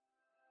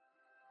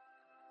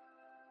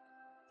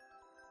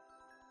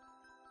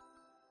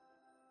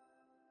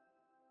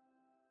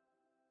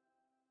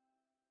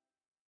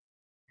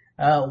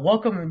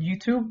Welcome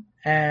YouTube,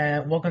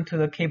 and welcome to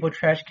the Cable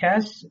Trash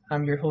Cast.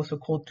 I'm your host,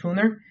 Cold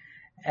Tuner,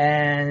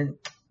 and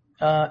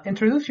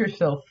introduce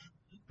yourself,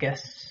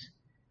 guests.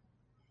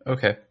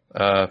 Okay.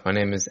 My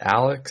name is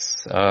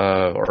Alex,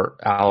 or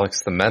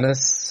Alex the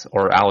Menace,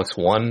 or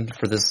Alex1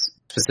 for this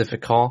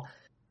specific call.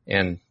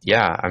 And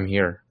yeah, I'm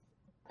here.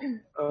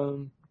 I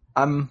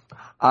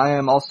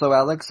am also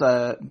Alex.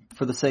 For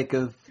the sake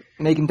of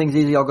making things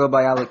easy, I'll go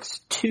by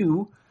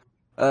Alex2,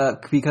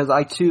 because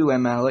I too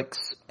am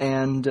Alex,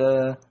 and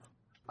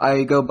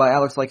I go by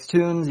Alex Likes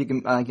Tunes.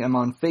 I'm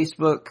on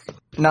Facebook.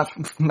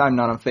 I'm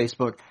not on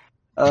Facebook.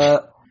 I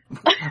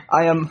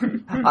am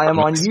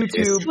on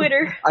YouTube.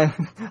 Twitter.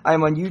 I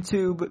am on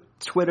YouTube,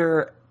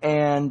 Twitter,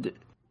 and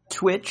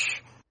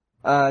Twitch.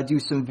 Do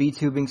some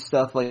VTubing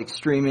stuff like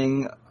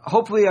streaming.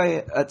 Hopefully,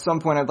 at some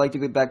point I'd like to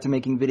get back to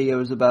making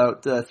videos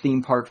about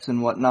theme parks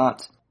and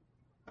whatnot.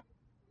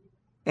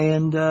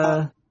 And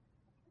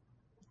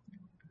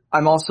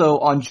I'm also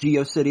on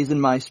GeoCities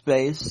and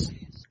MySpace.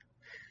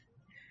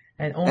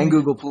 And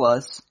Google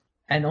Plus.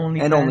 And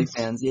OnlyFans. And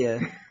OnlyFans,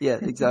 yeah,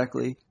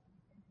 exactly.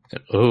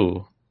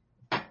 Oh.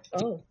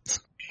 All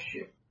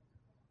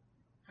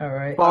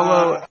right.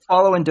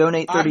 Follow and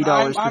donate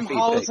 $30 for I'm feed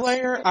Hollow pics.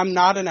 Slayer. I'm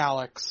not an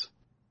Alex.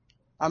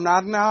 I'm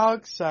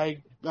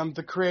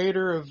the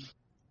creator of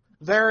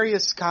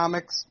various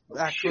comics.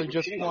 Actually,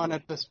 just one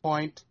at this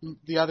point.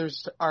 The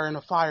others are in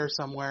a fire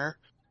somewhere.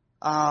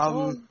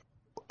 I'm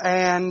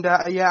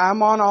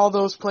on all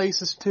those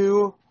places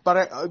too.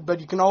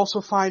 But you can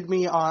also find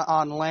me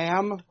on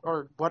LAM,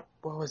 or what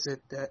was it?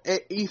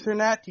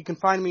 Ethernet. You can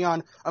find me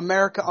on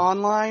America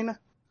Online.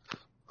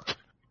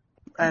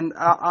 And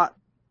what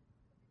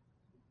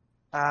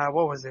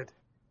was it?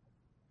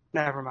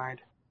 Never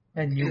mind.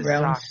 And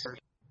Newgrounds.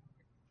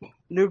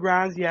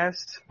 Newgrounds,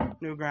 yes.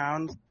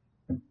 Newgrounds.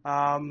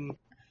 I'm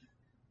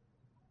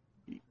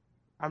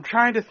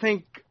trying to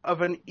think of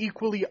an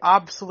equally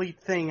obsolete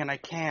thing, and I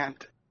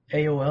can't.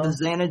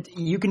 AOL.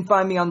 You can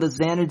find me on the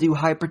Xanadu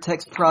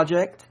Hypertext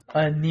Project.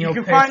 You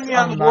can find me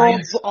on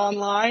Worlds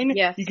Online.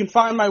 Yes. You can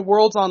find my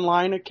Worlds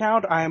Online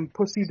account. I am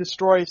Pussy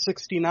Destroy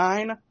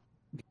 69.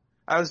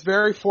 I was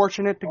very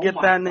fortunate to get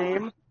that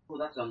name. Well,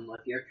 that's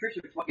unlucky. Our Trish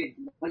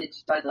fucking went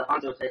inside the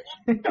Hondo's head.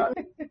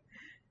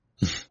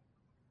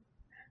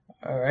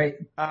 All right.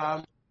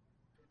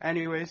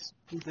 Anyways.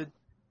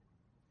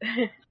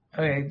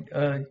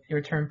 Okay,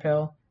 your turn,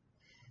 pal.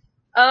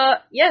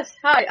 Yes,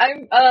 hi,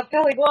 I'm,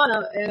 Pal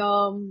Iguana,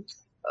 and,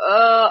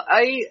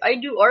 I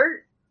do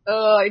art.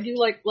 I do,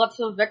 like, lots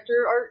of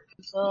vector art.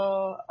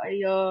 I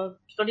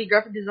study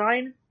graphic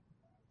design.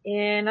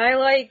 And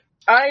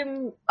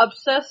I'm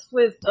obsessed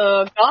with,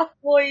 Goth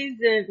Boys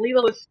and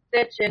Lilo and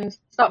Stitch and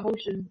stop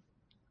motion.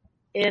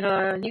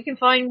 And, you can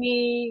find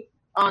me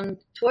on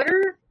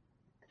Twitter,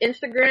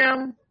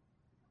 Instagram,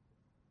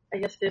 I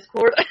guess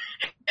Discord.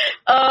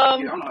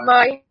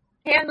 My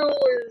handle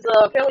is,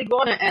 Pale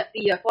Iguana at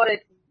the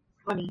Aquatic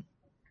Honey.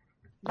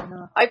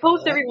 I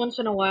post every once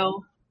in a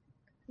while.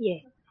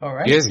 Yeah.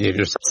 Alright. You guys gave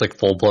yourselves like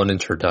full-blown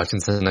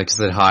introductions, and I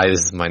said, hi,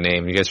 this is my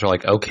name. You guys are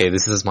like, okay,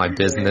 this is my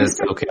business.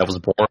 Okay, I was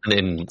born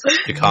in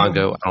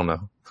Chicago. I don't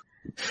know.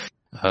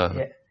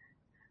 Yeah.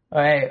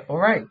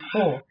 Alright,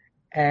 cool.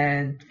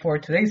 And for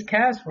today's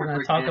cast, we're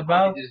gonna talk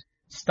about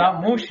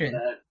stop motion,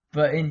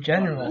 but in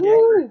general.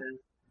 Woo!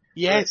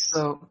 Yes.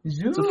 So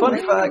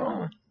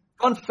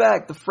fun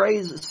fact, the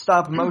phrase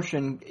stop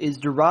motion is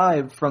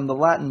derived from the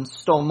Latin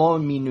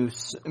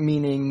stomominus,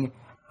 meaning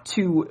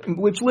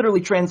which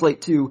literally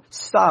translates to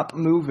stop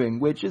moving,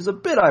 which is a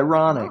bit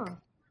ironic.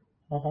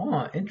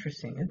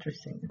 Interesting.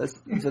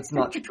 That's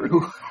not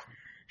true.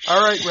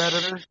 Alright,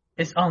 Redditors.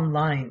 It's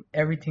online.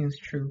 Everything's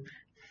true.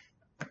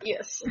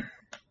 Yes.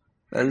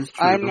 That is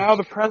true. I'm now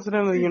the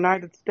President of the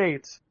United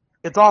States.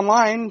 It's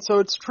online, so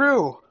it's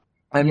true.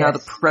 I'm now the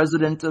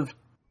president of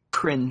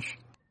cringe.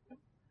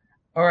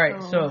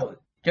 Alright, so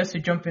just to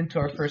jump into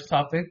our first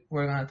topic,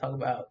 we're gonna talk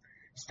about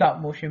stop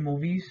motion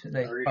movies,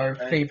 like our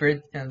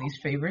favorite and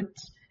least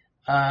favorites.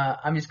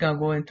 I'm just gonna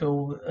go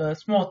into a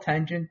small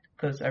tangent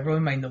because I wrote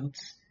in my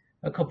notes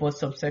a couple of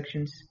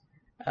subsections.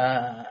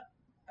 I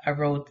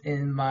wrote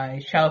in my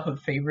childhood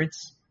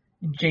favorites,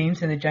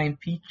 James and the Giant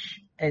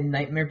Peach and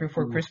Nightmare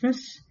Before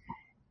Christmas.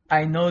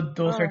 I know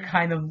those are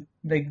kind of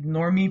like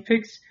normie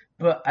picks,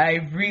 but I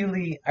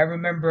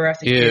remember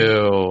as a kid.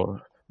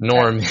 Ew.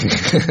 Normie.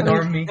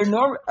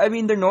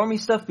 They're normie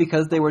stuff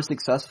because they were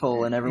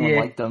successful and everyone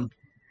liked them.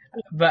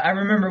 But I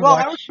remember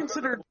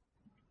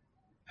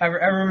I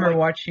remember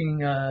watching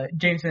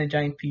James and the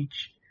Giant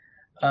Peach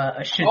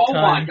a shit ton. Oh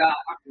my god.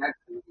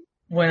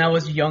 When I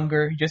was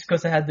younger, just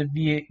because I had the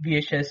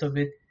VHS of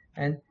it,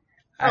 and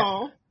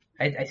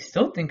I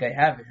still think I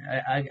have it.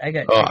 I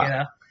got to check it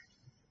out.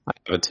 I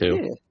have it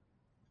too.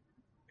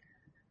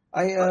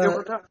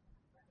 Yeah.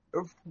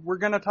 If we're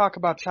gonna talk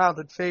about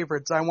childhood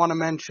favorites, I want to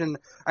mention,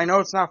 I know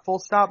it's not full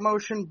stop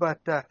motion,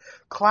 but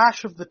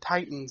Clash of the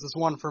Titans is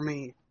one for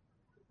me.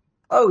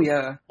 Oh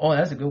yeah. Oh,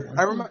 that's a good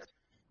one.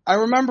 I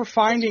remember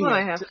finding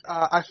it.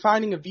 I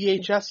finding a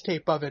VHS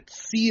tape of it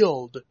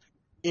sealed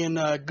in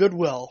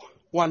Goodwill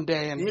one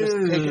day and just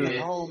taking it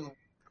home,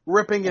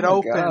 ripping it Oh,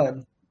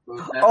 open,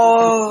 God.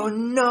 Oh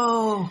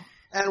no!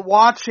 and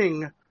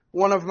watching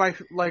one of my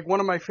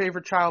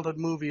favorite childhood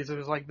movies. It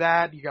was like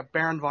that. You got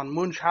Baron von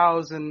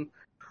Munchausen,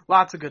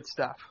 lots of good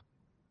stuff.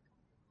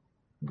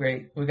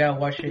 Great. We gotta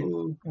watch it.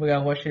 We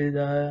gotta watch it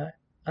on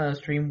a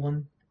stream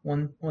one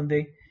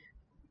day.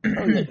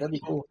 Oh yeah, that'd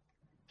be cool.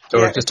 So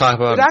we're just talking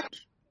about.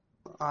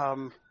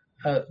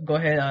 Go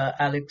ahead,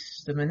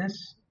 Alex the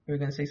Menace. You were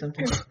gonna say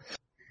something.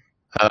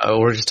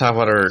 We're just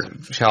talking about our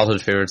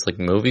childhood favorites, like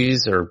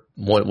movies, or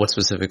what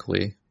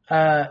specifically?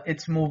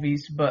 It's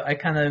movies, but I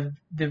kind of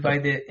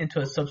divide it into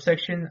a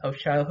subsection of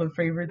childhood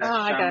favorites. Oh,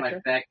 I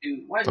gotcha.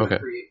 Okay.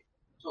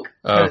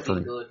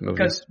 For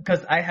movies.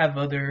 Because I have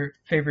other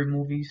favorite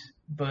movies,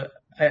 but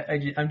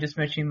I'm just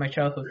mentioning my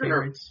childhood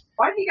favorites.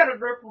 Why do you gotta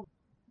rip?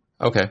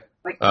 Okay.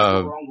 Like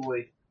the wrong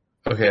way.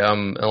 Okay.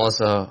 Unless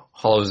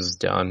Hollows is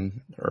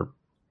done, or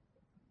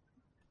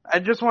I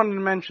just wanted to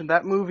mention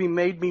that movie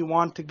made me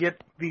want to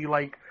get the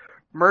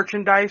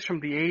merchandise from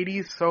the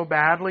 80s so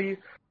badly,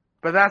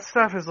 but that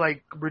stuff is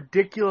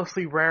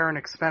ridiculously rare and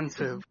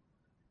expensive.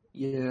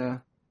 Yeah.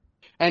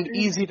 And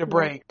easy to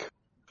break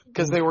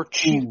because they were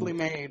cheaply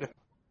made.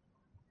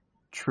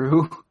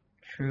 True.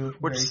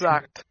 Which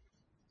sucked.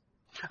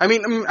 I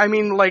mean,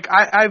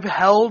 I've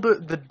held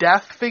the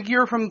Death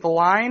figure from the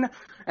line,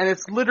 and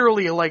it's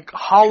literally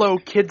hollow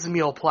kids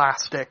meal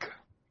plastic.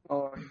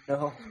 Oh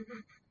no.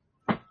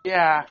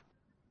 Yeah.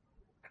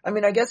 I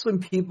mean, I guess when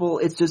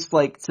people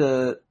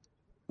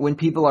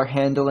are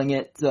handling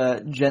it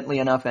gently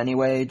enough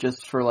anyway,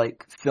 just for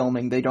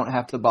filming, they don't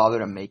have to bother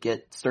to make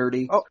it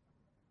sturdy.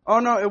 Oh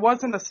no, it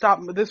wasn't a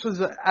stop. This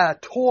was a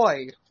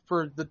toy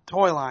for the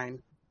toy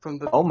line from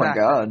the. Oh my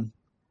god.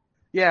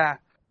 Yeah.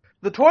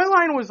 The toy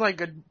line was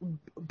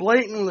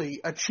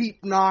blatantly a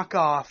cheap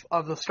knockoff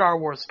of the Star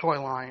Wars toy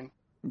line.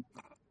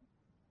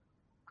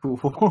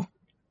 Cool.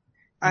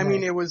 I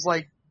mean, it was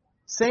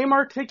same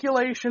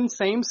articulation,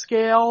 same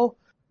scale,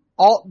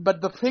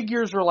 but the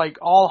figures were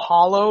all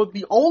hollow.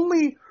 The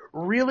only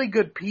really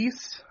good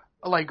piece,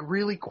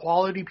 really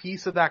quality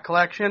piece of that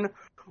collection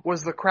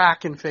was the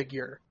Kraken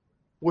figure,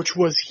 which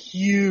was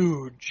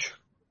huge,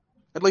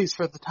 at least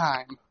for the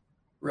time.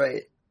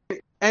 Right.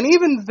 And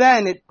even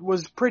then, it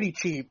was pretty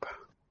cheap.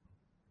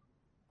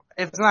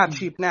 It's not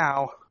cheap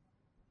now.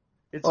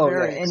 It's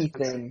very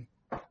anything.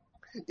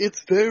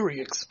 It's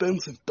very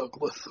expensive,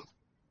 Douglas.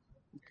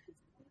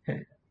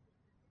 Okay.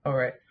 All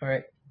right.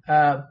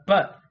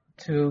 But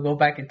to go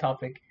back in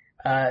topic,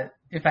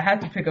 if I had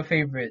to pick a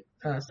favorite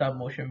stop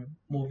motion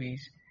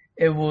movies,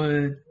 it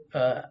would.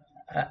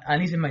 At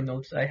least in my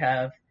notes, I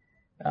have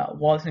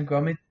Wallace and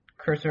Gromit,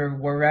 Cursor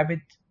War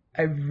Rabbit.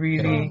 I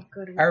really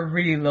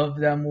love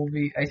that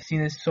movie. I've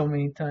seen it so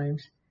many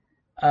times.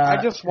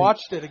 I just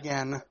watched it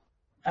again.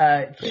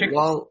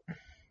 Go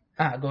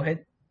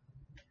ahead.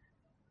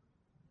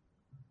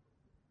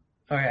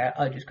 Alright,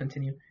 I'll just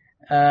continue.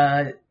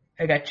 I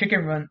got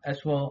Chicken Run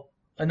as well.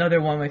 Another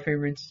one of my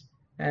favorites.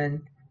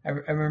 And I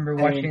remember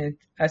watching it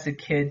as a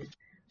kid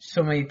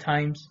so many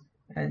times.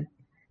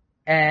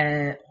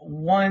 And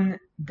one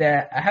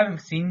that I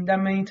haven't seen that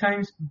many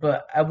times,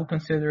 but I would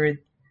consider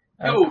it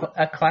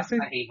a classic.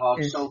 I hate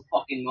Hogs so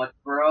fucking much,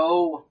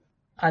 bro.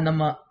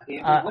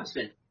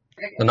 Anomalisa.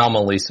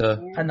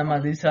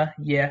 Anomalisa,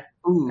 yeah.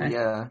 Ooh,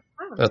 yeah.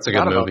 That's a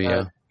good movie,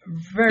 yeah.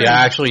 Yeah,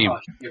 actually,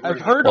 I've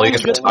heard all all you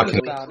good guys are things talking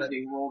about it.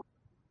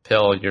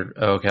 Pill,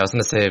 okay. I was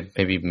gonna say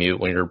maybe mute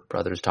when your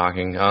brother's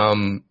talking. Yeah,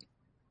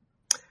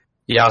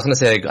 I was gonna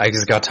say I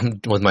just got done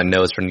with my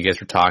notes when you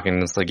guys were talking.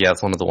 And it's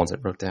it's one of the ones I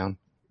wrote down.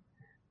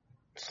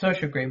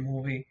 Such a great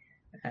movie.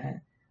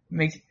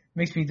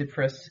 Makes me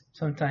depressed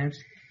sometimes.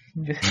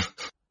 Just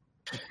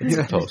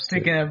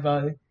thinking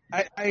about it.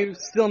 I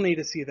still need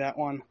to see that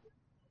one.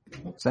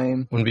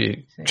 Same. Wouldn't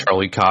be a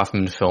Charlie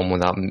Kaufman film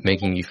without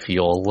making you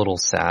feel a little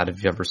sad if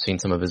you've ever seen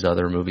some of his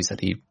other movies that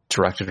he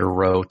directed or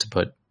wrote,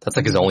 but that's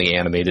his only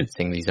animated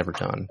thing that he's ever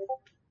done.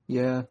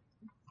 Yeah.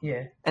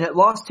 Yeah. And it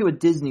lost to a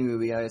Disney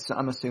movie,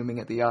 I'm assuming,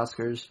 at the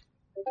Oscars.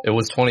 It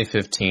was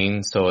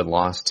 2015, so it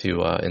lost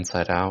to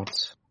Inside Out.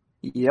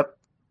 Yep.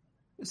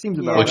 It seems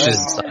about Which right.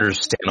 is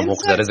understandable,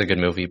 because that is a good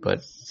movie,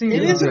 but...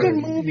 It is a good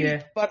movie,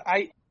 yeah. but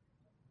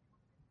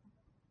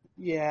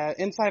Yeah,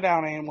 Inside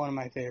Out ain't one of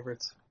my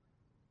favorites.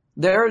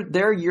 There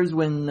are years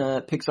when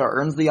Pixar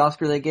earns the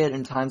Oscar they get,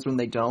 and times when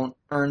they don't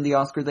earn the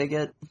Oscar they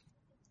get.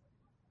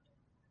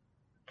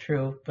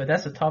 True, but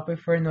that's a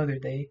topic for another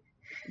day.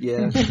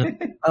 Yeah.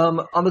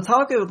 On the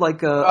topic of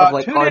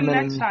tune in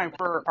next time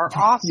for our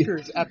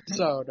Oscars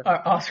episode.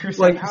 Our Oscars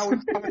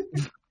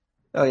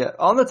Oh yeah.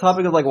 On the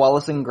topic of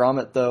Wallace and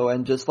Gromit though,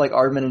 and just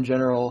Aardman in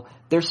general,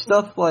 there's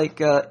stuff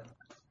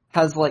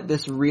has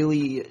this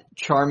really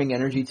charming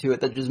energy to it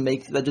that just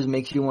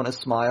makes you want to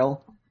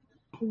smile.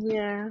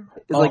 Yeah.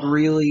 It's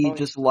really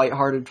just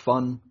lighthearted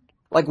fun.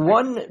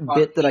 One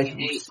bit that I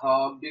hate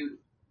Hog, dude.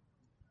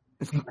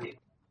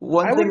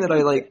 One thing that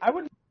I like.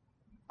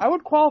 I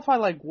would qualify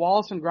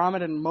Wallace and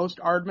Gromit and most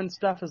Aardman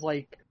stuff as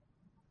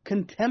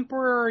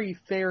contemporary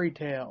fairy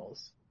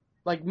tales,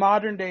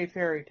 modern day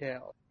fairy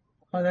tales.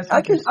 Oh, that's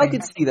I could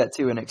interesting. see that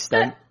to an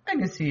extent. I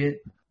can see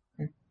it.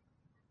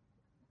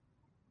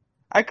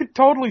 I could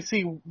totally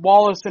see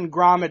Wallace and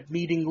Gromit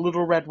meeting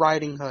Little Red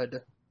Riding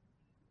Hood.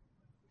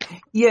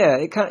 Yeah,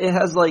 it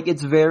has like,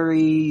 it's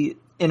very,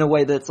 in a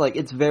way that's like,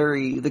 it's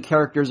very, the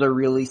characters are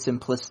really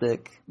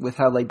simplistic with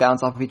how they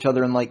bounce off of each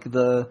other and like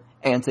the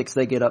antics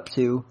they get up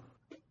to.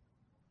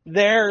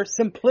 They're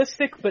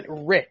simplistic but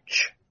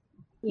rich.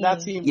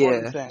 That's the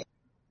important thing.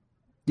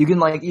 You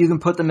can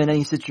put them in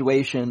any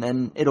situation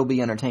and it'll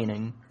be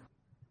entertaining.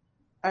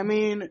 I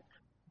mean,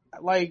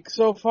 like,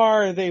 so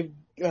far they've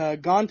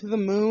gone to the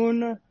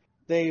moon,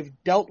 they've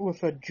dealt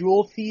with a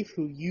jewel thief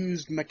who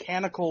used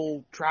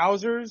mechanical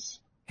trousers.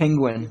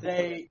 Penguin.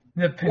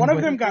 One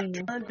of them got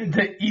turned into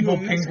the evil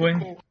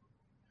penguin.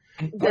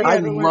 I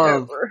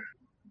love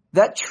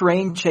that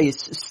train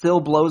chase. Still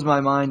blows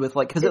my mind with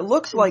like, because it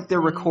looks like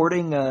they're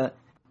recording.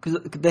 Because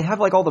they have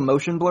like all the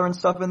motion blur and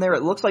stuff in there.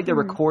 It looks like they're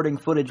recording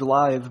footage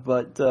live,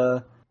 but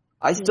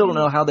I still don't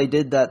know how they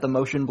did that. The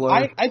motion blur.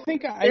 I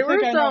think I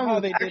know how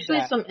they did that.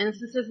 Actually, some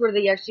instances where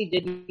they actually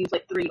did use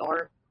like 3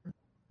 arms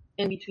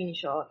in between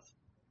shots.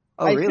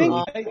 Oh, really?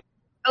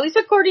 At least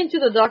according to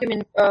the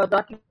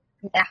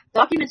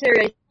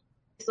documentary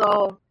I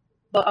saw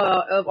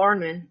of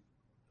Armin,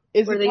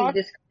 where they did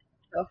this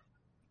stuff.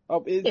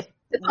 Oh, it's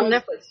on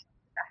Netflix.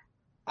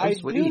 I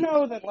do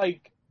know that,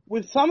 like,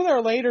 with some of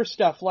their later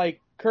stuff, like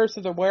Curse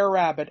of the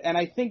Were-Rabbit, and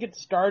I think it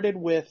started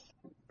with,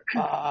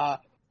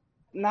 not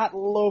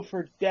Low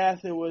for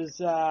Death, it was,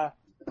 A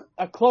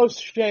Close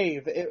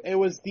Shave. It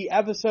was the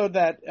episode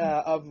that,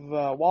 of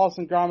Wallace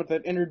and Gromit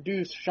that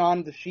introduced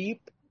Shaun the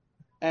Sheep.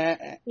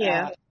 In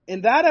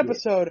that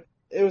episode,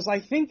 it was, I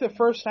think, the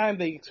first time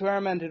they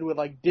experimented with,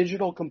 like,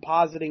 digital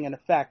compositing and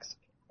effects.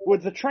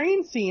 With the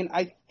train scene,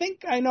 I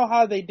think I know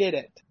how they did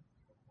it.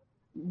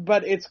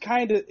 But it's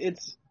kind of,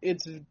 it's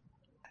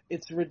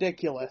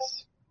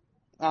ridiculous,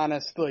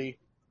 honestly.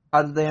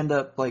 How did they end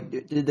up, like,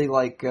 did they,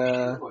 like,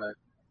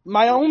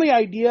 My only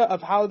idea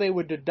of how they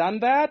would have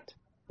done that,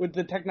 with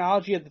the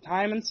technology at the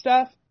time and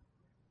stuff,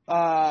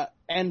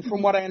 and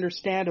from what I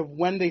understand of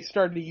when they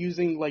started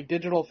using, like,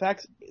 digital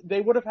effects, they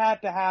would have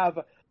had to have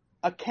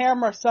a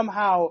camera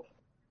somehow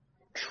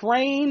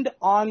trained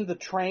on the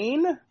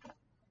train,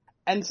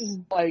 and,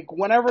 like,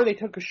 whenever they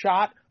took a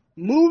shot,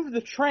 move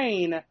the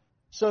train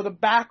so the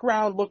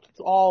background looked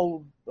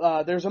all,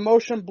 there's a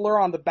motion blur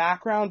on the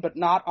background, but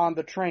not on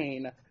the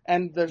train.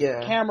 And the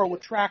camera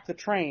would track the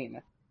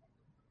train.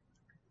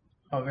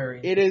 Oh,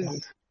 very. It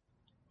is.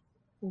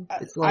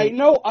 It's like, I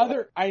know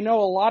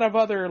a lot of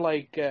other,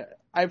 like,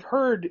 I've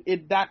heard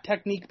that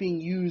technique being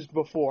used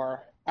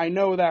before. I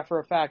know that for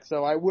a fact,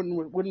 so I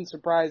wouldn't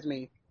surprise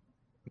me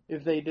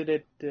if they did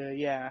it,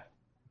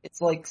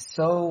 It's like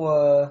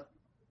so,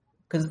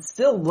 because it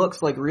still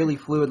looks like really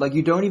fluid. Like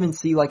you don't even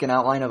see like an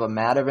outline of a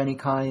mat of any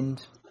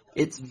kind.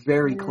 It's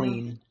very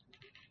clean.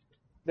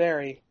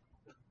 Very.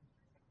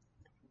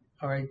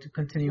 All right, to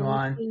continue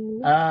on.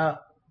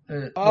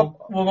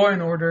 We'll go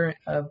in order.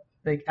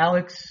 Like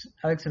Alex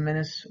and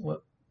Menace,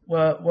 what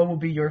would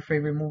be your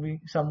favorite movie,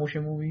 stop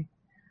motion movie?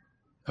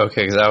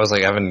 Okay, because I was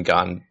like, I haven't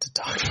gotten to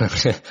talk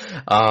about it.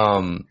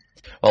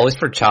 Well, at least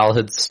for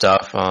childhood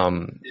stuff,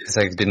 because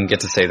I didn't get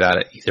to say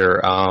that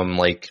either.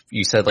 Like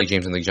you said, like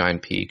James and the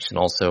Giant Peach, and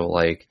also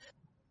like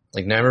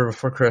Nightmare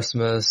Before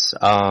Christmas.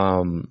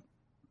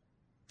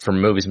 For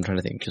movies, I'm trying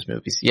to think, just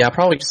movies. Yeah,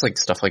 probably just like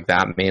stuff like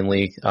that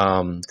mainly.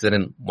 Because I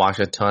didn't watch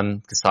a ton.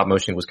 Because stop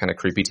motion was kind of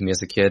creepy to me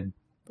as a kid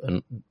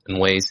in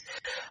ways.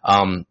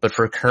 But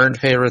for current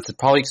favorites, it'd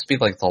probably just be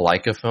like the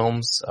Leica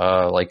films.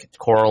 Like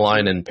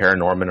Coraline and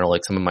Paranorman are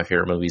like some of my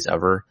favorite movies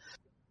ever.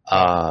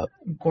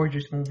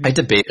 Gorgeous movie. I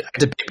debate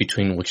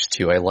between which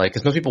two I like,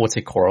 because most people would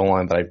say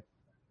Coraline, but I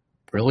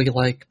really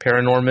like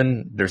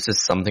Paranorman. There's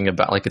just something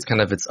about, like, it's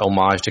kind of its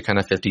homage to kind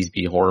of 50s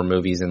B horror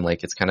movies, and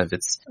like it's kind of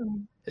its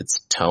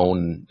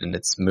tone and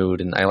its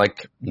mood, and I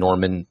like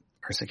Norman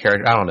as a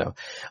character. I don't know.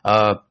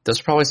 Those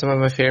are probably some of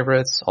my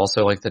favorites.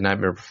 Also like The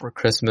Nightmare Before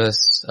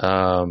Christmas.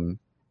 Yeah,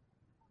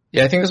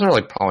 I think those are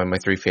like probably my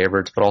 3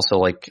 favorites, but also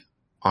like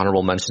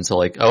honorable mentions to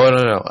like,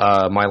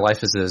 My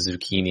Life is a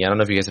Zucchini. I don't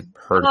know if you guys have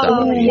heard of that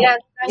movie. Yeah.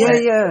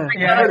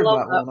 Yeah, I heard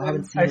about that one. I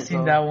haven't seen it. I've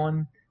seen that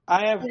one.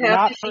 I have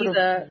not heard of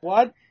that.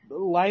 What?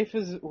 Life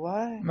is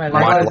what? My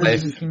Life is a It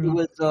Zucchini.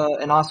 was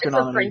an Oscar It's a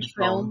nominated French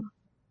film.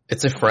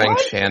 It's a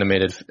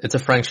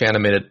French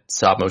animated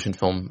stop motion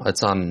film.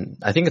 It's on,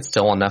 I think it's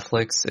still on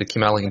Netflix. It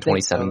came out like in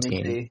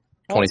 2017,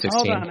 2016.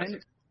 Hold on.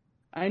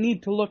 I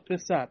need to look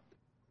this up.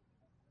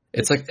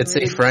 It's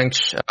a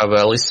French, but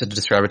at least to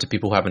describe it to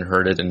people who haven't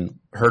heard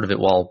of it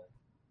while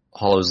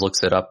Hollows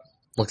looks it up.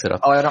 Oh,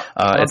 I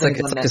don't think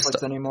it's on like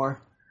Netflix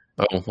anymore.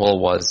 Oh, well,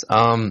 it was.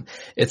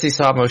 It's a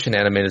stop motion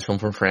animated film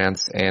from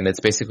France, and it's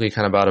basically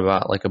kind of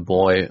about like a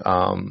boy,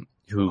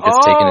 who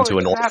gets taken into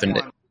an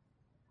orphanage.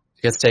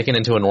 Gets taken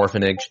into an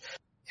orphanage,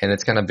 and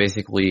it's kind of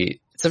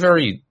basically, it's a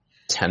very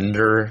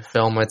tender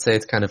film, I'd say.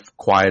 It's kind of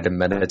quiet and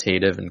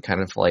meditative, and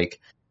kind of like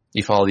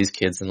you follow these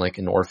kids in like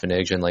an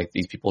orphanage, and like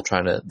these people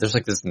there's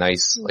like this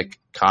nice like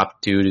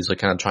cop dude who's like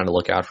kind of trying to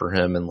look out for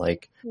him, and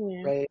like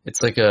Right.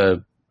 it's like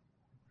I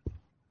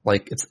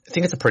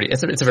think it's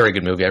a very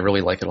good movie. I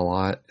really like it a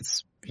lot.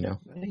 It's, you know,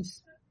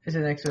 Nice. It's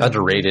an excellent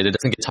underrated. It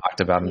doesn't get talked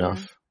about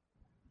enough.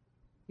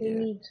 It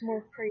needs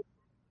more praise.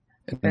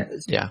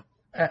 And, yeah.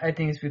 I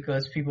think it's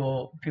because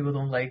people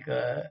don't like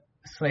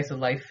slice of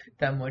life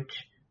that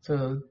much,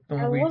 so no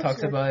one really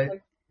talks about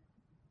it.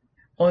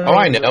 Oh,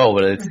 I know,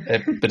 but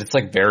it's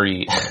like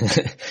very,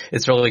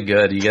 it's really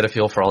good. You get a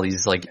feel for all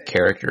these like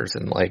characters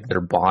and like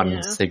their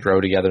bonds. They grow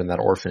together in that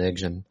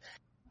orphanage, and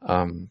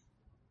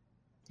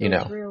you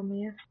know. Real,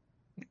 man.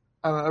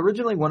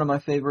 Originally, one of my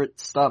favorite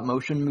stop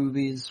motion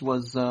movies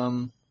was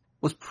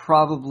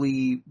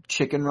probably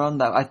Chicken Run.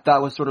 That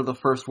was sort of the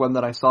first one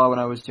that I saw when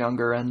I was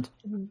younger, and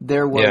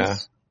there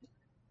was,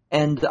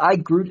 and I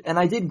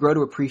did grow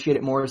to appreciate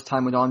it more as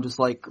time went on, just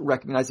like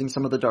recognizing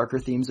some of the darker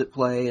themes at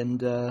play, and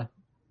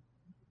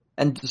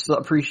just the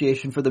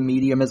appreciation for the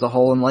medium as a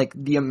whole, and like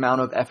the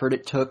amount of effort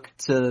it took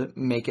to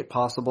make it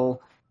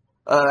possible.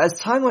 As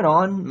time went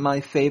on,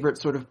 my favorite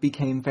sort of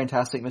became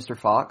Fantastic Mr.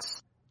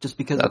 Fox, just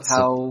because of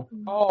how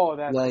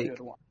that's a good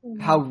one.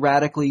 how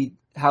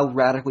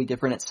radically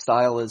different its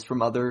style is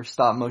from other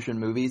stop motion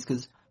movies.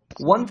 Because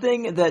one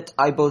thing that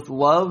I both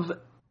love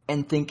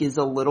and think is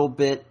a little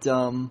bit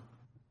of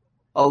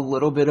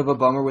a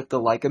bummer with the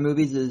Leica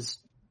movies is,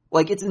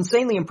 like, it's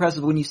insanely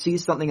impressive when you see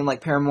something in,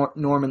 like,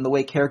 Paranorman, the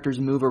way characters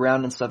move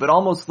around and stuff. It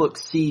almost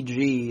looks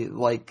CG,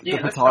 like, the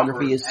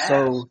photography is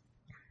so,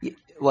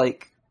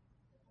 like,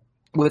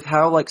 with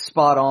how, like,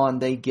 spot on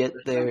they get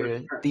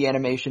the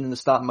animation and the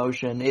stop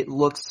motion, it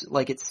looks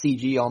like it's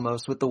CG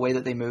almost with the way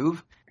that they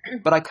move.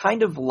 But I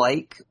kind of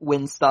like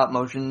when stop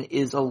motion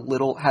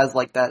has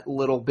like that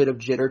little bit of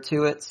jitter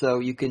to it, so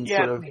you can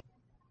sort of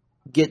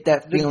get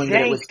that feeling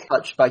that it was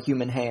touched by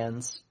human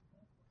hands.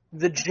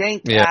 The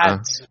jank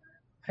adds.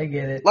 I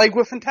get it. Like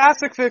with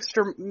Fantastic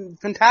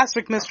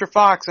Mr.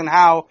 Fox, and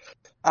how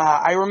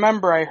I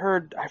remember I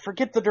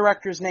forget the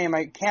director's name.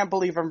 I can't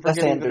believe I'm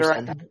forgetting the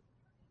director.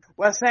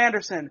 Wes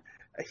Anderson.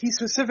 He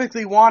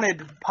specifically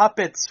wanted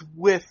puppets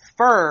with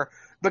fur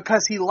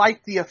because he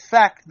liked the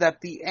effect that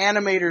the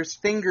animator's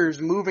fingers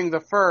moving the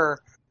fur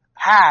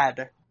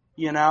had,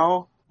 you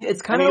know?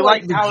 It's kind of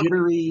like the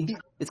jittery.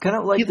 It's kind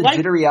of like the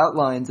jittery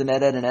outlines in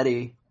Ed, Edd and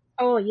Eddy.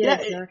 Oh yeah,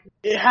 exactly.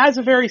 It has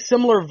a very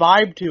similar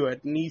vibe to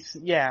it, and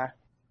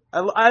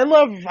I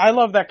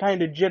love that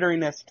kind of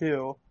jitteriness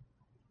too.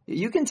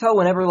 You can tell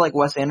whenever like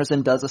Wes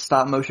Anderson does a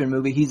stop motion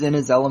movie, he's in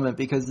his element,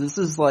 because this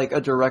is like a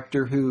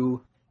director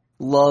who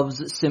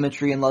loves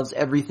symmetry and loves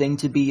everything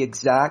to be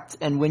exact,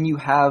 and when you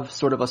have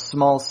sort of a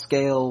small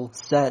scale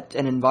set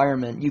and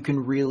environment, you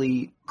can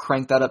really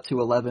crank that up to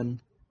 11.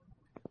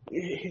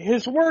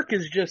 His work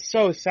is just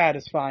so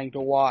satisfying to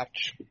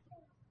watch.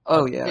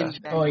 Oh yeah.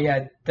 Oh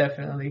yeah,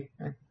 definitely.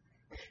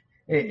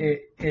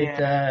 It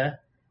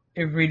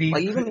really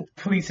like, even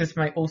pleases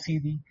my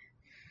OCD.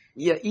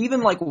 Yeah, even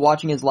like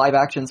watching his live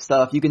action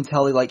stuff, you can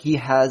tell like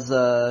he's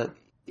a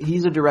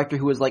director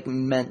who is like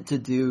meant to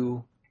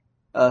do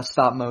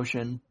stop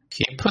motion.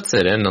 He puts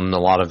it in a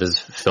lot of his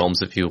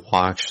films. If you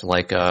watch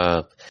like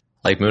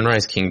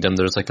Moonrise Kingdom,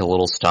 there's like a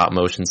little stop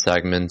motion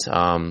segment,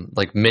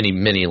 like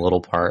mini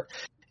little part,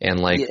 and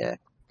like I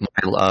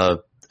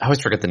always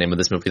forget the name of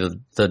this movie.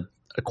 The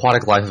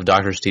Aquatic Life of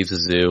Dr. Steve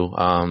Zissou.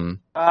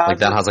 Like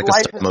that has like a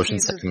stop motion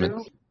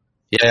segment.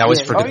 Yeah, I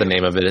always forget the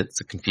name of it. It's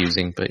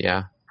confusing, but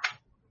yeah.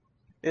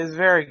 It's a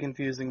very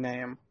confusing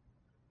name.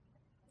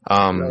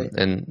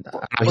 And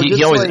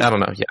he always, like, I don't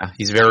know,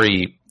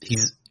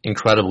 he's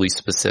incredibly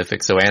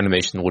specific, so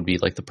animation would be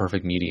like the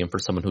perfect medium for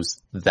someone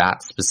who's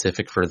that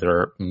specific for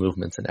their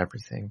movements and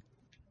everything.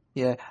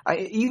 Yeah,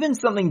 even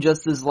something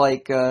just as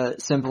like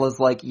simple as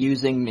like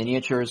using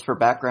miniatures for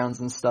backgrounds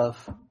and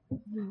stuff.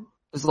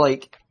 It's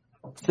like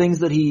things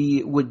that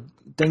he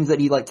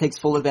like takes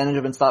full advantage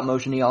of in stop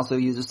motion. He also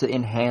uses to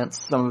enhance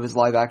some of his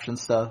live action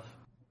stuff.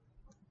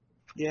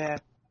 Yeah.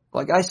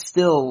 Like I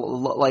still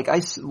like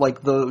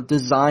the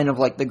design of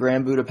like the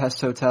Grand Budapest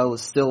Hotel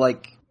is still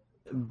like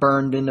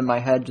burned into my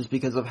head just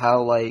because of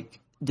how like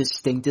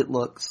distinct it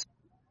looks.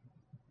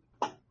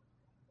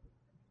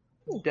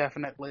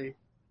 Definitely.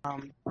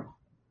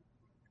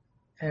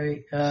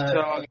 Hey,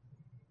 so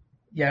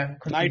yeah.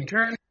 Continue. My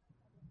turn.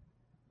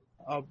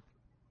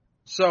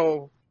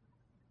 So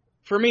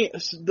for me,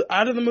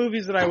 out of the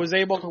movies that I was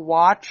able to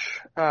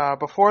watch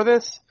before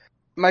this,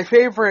 my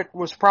favorite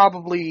was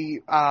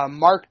probably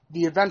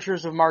The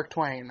Adventures of Mark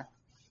Twain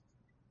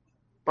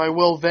by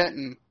Will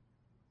Vinton.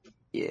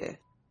 Yeah.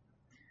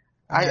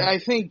 I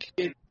think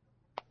it...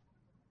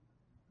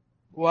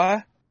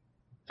 What?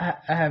 I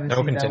haven't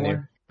seen that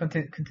one.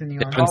 Continue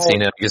on. I haven't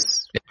seen it.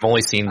 I've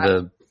only seen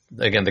the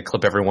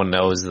clip everyone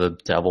knows, the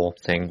devil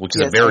thing, which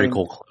is a very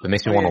cool clip. It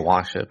makes me want to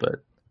watch it,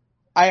 but...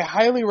 I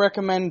highly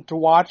recommend to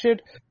watch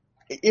it.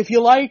 If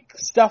you like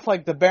stuff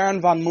like the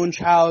Baron von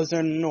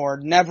Munchausen or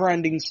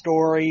Neverending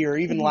Story or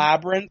even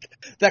Labyrinth,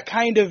 that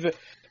kind of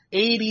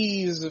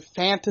 80s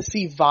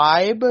fantasy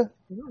vibe,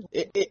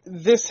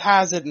 this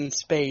has it in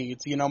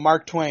spades.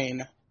 Mark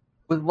Twain.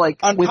 With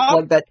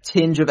that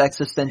tinge of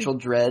existential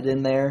dread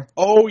in there.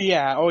 Oh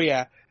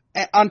yeah.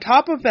 And on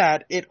top of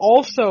that, it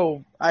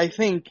also, I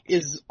think,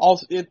 is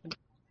also it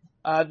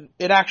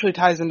actually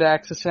ties into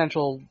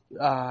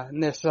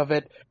existentialness of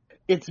it.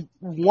 It's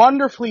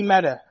wonderfully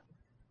meta.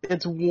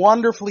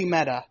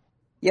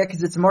 Yeah,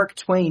 because it's Mark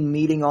Twain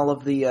meeting all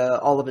of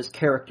his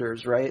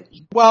characters, right?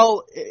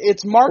 Well,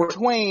 it's Mark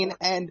Twain,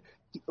 and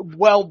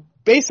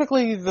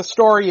basically the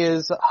story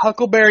is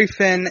Huckleberry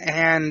Finn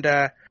and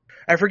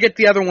I forget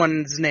the other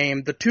one's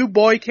name. The two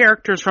boy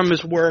characters from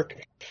his work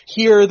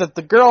hear that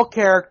the girl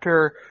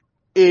character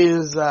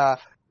is going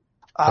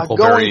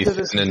to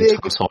this big.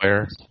 Tom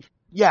Sawyer.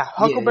 Yeah,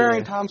 Huckleberry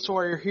and Tom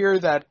Sawyer hear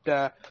that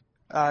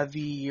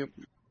the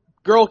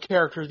girl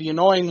character, the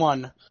annoying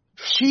one,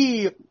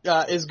 she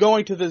is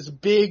going to this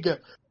big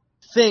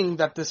thing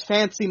that this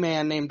fancy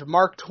man named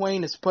Mark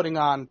Twain is putting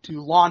on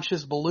to launch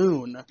his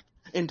balloon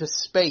into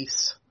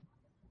space.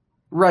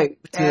 Right.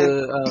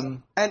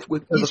 And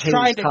he's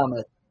trying to.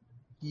 Comet.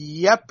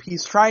 Yep,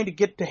 he's trying to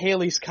get to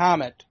Halley's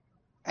Comet.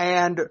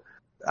 And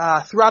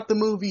throughout the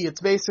movie, it's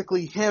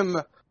basically him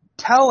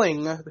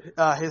telling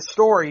his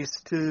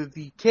stories to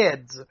the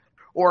kids,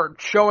 or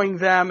showing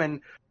them.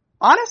 And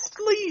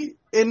honestly,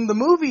 in the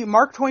movie,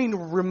 Mark Twain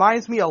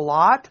reminds me a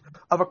lot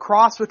of a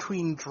cross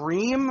between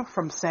Dream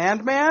from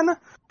Sandman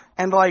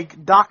and,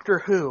 Doctor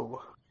Who.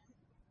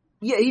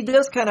 Yeah, he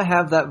does kind of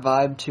have that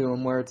vibe to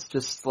him, where it's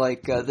just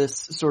this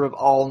sort of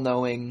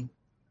all-knowing.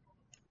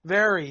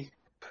 Very.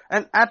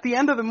 And at the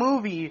end of the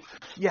movie,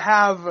 you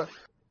have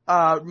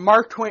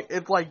Mark Twain.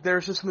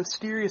 There's this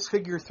mysterious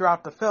figure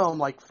throughout the film,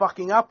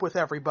 fucking up with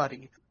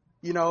everybody,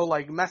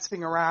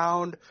 messing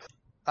around,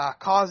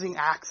 causing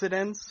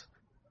accidents,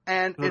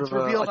 and it's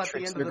revealed at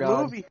the end of the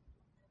movie.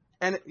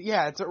 And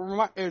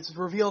it's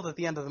revealed at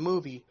the end of the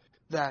movie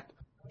that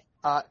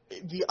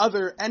the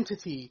other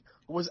entity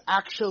was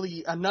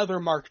actually another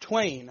Mark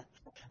Twain,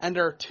 and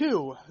there are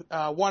two,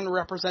 one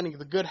representing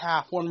the good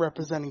half, one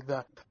representing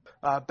the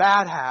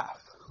bad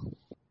half.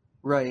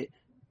 Right.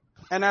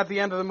 And at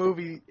the end of the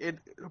movie, a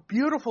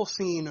beautiful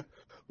scene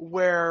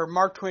where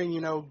Mark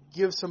Twain,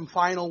 gives some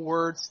final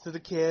words to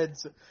the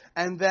kids,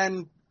 and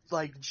then,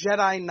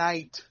 Jedi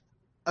Knight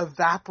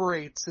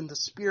evaporates into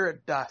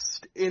spirit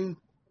dust into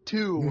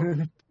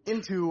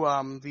into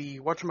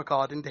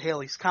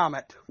Halley's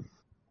Comet.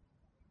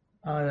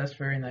 Oh, that's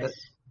very nice.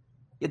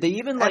 Yeah, they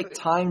even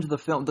timed the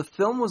film. The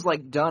film was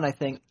done, I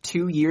think,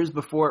 2 years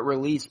before it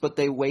released, but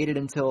they waited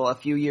until a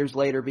few years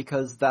later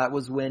because that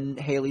was when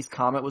Halley's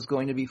Comet was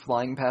going to be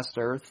flying past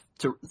Earth.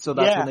 So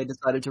that's when they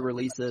decided to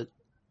release it.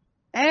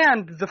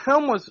 And the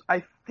film was,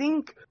 I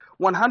think,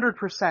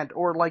 100%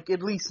 or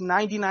at least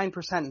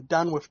 99%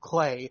 done with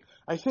clay.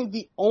 I think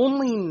the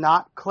only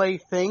not clay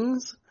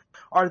things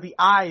are the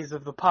eyes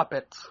of the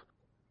puppets.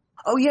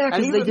 Oh yeah,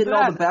 because they did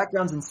all the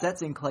backgrounds and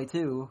sets in clay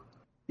too.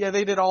 Yeah,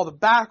 they did all the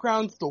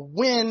backgrounds, the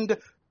wind,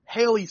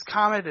 Halley's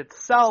Comet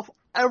itself,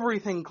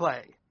 everything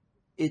clay.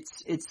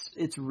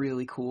 It's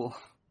really cool.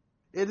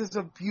 It is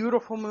a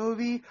beautiful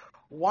movie,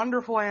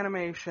 wonderful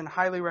animation,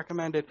 highly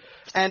recommended.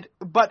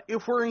 But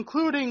if we're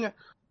including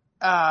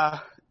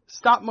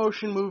stop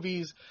motion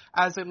movies,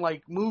 as in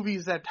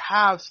movies that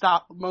have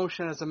stop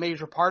motion as a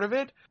major part of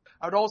it,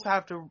 I would also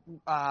have to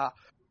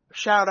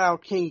shout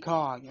out King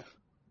Kong.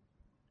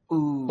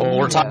 Ooh,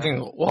 we're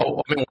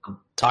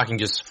talking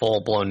just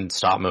full blown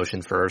stop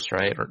motion first,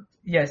 right?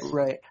 Yes,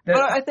 right. But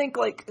I think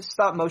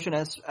stop motion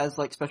as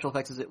special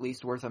effects is at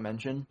least worth a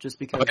mention, just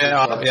because.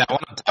 I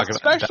want to talk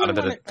about it a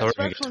bit. We're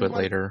going to get to it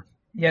later.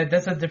 Yeah,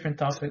 that's a different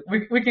topic.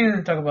 We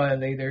can talk about it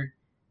later.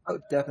 Oh,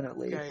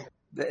 definitely. Okay.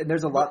 And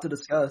there's a lot to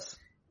discuss.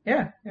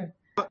 Yeah.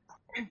 But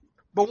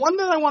one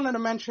that I wanted to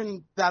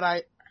mention that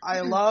I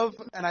love,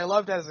 and I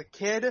loved as a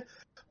kid,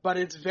 but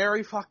it's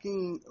very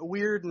fucking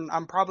weird, and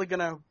I'm probably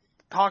gonna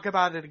talk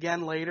about it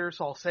again later,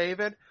 so I'll save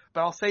it.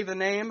 But I'll say the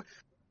name: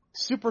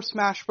 Super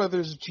Smash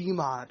Bros.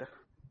 Gmod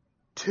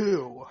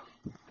 2.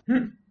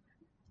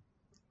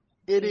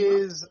 It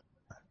is.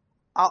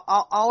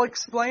 I'll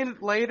explain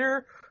it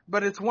later,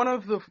 but it's one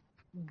of the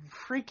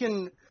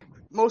freaking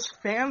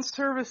most fan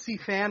servicey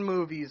fan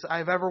movies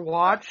I've ever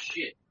watched,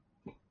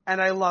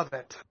 and I love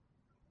it.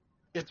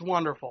 It's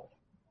wonderful.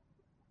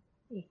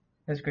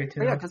 That's great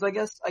too. Yeah, because I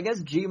guess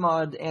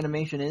Gmod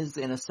animation is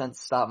in a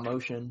sense stop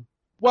motion.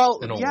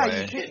 Well,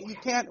 yeah, you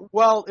can't.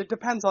 Well, it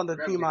depends on the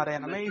Gmod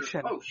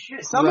animation. Oh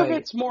shit! Some of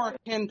it's more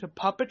akin to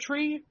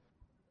puppetry,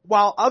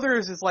 while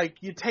others is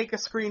you take a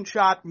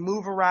screenshot,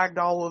 move a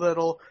ragdoll a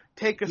little,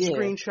 take a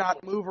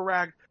screenshot, move a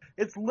rag.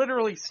 It's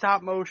literally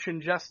stop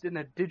motion, just in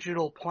a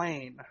digital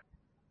plane.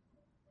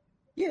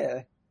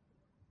 Yeah.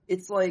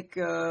 It's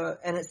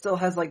and it still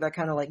has that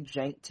kind of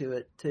jank to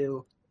it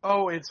too.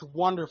 Oh, it's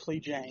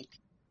wonderfully jank.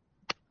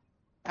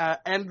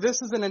 And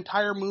this is an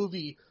entire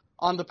movie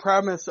on the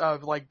premise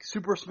of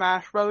Super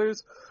Smash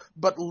Brothers,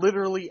 but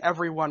literally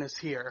everyone is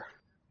here.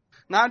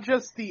 Not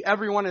just the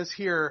everyone is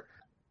here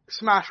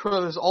Smash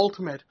Brothers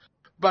Ultimate,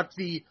 but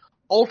the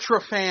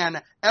ultra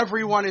fan,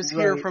 everyone is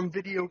here Right. from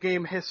video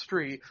game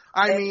history.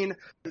 I mean,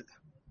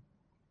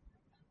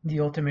 The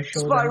ultimate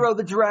showdown. Spyro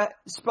the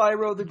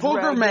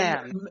Booger Dragon,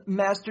 Man.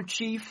 Master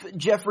Chief,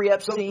 Jeffrey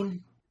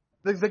Epstein.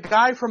 the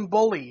guy from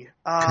Bully,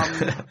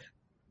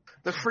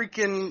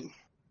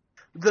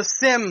 the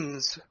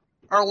Sims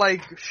are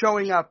like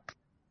showing up.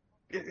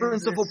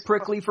 Principal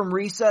Prickly from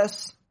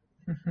Recess.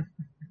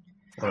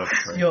 What a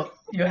prick. You'll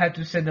have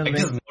to send a I link.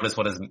 just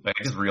I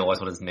just realized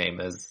what his name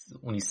is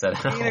when you said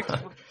it.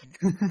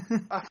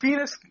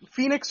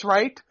 Phoenix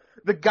Wright,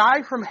 the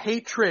guy from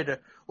Hatred,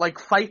 like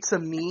fights a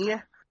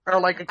Mii or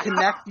like a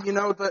Kinect. You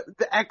know the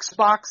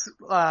Xbox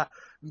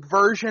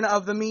version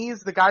of the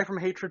Mii's. The guy from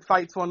Hatred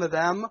fights one of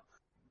them,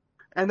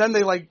 and then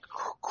they like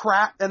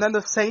crash. And then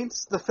the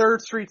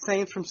Third Street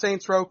Saints from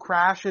Saints Row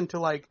crash into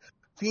like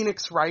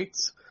Phoenix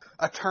Wright's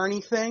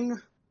attorney thing,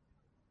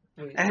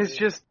 and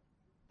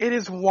it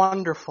is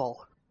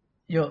wonderful.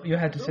 You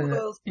had to send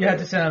else?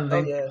 a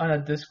link yeah. on a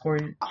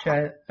Discord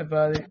chat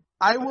about it.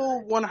 I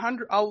will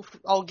 100.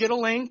 I'll get a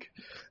link.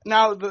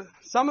 Now,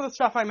 some of the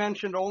stuff I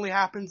mentioned only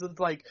happens in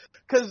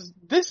because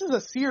this is a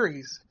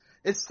series.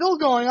 It's still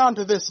going on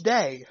to this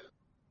day.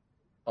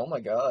 Oh my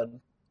god.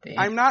 Damn.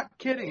 I'm not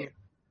kidding.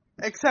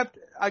 Except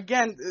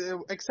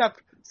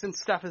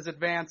since stuff is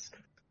advanced,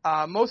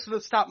 most of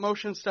the stop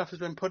motion stuff has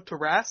been put to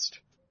rest.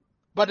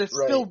 But it's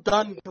still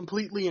done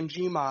completely in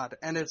Gmod,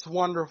 and it's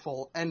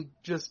wonderful, and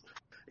just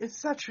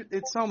it's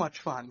so much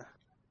fun.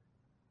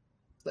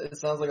 It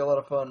sounds like a lot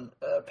of fun.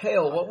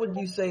 Pale, what would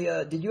you say?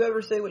 Did you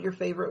ever say what your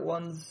favorite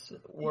ones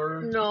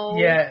were? No.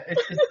 Yeah,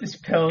 it's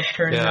Pell's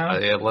turn now.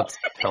 Yeah, let's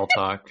Pell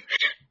talk.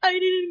 I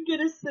didn't get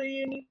to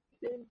say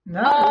anything.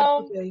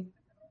 No. Okay.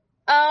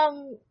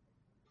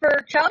 For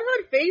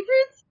childhood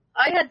favorites,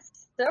 I had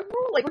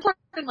several. Like, we're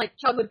talking like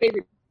childhood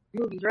favorite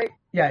movies, right?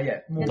 Yeah.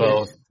 Movies.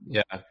 Both,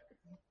 yeah.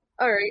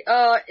 Alright,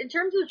 in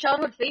terms of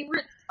childhood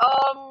favorites,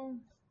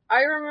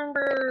 I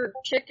remember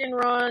Chicken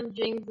Run,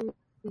 James and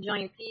the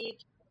Giant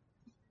Peach,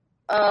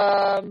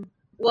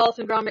 Wallace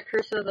and Gromit,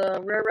 Curse of the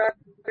Rare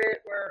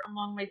Rabbit were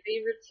among my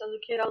favorites as a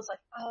kid. I was like,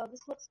 oh,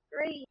 this looks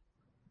great.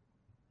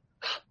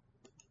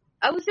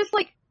 I was just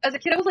like, as a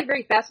kid, I was like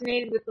very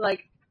fascinated with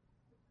like,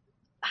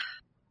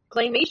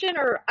 claymation,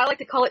 or I like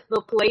to call it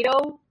the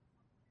Play-Doh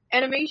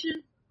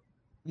animation.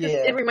 Yeah.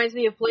 It reminds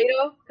me of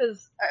Play-Doh,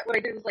 because what I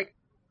did was like,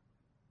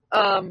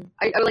 I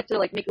like to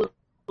like make little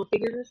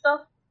figures and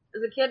stuff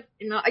as a kid.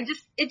 You know,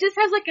 it just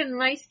has like a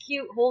nice,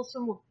 cute,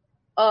 wholesome,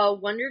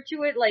 wonder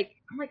to it. Like,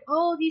 I'm like,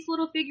 oh, these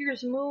little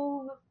figures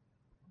move.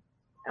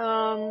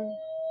 But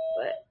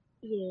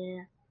yeah.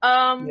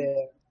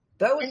 Yeah.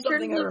 That was in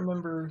something terms I of-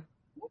 remember.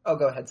 Oh,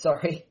 go ahead.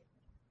 Sorry.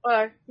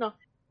 No.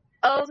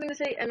 I was gonna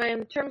say, and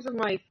in terms of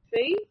my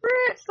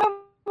favorite stop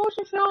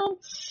motion film,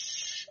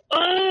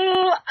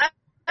 I'm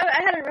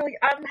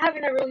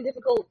having a really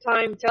difficult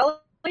time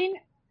telling.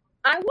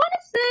 I want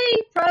to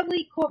say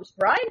probably Corpse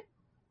Bride.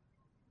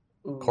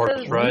 Ooh.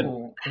 Corpse Bride.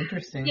 Ooh,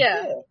 interesting.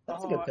 Yeah. Yeah,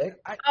 that's a good pick.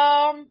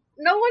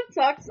 No one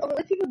talks.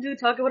 People do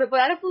talk about it,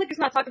 but I don't feel like it's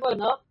not talked about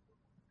enough.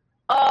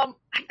 I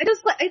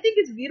think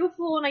it's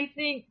beautiful, and I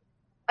think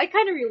I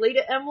kind of relate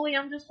to Emily.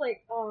 I'm just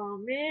like, oh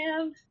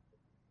man.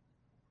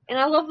 And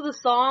I love the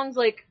songs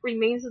like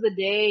 "Remains of the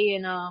Day"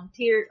 and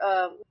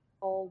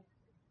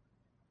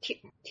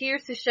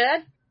 "Tears to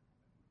Shed."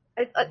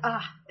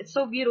 It's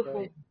so beautiful.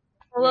 Right.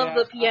 I love Yeah,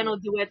 the piano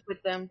duets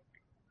with them.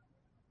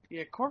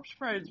 Yeah, Corpse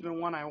Bride's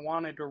been one I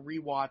wanted to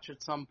rewatch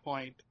at some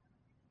point.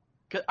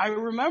 'Cause I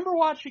remember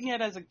watching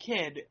it as a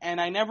kid, and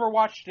I never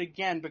watched it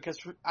again because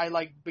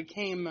I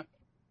became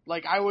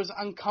I was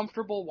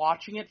uncomfortable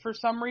watching it for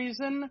some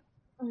reason,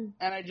 and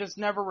I just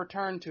never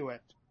returned to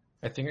it.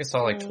 I think I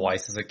saw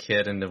twice as a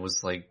kid, and it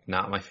was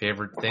not my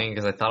favorite thing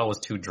because I thought it was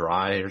too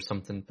dry or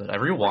something. But I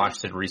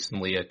rewatched it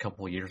recently not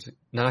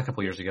a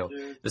couple years ago,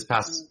 this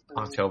past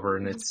October,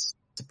 and it's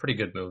a pretty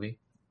good movie.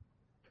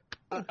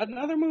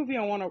 Another movie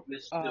I want to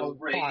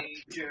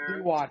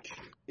rewatch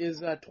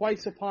is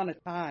Twice Upon a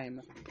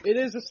Time. It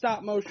is a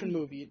stop motion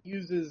movie. It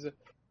uses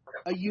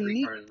a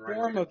unique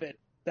form of it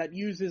that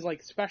uses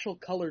special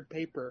colored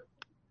paper.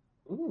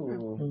 Ooh,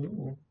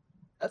 Ooh.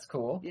 that's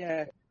cool.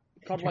 Yeah,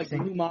 called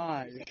Interesting.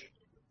 Lumage.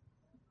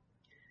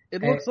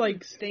 It looks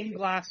like stained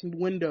glass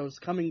windows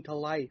coming to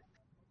life.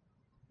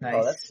 Nice.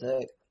 Oh, that's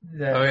sick.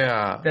 Oh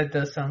yeah. That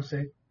does sound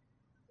sick.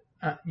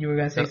 You were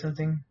gonna say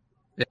something?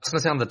 Yeah, I was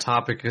gonna say on the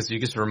topic because you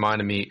just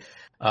reminded me.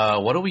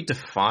 What do we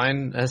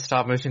define as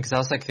stop motion? Because I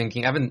was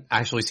thinking, I haven't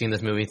actually seen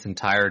this movie in its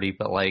entirety,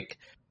 but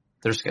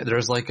there's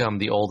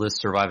the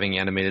oldest surviving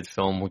animated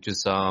film, which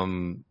is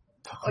I'm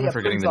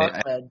forgetting Prince the name.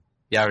 Ahmed.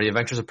 Yeah, The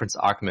Adventures of Prince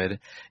Ahmed.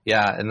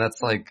 Yeah, and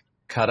that's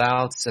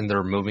cutouts and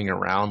they're moving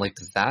around.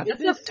 Does that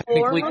It's a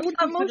technically form of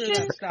stop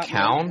motion.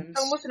 count?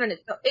 Stop motion in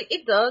itself.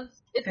 It does.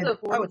 It's a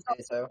form. I would say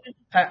so.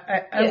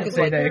 I would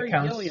say that it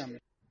counts.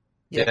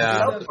 Yeah, Yeah.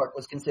 South Park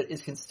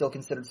is still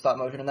considered stop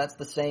motion, and that's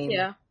the same.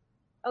 Yeah.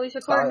 At least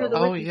according to the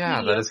Oh Wikipedia.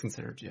 yeah, that is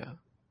considered. Yeah.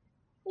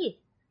 Yeah.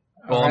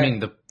 Well, Alright. I mean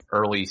the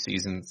early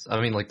seasons.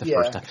 I mean the Yeah.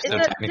 first episode,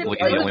 It's technically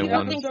a- the only people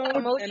one. think stop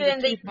And motion, the they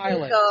two think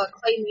pilots.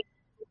 claymation.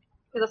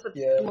 because that's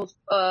Yeah. the most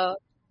I love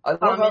how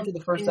common after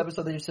the first thing.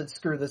 episode they just said,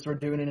 screw this, we're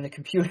doing it in a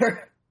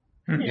computer.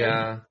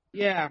 Yeah.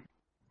 Yeah.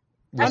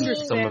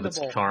 There's some of its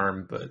Understandable.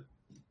 charm, but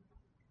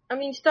I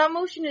mean, stop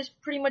motion is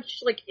pretty much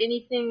like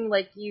anything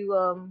like you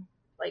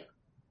like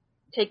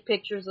take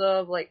pictures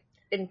of like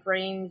in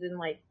frames and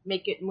like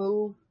make it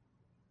move.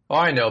 oh,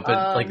 I know,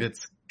 but like Um,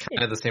 it's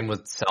kind of the same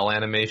with cell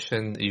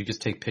animation. You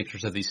just take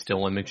pictures of these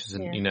still images,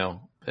 and Yeah.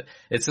 but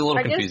it's a little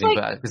I guess, confusing. like,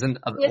 But because then yeah,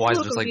 it's a otherwise,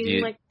 little just like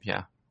confusing, like-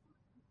 yeah,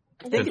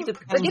 I think it I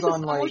depends guess on,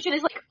 stop like... motion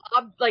is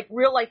like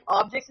real life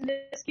objects in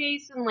this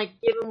case, and like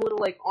give them little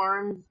like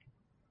arms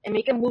and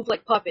make them move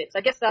like puppets.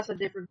 I guess that's a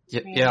difference.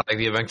 yeah, like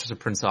the Adventures of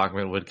Prince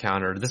Augment would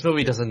counter. This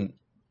movie doesn't.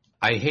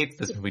 I hate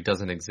this movie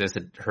doesn't exist.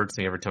 It hurts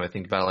me every time I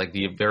think about it. Like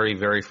the very,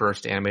 very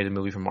first animated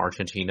movie from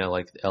Argentina,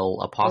 like El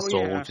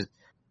Apostol, yeah. which is,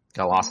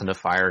 got lost into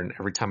fire. And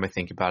every time I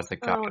think about it, it's like,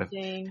 Oh God,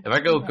 dang! if I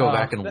go Oh.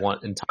 back in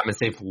time and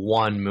save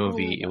one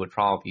movie, it would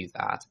probably be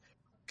that.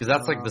 Because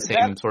that's like the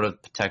same sort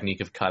of technique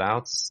of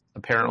cutouts,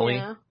 apparently.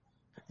 Yeah.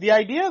 The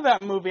idea of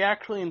that movie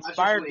actually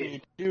inspired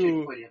me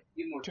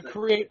to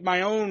create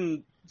my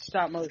own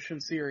stop motion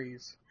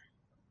series.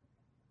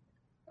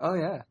 Oh,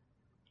 yeah.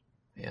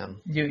 Man.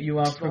 You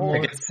want for Oh, more?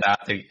 It gets sad.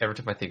 Every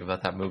time I think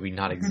about that movie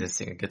not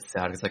existing, it gets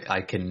sad. It's like,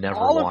 I can never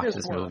All of watch his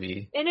this work.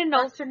 movie. In an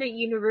alternate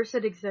universe,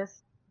 it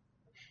exists.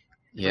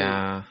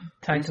 Yeah.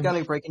 Time He's got to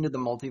to break into the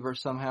multiverse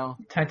somehow.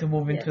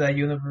 move into that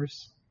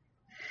universe.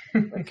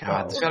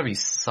 God, there's gotta be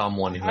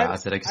someone who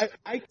has it. I just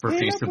I came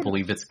refuse up to with-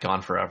 believe it's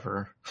gone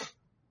forever.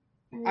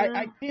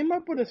 I came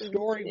up with a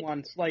story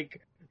once,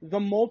 like the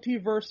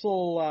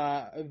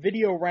multiversal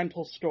video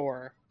rental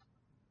store.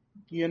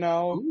 You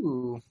know,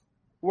 Ooh.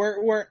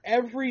 where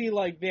every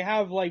like they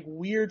have like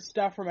weird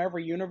stuff from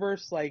every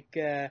universe, like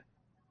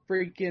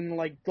freaking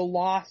like the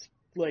lost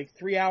like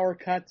 3-hour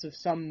cuts of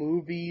some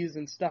movies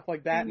and stuff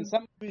like that, and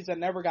some movies that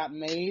never got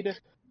made,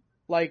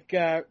 like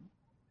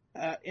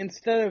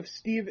instead of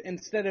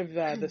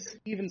the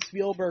Steven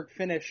Spielberg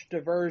finished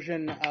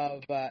version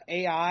of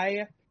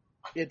AI,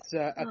 it's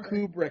a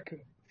Kubrick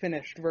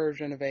finished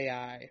version of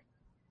AI.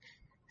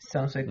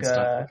 Sounds like And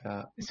stuff like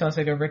that. it sounds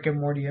like a Rick and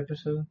Morty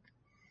episode.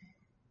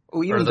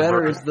 Oh, even Or the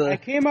better ver- is the... I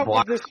came up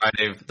with this.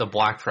 The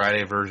Black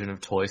Friday version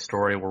of Toy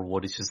Story, where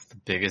Woody's just the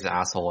biggest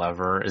asshole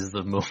ever, is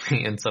the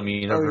movie in some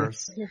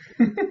universe.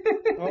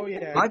 Oh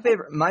yeah, My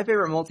favorite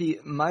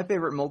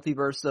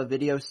multiverse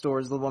video store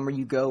is the one where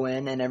you go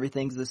in and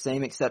everything's the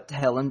same except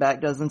Hell and Back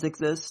doesn't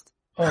exist.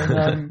 Oh,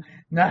 no,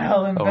 not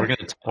Helen. Oh, we're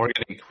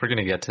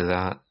gonna get to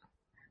that.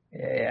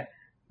 Yeah.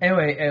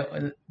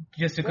 Anyway,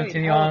 just to Wait,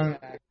 continue Hell on.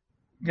 yeah.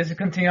 Just to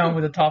continue on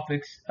with the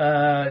topics,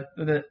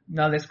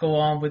 now let's go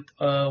on with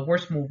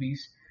worst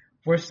movies,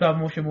 worst stop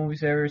motion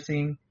movies I've ever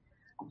seen.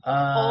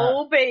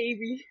 Oh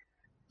baby!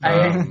 I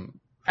don't have-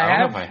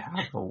 know if I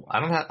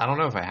have. I don't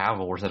know if I have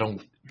a worst. I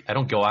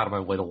don't go out of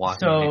my way to watch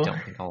So- something I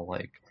don't think I'll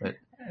like. But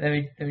Let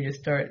me just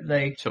start.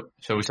 Like,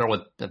 shall we start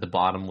with at the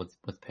bottom with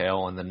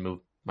Pale and then move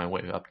my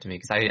way up to me?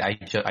 Because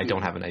I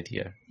don't have an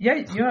idea.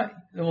 yeah,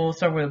 we'll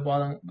start with the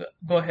bottom.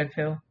 Go ahead,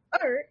 Phil.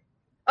 Alright.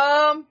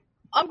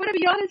 I'm gonna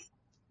be honest.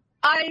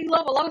 I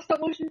love a lot of stop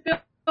motion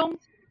films.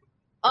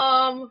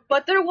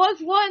 But there was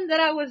one that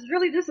I was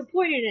really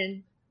disappointed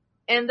in.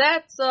 And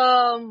that's,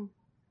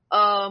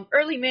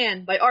 Early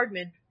Man by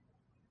Aardman.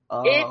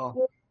 It Oh,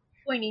 was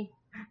disappointing.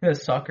 The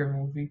soccer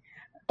movie.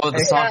 Oh, the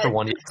Hey, soccer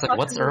one. It's like,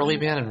 what's soccer Early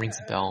movie. Man and rings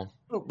a bell.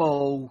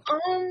 football.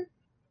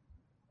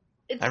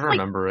 It's I like,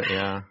 remember it.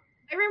 Yeah.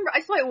 I remember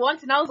I saw it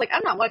once and I was like,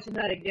 I'm not watching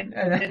that again.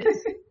 And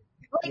it's,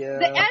 like, Yeah.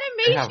 the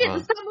animation, have a-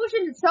 the stop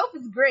motion itself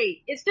is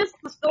great. It's just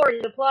the story,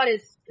 the plot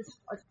is, it's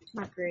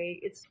not great.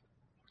 It's,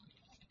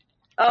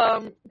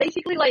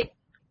 basically like,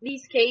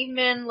 these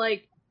cavemen,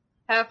 like,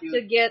 have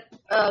to get,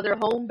 their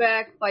home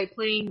back by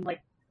playing,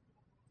 like,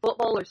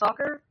 football or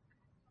soccer.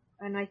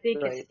 And I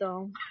think Right. it's,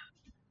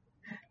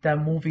 That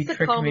movie it's a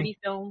tricked comedy me.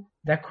 film.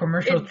 That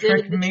commercial It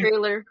tricked did, the me.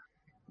 trailer.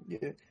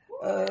 Yeah.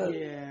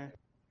 Yeah.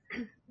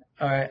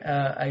 Alright,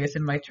 I guess it's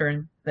my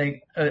turn.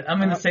 Like,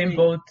 I'm in the same Wait.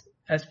 boat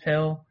as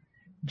Phil.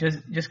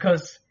 Just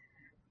cause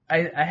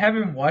I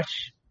haven't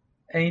watched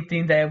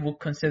anything that I would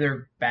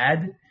consider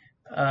bad,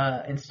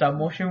 in stop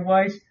motion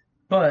wise,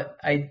 but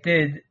I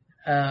did,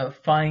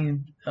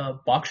 find,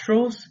 Box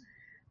Trolls,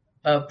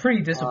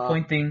 pretty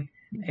disappointing.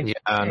 Yeah.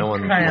 No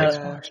one kinda- likes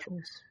Yeah.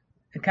 monsters.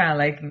 Kind of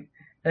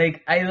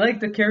like I like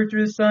the character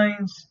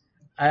designs.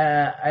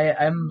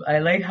 I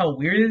like how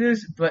weird it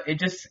is, but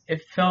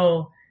it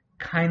felt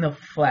kind of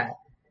flat.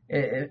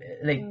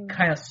 Like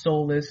kind of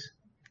soulless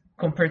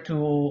compared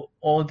to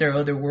all their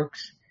other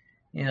works,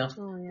 you know.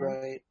 Oh, yeah.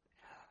 Right.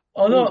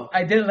 Although Ooh.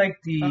 I did like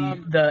the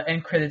Um,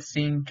 end credit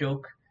scene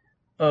joke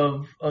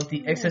of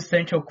the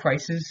existential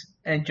crisis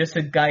and just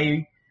a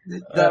guy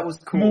That was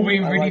cool.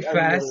 moving really I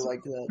fast. really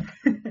liked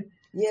that.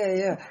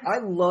 Yeah. I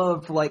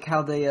love like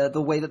how they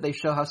the way that they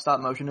show how stop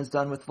motion is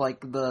done with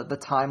like the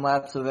time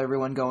lapse of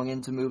everyone going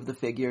in to move the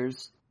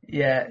figures.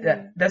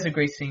 Yeah, that's a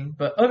great scene.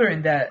 But other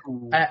than that,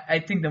 Ooh. I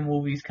think the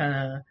movie's kind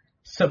of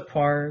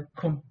subpar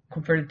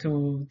compared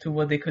to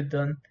what they could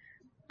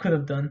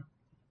have done.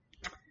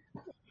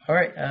 All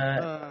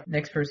right.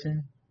 Next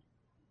person.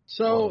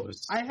 So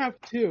I have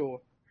two.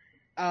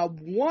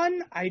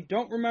 One I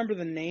don't remember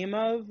the name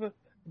of,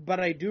 but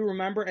I do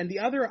remember, and the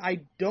other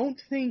I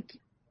don't think.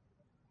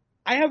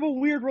 I have a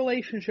weird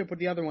relationship with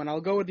the other one.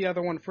 I'll go with the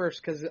other one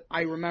first because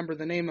I remember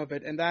the name of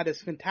it, and that is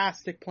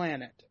Fantastic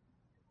Planet.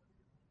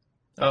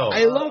 Oh,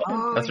 I love.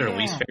 That's your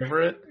least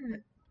favorite?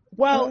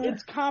 Well,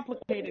 it's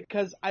complicated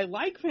because I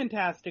like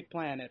Fantastic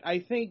Planet. I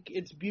think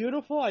it's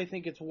beautiful. I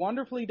think it's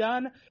wonderfully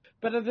done.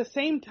 But at the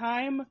same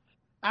time,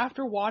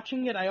 after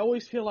watching it, I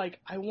always feel like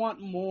I want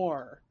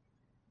more.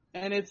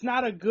 And it's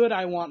not a good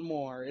I want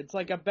more. It's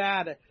like a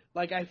bad,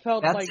 like I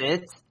felt That's like...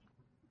 it?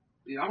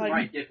 Dude, I'm like,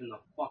 right dipping the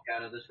fuck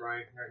out of this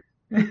right.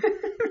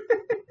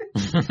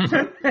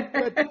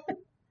 But,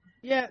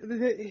 yeah,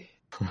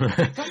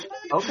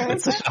 Okay.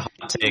 That's such a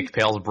hot take.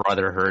 Pale's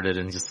brother heard it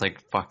and just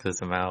like, fuck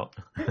this, I'm out.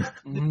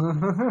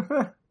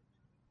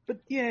 but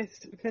yes,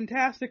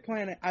 Fantastic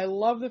Planet. I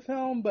love the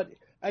film, but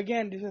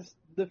again, just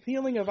the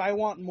feeling of I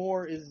want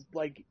more is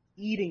like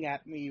eating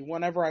at me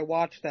whenever I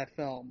watch that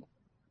film.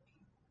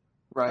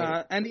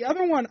 Right. And the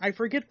other one, I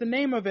forget the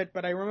name of it,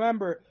 but I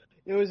remember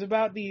it was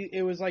about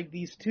it was like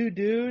these two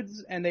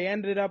dudes, and they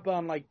ended up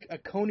on like a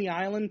Coney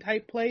Island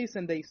type place,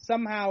 and they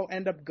somehow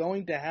end up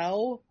going to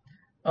hell.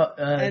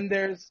 And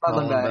there's Hell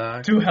and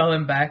Back. To Hell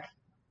and Back.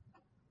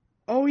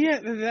 Oh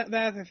yeah, that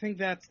I think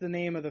that's the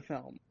name of the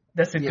film.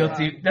 That's a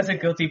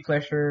guilty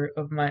pleasure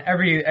of mine.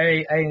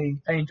 I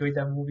enjoyed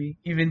that movie,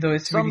 even though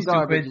it's really Some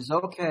garbage stupid. is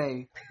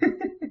okay.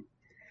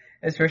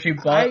 Especially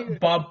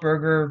Bob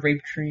Burger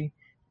Rape Tree.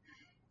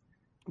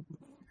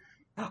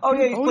 Oh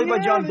yeah, he's played by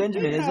John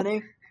Benjamin, isn't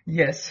he?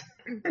 Yes.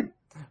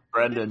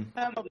 Brendan.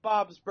 I have a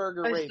Bob's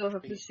Burger. I still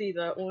have to see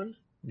that one.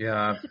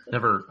 Yeah, I've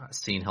never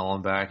seen Hell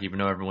and Back, even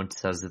though everyone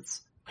says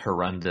it's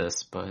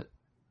horrendous, but...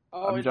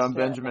 I'm John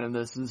Benjamin, and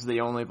this is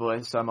the only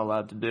voice I'm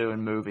allowed to do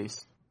in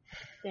movies.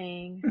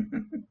 Dang.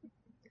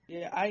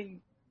 Yeah,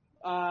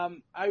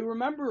 I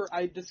remember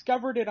I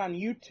discovered it on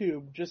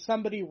YouTube. Just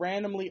somebody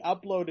randomly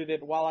uploaded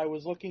it while I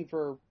was looking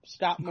for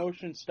stop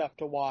motion stuff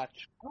to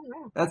watch. Oh,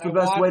 yeah. That's the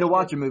best way to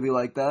watch a movie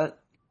like that.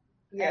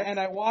 Yeah. And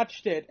I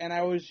watched it, and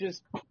I was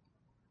just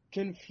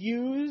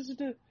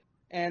confused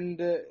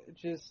and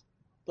just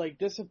like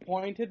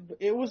disappointed.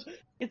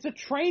 It's a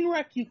train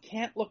wreck you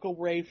can't look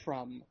away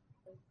from.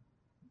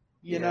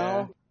 You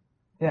know?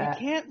 Yeah. You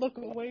can't look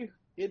away.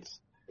 It's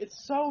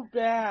so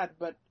bad,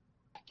 but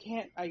I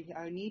can't.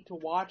 I need to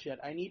watch it.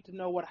 I need to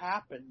know what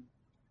happened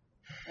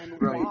and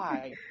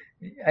why.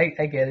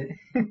 I get it.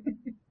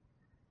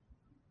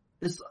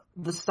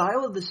 The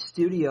style of the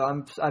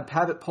studio, I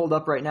have it pulled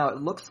up right now. It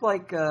looks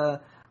like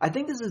I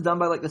think this is done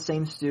by like the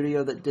same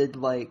studio that did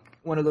like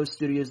one of those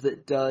studios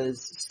that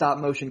does stop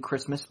motion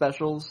Christmas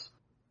specials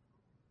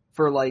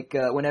for like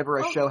whenever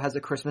a show has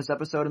a Christmas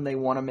episode and they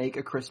want to make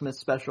a Christmas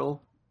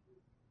special.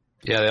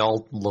 Yeah, they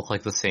all look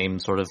like the same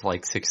sort of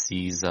like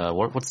 60s.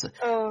 What's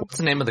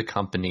the name of the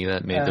company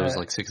that made those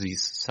like 60s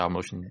stop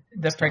motion?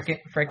 The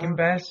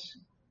Frankenbass.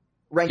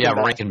 Rankin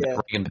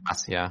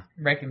Bass. Yeah.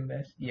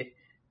 Frankenbass. Yeah.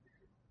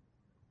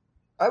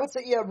 I would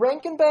say,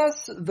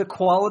 Rankin-Bass, the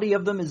quality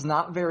of them is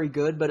not very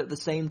good, but at the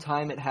same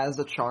time, it has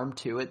a charm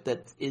to it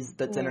that's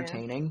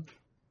entertaining.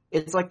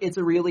 It's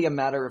really a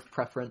matter of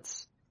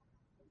preference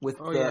with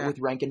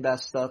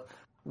Rankin-Bass stuff.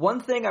 One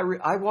thing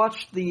I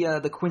watched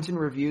the Quentin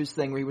Reviews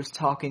thing where he was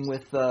talking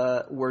with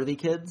Worthy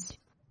Kids,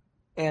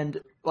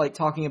 and like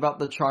talking about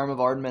the charm of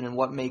Aardman and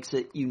what makes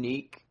it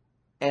unique.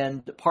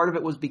 And part of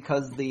it was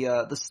because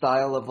the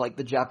style of like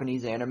the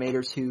Japanese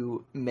animators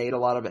who made a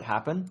lot of it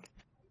happen.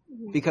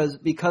 Because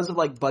of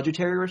like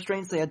budgetary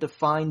restraints, they had to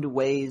find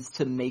ways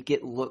to make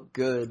it look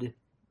good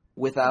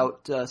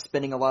without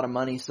spending a lot of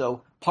money.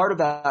 So part of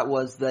that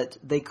was that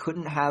they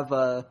couldn't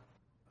have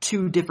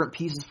two different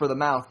pieces for the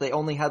mouth. They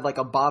only had like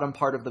a bottom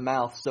part of the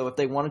mouth. So if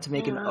they wanted to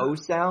make an O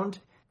sound,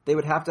 they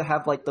would have to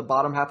have like the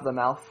bottom half of the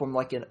mouth form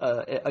like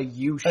a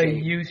U shape.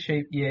 A U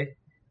shape, yeah.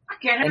 I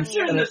can't have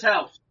shit in this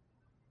house.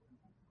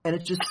 And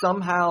it just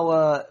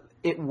somehow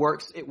it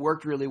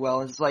worked really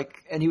well. It's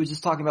like, and he was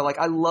just talking about like,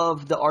 I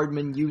love the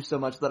Aardman U so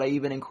much that I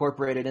even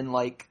incorporated in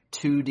like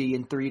 2D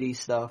and 3D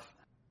stuff.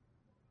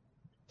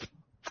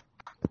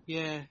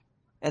 Yeah.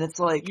 And it's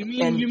like, you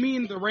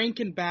mean the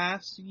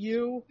Rankin-Bass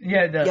U?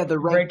 Yeah, the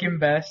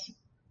Rankin-Bass,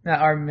 not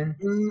Aardman.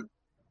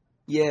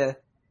 Yeah.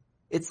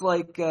 It's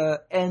like,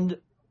 and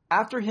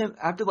after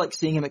like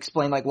seeing him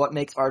explain like what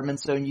makes Aardman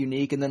so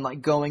unique, and then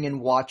like going and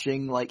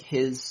watching like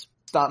his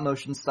stop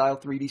motion style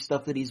 3D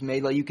stuff that he's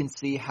made, like you can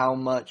see how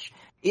much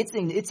it's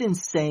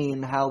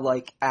insane how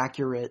like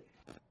accurate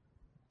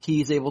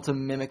he's able to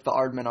mimic the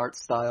Aardman art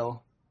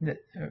style. The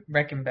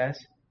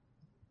Rankin-Bass.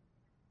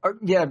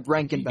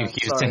 Rankin-Bass.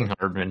 You keep saying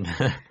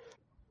Aardman.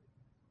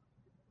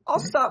 All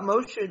stop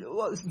motion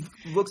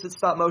looks at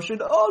stop motion.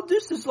 Oh,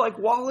 this is like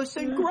Wallace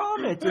and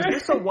Gromit. Is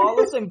this a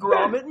Wallace and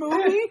Gromit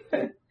movie?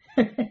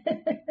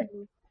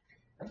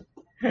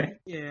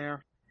 Yeah.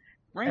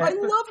 I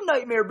love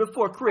Nightmare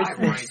Before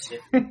Christmas.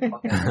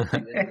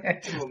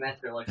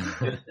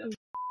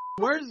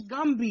 Where's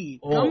Gumby?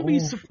 Oh,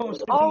 Gumby's oof. supposed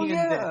to Oh be in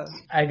yeah.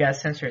 this. I gotta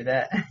censor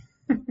that.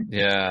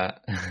 Yeah.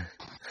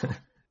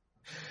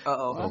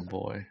 Uh-oh. Oh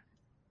boy.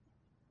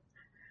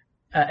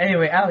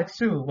 Anyway, Alex,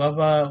 too.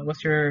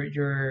 What's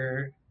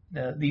your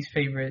least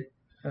favorite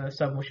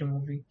stop motion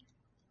movie?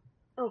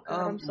 Oh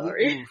god, I'm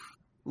sorry.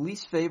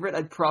 Least favorite?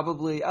 I'd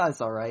probably.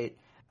 It's all right.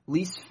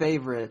 Least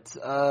favorite.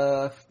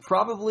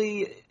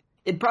 Probably.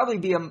 It'd probably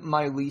be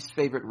my least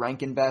favorite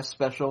Rankin Bass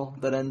special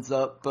that ends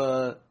up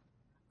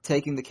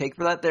taking the cake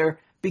for that.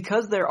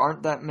 Because there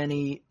aren't that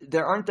many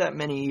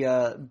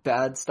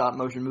bad stop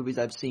motion movies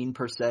I've seen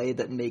per se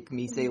that make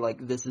me say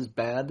like this is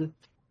bad.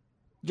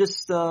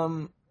 Just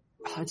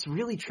it's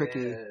really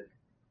tricky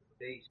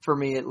for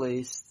me at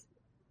least.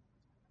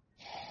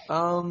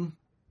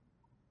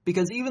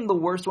 Because even the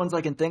worst ones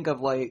I can think of,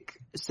 like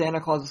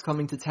Santa Claus is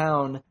Coming to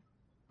Town,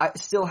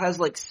 still has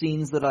like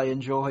scenes that I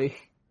enjoy.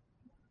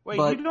 Wait,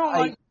 but you don't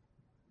like...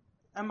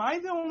 Am I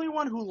the only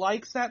one who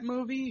likes that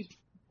movie?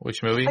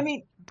 Which movie? I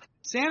mean,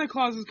 Santa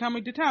Claus is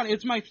Coming to Town.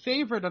 It's my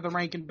favorite of the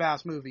Rankin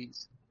Bass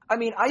movies. I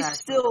mean,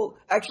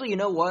 actually, you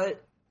know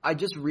what? I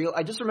just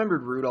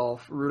remembered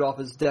Rudolph. Rudolph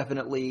is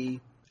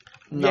definitely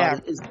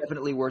is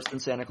definitely worse than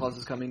Santa Claus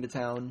is Coming to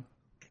Town.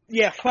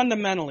 Yeah,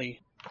 fundamentally.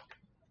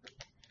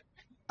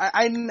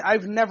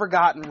 I've never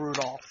gotten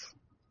Rudolph.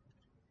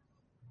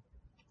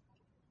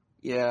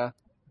 Yeah.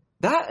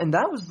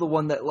 That was the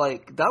one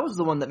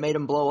that made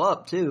him blow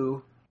up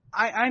too.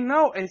 I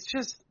know, it's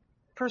just,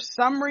 for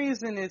some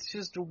reason, it's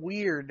just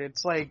weird.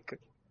 It's like,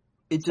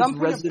 it just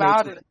something resonates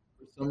about with it.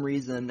 For some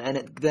reason,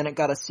 and then it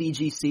got a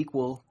CG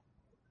sequel.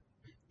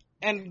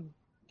 And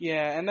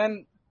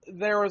then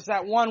there was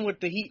that one with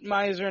the Heat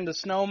Miser and the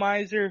Snow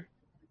Miser.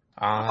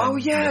 Oh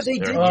yeah, they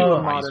did do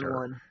a modern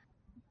one.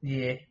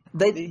 Yeah.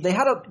 They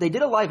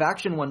did a live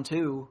action one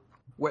too,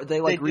 where they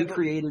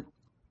recreated.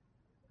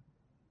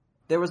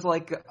 There was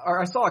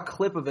I saw a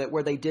clip of it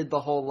where they did the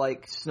whole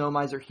like Snow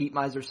Miser, Heat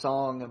Miser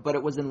song, but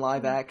it was in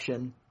live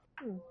action.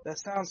 That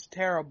sounds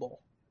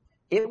terrible.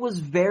 It was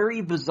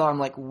very bizarre. I'm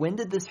like, when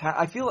did this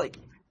happen? I feel like,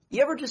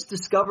 you ever just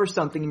discover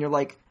something and you're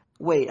like,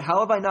 wait, how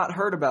have I not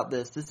heard about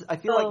this? I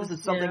feel like this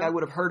is something I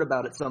would have heard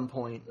about at some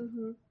point.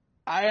 Mm-hmm.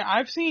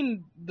 I've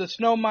seen the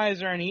Snow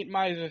Miser and Heat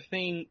Miser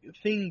thing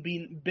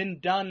been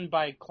done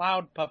by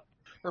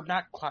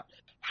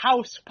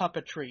house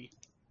puppetry.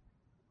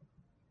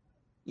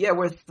 Yeah,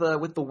 with the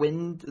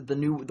wind,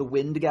 the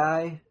wind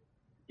guy.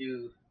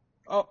 Dude.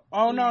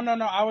 Oh no!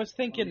 I was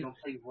thinking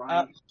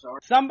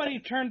somebody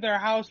turned their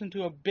house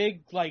into a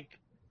big like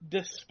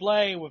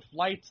display with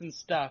lights and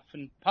stuff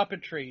and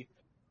puppetry,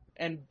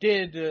 and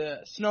did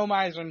Snow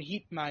Miser and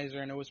Heat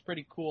Miser, and it was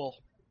pretty cool.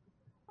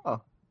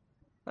 Oh,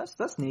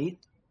 that's neat.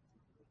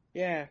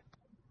 Yeah.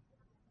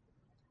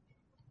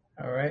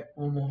 All right,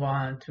 we'll move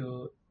on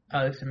to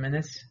Alex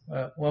Jimenez.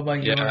 What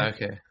about you? Yeah.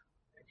 Okay.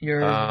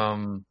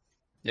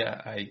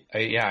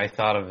 I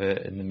thought of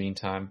it in the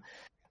meantime.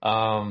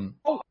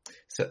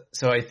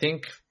 So I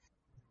think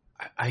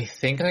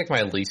like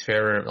my least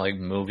favorite like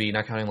movie,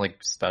 not counting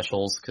like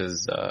specials,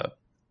 because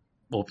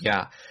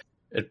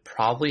it'd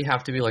probably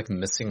have to be like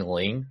Missing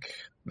Link,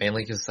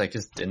 mainly because I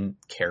just didn't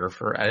care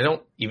for. I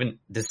don't even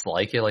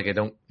dislike it. Like I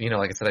don't,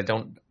 like I said, I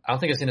don't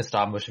think I've seen a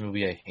stop motion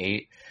movie I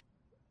hate,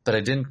 but I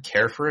didn't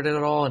care for it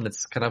at all. And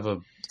it's kind of a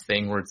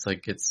thing where it's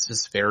like it's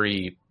just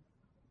very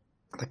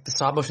like the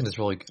stop motion is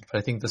really good, but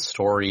I think the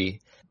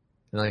story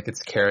and like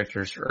its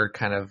characters are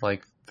kind of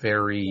like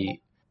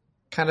very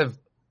kind of,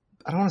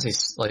 I don't want to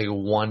say like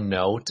one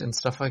note and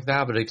stuff like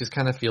that, but it just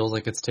kind of feels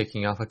like it's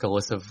taking off like a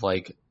list of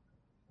like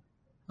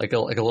a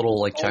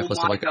little like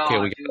checklist of like, God, okay,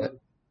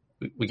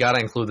 we gotta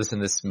include this in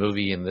this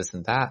movie and this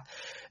and that.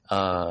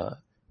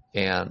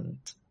 And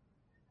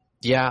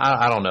yeah,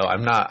 I don't know.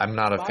 I'm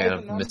not a fan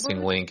of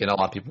Missing Link, and a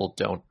lot of people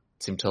don't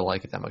seem to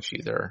like it that much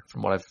either,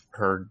 from what I've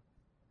heard.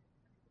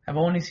 I've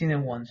only seen it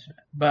once,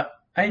 but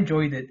I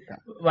enjoyed it.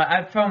 What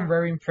I found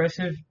very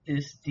impressive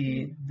is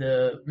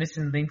the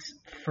Missing Link's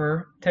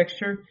fur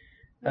texture.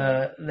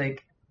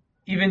 Like,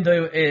 even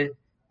though it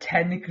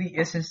technically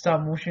isn't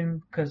stop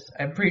motion, because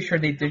I'm pretty sure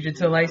they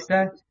digitalized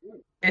that,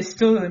 it's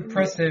still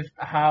impressive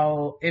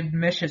how it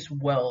meshes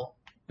well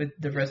with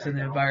the rest of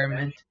the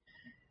environment.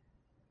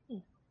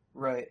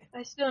 Right.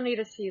 I still need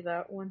to see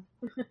that one.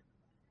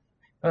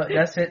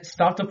 That's it.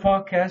 Stop the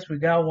podcast. We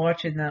gotta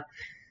watch it now.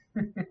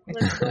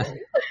 Let's go.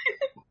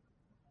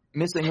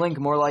 Missing Link,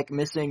 more like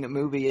missing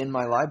movie in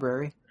my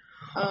library.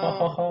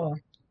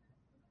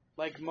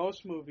 Like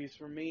most movies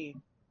for me.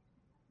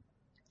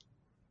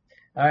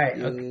 All right.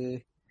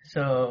 Okay.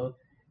 So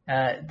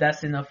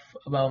that's enough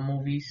about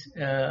movies.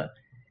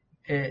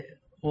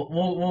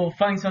 We'll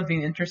find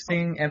something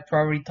interesting and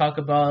probably talk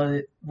about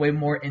it way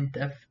more in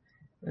depth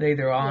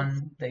later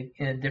on, like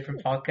in a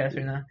different podcast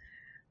or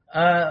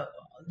not.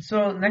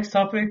 So next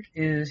topic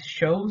is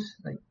shows,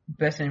 like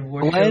best and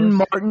worst Glenn shows.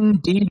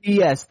 Martin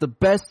DBS, the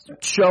best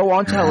show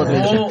on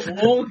television.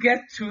 We'll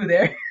get to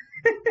there.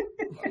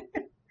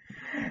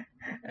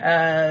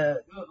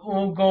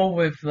 We'll go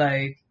with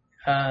like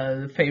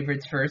the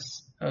favorites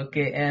first,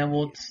 okay, and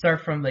we'll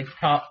start from like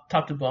top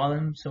to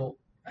bottom. So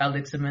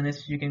Alex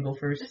Jimenez, you can go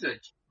first.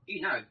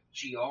 He's not a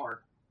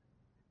GR.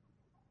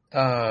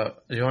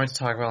 Do you want to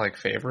talk about like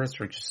favorites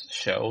or just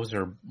shows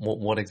or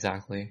what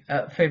exactly?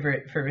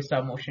 Favorite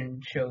stop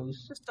motion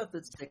shows. The stuff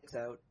that sticks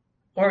out.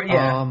 Or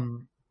yeah.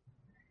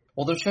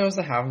 Well, there's shows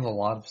that have a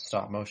lot of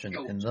stop motion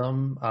in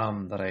them.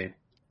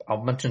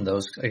 I'll mention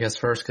those I guess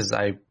first because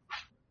I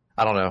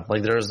don't know.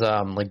 Like there's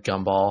like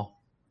Gumball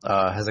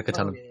has like a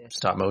ton of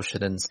stop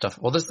motion and stuff.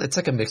 Well, it's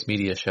like a mixed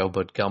media show,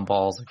 but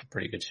Gumball's like a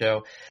pretty good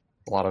show.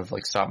 A lot of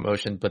like stop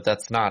motion, but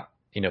that's not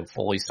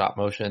fully stop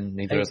motion.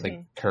 Neither is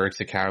like Courage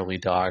the Cowardly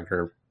Dog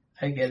or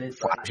I get it.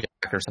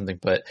 Flapjack or something.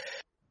 But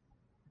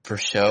for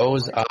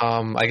shows,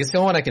 I guess the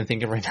only one I can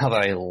think of right now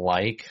that I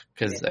like,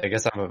 because I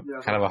guess I'm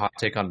kind of a hot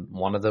take on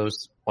one of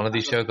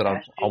these shows, but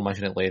I'll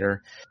mention it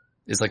later,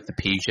 is like the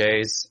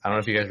PJs. I don't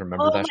know if you guys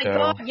remember that show.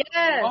 God,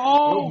 yes!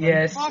 Oh,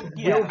 yes.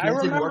 Yeah, I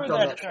remember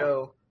that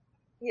show.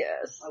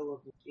 Yes. I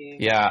love this game.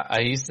 Yeah,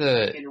 I used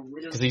to,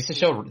 because they used to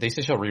show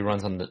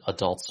reruns on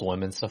Adult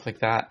Swim and stuff like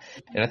that,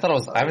 and I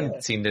thought I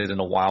haven't seen it in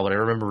a while, but I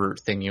remember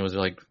thinking it was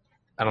like,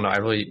 I don't know, I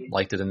really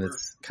liked it in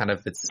its kind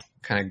of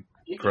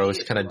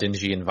gross, kind of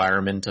dingy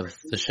environment of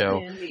the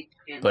show,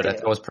 but I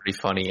thought it was pretty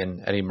funny,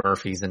 and Eddie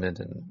Murphy's in it,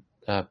 and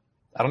I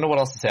don't know what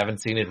else to say. I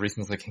haven't seen it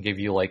recently, so I can give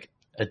you like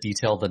a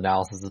detailed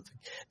analysis of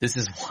this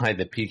is why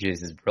the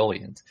PJs is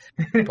brilliant,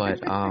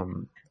 but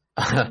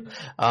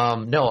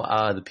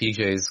the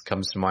PJs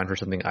comes to mind for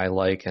something I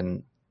like,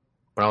 and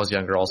when I was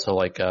younger, also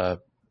like the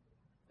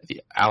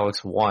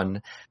Alex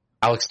 1,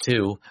 Alex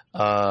 2.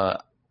 I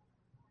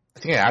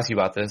think I asked you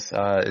about this.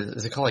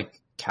 Is it called like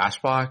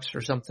Cashbox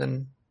or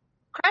something?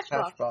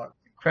 Crashbox.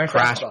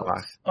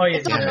 Crashbox. Oh yeah,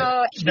 It's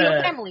on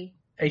HBO Family.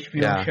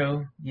 HBO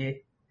show. Yeah.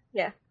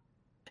 Yeah.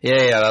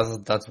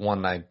 That's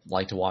one I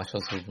like to watch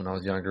also when I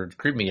was younger. It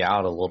creeped me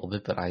out a little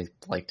bit, but I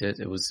liked it.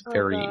 It was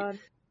very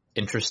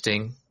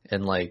interesting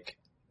and like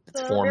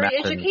its format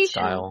and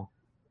style.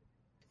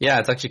 Yeah,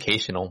 it's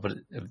educational, but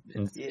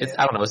it's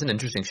I don't know. It's an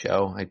interesting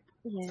show. I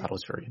thought it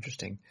was very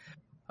interesting.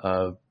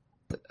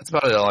 That's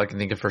about it. All I can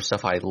think of for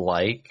stuff I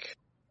like.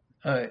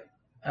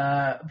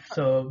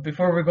 So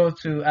before we go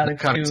to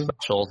Alex kind 2, of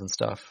specials and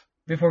stuff.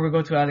 Before we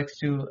go to Alex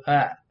 2,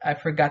 I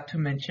forgot to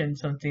mention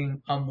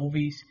something on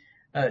movies.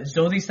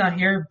 Zodi's not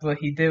here, but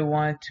he did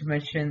want to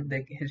mention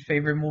that his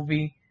favorite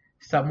movie,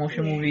 stop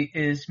motion movie,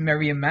 is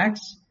Mary and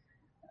Max.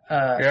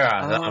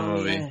 That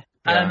movie. Yeah.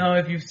 I don't know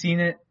if you've seen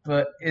it,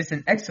 but it's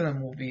an excellent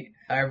movie.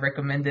 I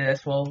recommend it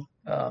as well.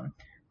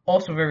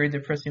 Also very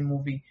depressing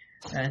movie,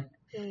 and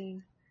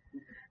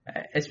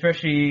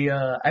especially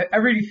I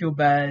really feel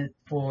bad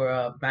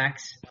for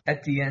Max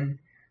at the end.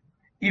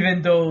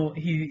 Even though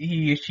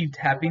he achieved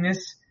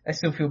happiness, I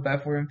still feel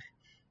bad for him.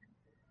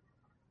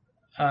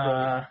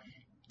 I'll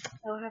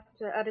have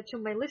to add it to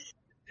my list.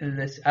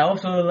 I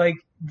also like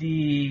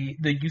the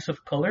use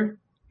of color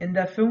in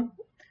that film.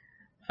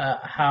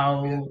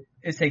 How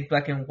it's like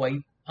black and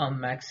white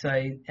on Mac's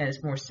side, and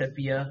it's more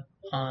sepia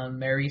on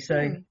Mary's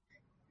side.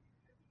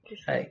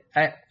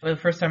 The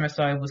first time I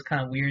saw it was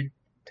kind of weird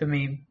to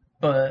me,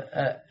 but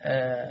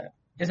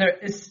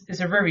it's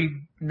a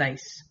very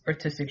nice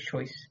artistic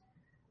choice.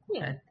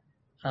 Yeah.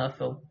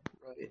 Film.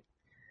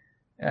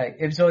 Right.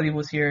 If Zodi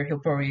was here, he'll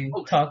probably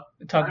talk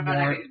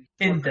more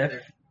in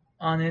depth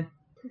on it.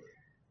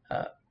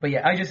 But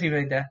yeah, I just leave it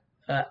like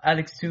that.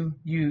 Alex too,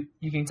 you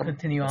can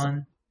continue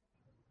on.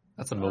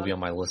 That's a movie on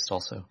my list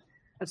also.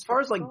 As far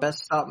as like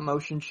best stop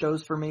motion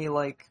shows for me,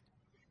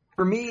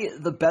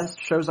 the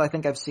best shows I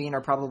think I've seen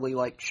are probably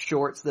like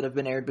shorts that have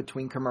been aired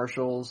between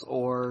commercials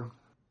or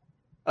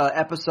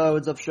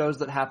episodes of shows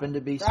that happen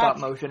to be stop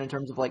motion in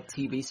terms of like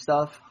TV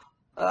stuff.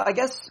 I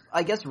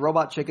guess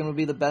Robot Chicken would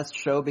be the best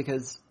show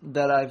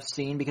that I've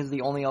seen because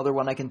the only other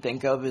one I can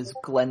think of is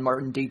Glenn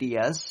Martin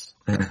DDS.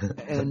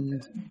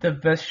 And the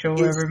best show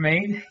ever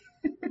made.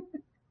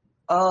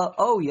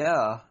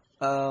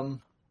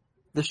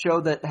 The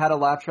show that had a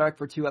laugh track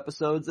for 2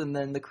 episodes and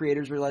then the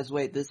creators realized,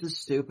 wait, this is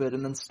stupid,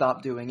 and then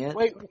stopped doing it.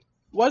 Wait,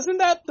 wasn't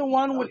that the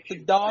one with the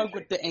dog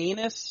with the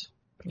anus?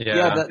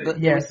 Yeah, it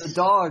was the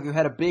dog who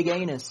had a big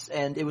anus,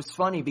 and it was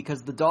funny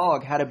because the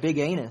dog had a big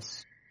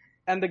anus.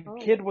 And the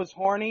kid was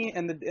horny,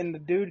 and the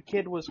dude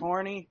kid was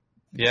horny.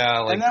 Yeah,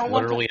 like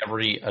literally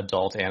every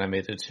adult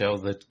animated show,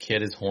 the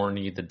kid is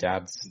horny, the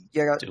dad's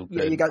stupid.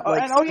 Yeah, you got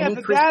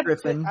the dad.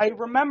 Griffin. I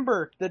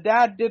remember the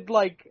dad did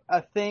like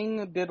a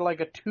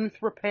tooth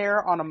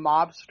repair on a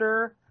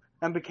mobster,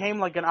 and became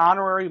like an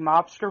honorary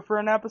mobster for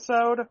an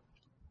episode.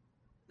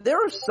 There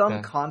are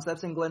some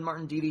concepts in Glenn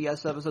Martin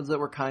DDS episodes that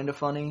were kind of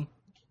funny,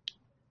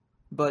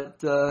 but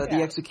the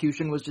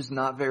execution was just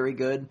not very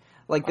good.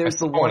 Like there's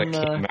the one when it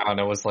came out, and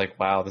I was like,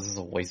 "Wow, this is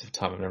a waste of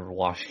time. I'm never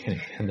watching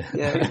it again."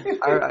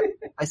 Yeah,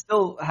 I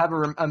still have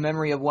a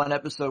memory of one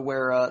episode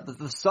where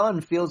the son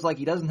feels like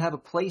he doesn't have a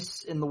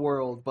place in the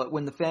world, but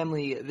when the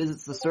family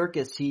visits the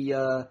circus, he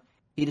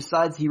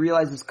decides he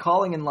realizes his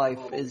calling in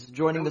life is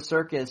joining the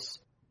circus.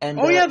 And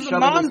the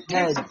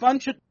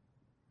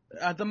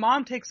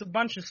mom takes a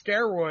bunch of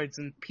steroids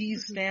and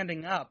pees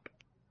standing up.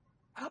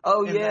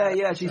 Oh in yeah, that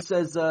yeah.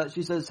 episode.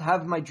 She says,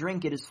 "Have my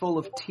drink. It is full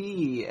of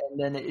tea." And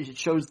then it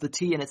shows the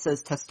tea, and it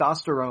says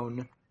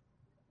testosterone.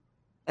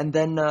 And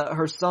then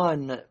her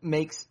son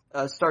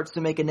starts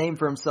to make a name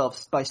for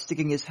himself by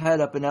sticking his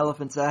head up an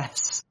elephant's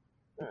ass.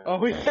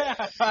 Oh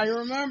yeah, I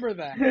remember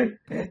that.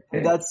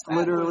 And that's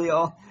literally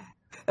all.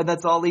 And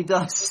that's all he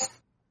does.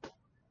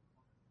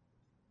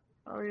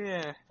 Oh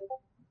yeah.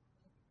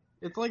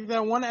 It's like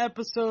that one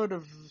episode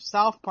of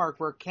South Park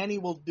where Kenny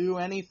will do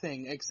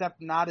anything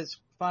except not as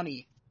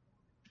funny.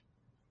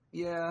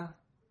 Yeah.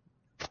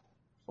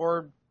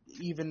 Or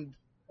even...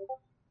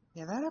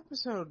 Yeah, that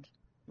episode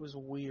was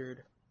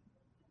weird.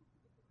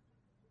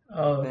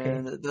 Oh, okay.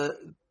 And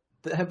the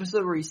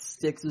episode where he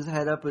sticks his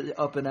head up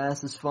an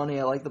ass is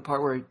funny. I like the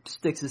part where he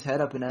sticks his head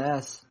up an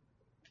ass.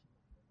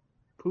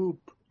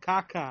 Poop,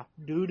 caca,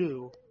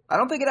 doo-doo. I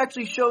don't think it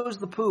actually shows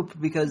the poop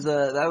because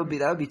that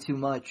would be too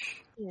much.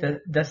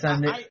 That's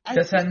not I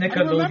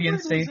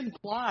Nickelodeon safe.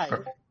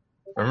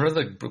 Remember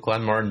the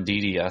Glenn Martin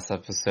DDS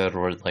episode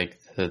where like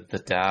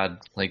the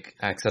dad like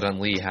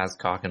accidentally has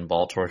cock and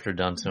ball torture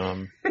done to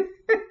him?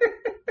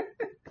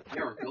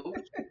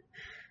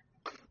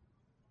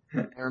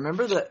 I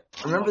remember the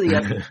I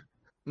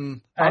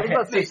was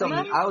about to say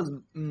something. I was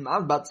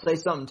about to say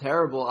something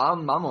terrible.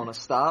 I'm gonna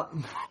stop.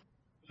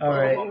 All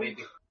right.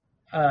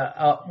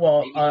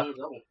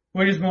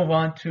 We'll just move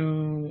on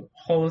to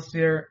Hollers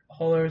there.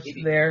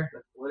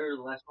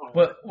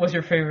 What was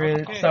your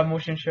favorite stop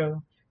motion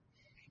show?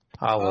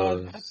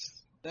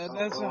 Hollows.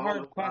 That's a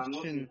hard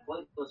question.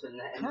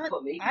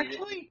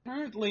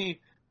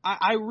 Currently,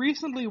 I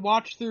recently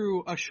watched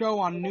through a show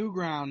on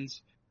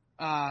Newgrounds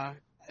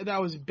that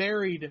was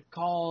buried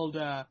called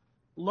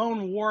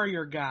Lone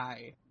Warrior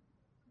Guy.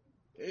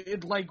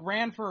 It like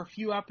ran for a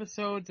few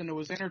episodes and it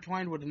was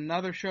intertwined with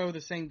another show the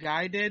same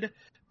guy did.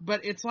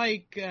 But it's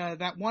like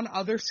that one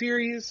other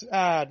series,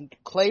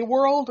 Clay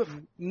World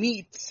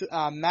meets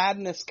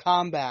Madness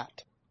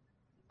Combat.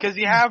 Because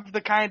you have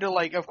the kind of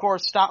like, of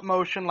course, stop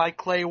motion like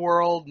Clay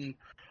World and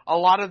a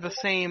lot of the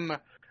same,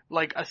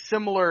 like a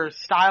similar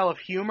style of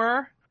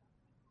humor.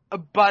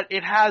 But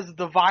it has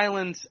the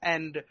violence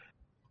and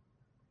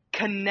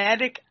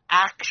kinetic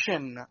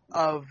action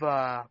of,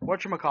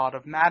 whatchamacallit,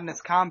 of Madness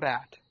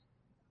Combat.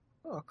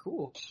 Oh,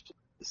 cool.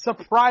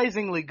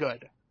 Surprisingly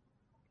good.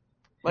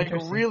 Like,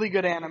 really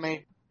good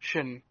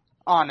animation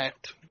on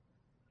it.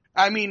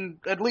 I mean,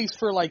 at least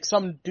for, like,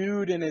 some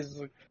dude in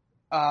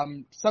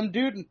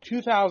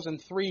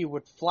 2003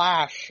 with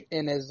Flash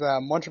in his,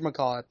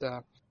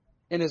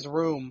 in his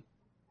room.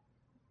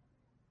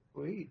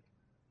 Sweet.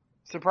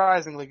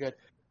 Surprisingly good.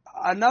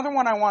 Another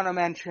one I want to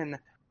mention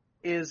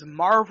is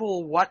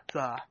Marvel What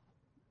The.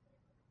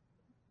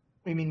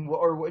 You mean,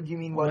 or what do you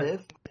mean? What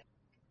if?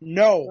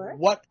 No,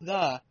 What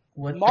The.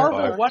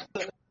 Marvel What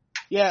The.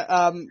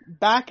 Yeah,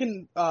 back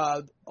in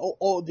the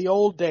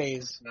old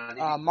days,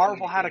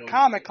 Marvel had a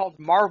comic called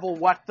Marvel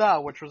What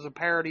The, which was a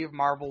parody of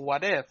Marvel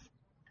What If,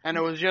 and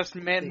it was just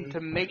meant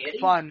to make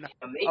fun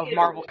of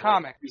Marvel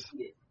comics.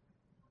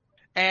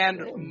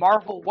 And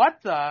Marvel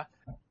What The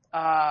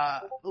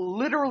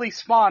literally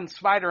spawned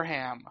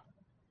Spider-Ham.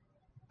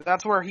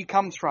 That's where he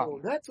comes from. Oh,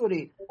 that's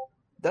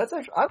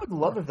actually, I would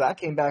love if that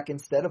came back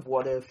instead of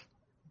What If.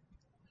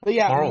 But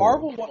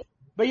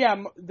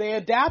yeah, they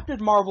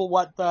adapted Marvel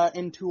What The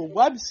into a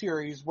web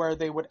series where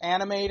they would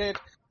animate it,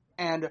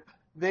 and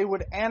they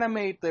would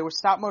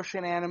stop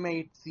motion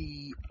animate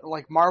the,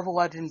 like, Marvel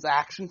Legends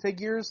action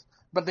figures,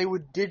 but they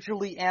would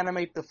digitally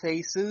animate the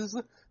faces,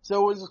 so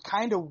it was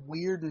kind of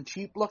weird and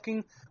cheap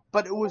looking,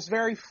 but it was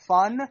very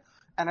fun,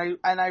 and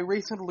I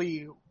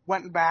recently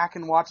went back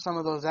and watched some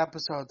of those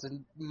episodes,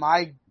 and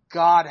my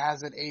God,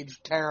 has it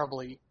aged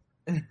terribly.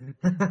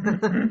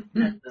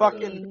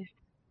 Fucking...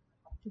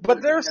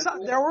 But there were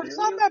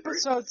some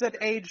episodes that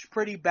aged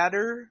pretty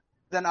better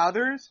than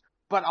others,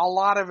 but a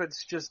lot of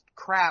it's just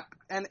crap.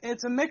 And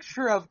it's a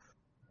mixture of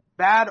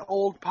bad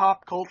old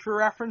pop culture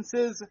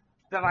references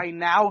that I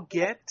now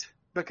get,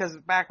 because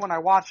back when I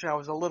watched it, I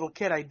was a little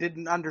kid, I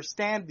didn't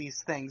understand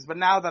these things. But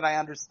now that I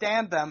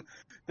understand them,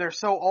 they're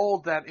so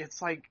old that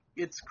it's like,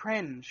 it's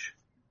cringe.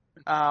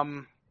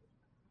 And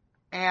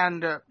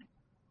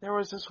there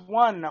was this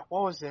one,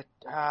 what was it?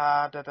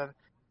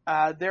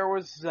 There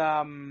was,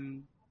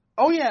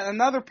 oh yeah,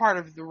 another part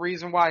of the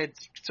reason why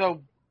it's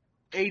so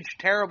aged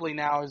terribly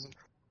now is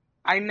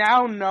I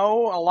now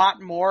know a lot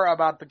more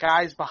about the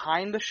guys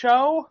behind the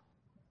show,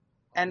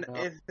 and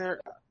if they're,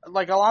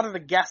 like, a lot of the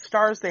guest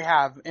stars they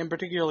have, in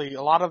particularly,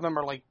 a lot of them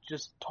are like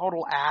just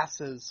total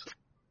asses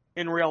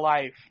in real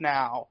life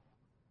now.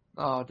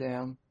 Oh,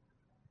 damn.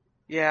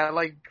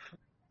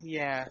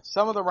 Yeah,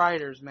 some of the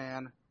writers,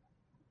 man.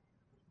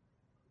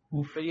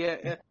 Oof. But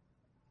yeah,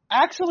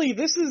 actually,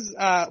 this is,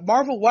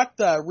 Marvel What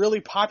The really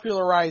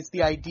popularized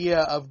the idea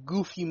of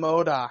Goofy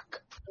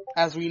MODOK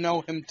as we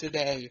know him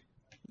today.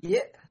 Yeah,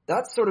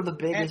 that's sort of the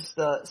biggest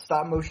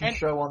stop motion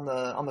show on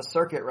the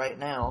circuit right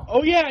now.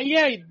 Oh yeah.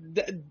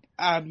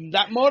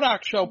 That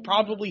MODOK show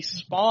probably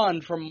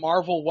spawned from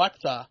Marvel What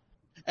The.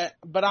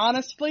 But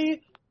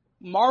honestly,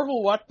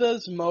 Marvel What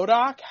The's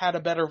MODOK had a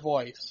better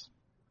voice.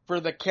 for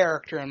the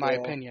character, in my Yeah.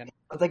 opinion.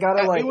 But they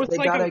gotta It was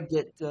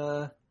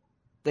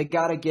they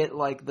gotta get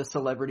like the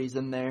celebrities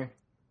in there.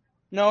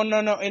 No. In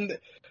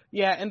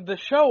the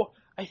show,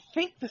 I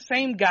think the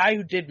same guy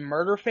who did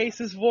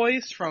Murderface's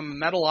voice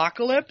from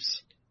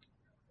Metalocalypse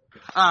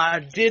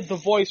did the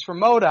voice for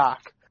MODOK.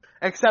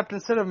 Except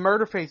instead of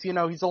Murderface,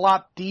 he's a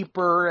lot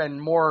deeper and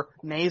more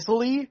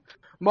nasally.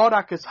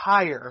 MODOK is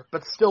higher,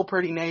 but still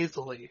pretty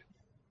nasally.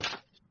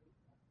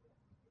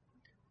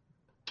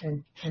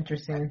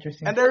 Interesting.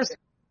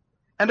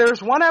 And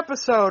there's one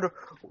episode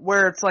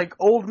where it's like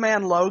Old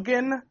Man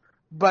Logan,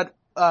 but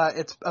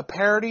it's a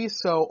parody,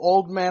 so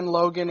Old Man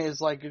Logan is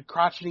like a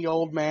crotchety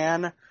old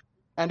man,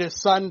 and his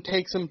son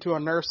takes him to a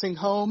nursing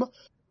home,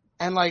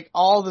 and like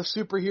all the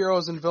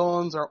superheroes and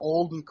villains are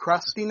old and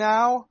crusty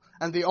now,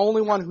 and the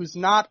only one who's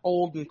not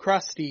old and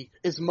crusty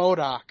is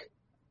MODOK.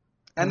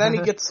 And then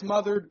he gets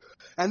smothered,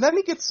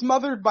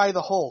 by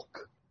the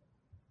Hulk.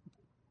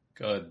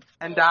 Good.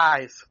 And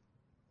dies.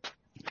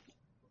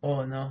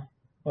 Oh no!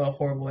 What a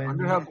horrible I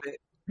wonder ending. how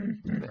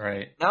big.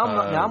 Right. Now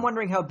I'm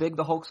wondering how big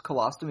the Hulk's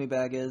colostomy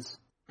bag is.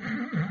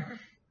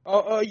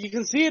 You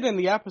can see it in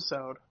the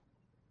episode.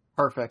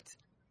 Perfect.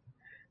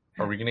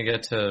 Are we gonna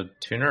get to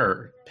Tuna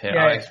or Pale?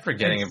 Yeah, I'm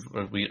forgetting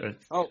if we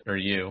or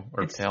you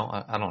or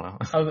Pale. I don't know.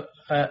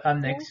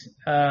 I'm next.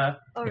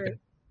 Alright.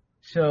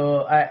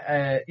 So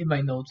I in my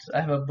notes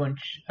I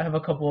have a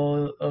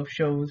couple of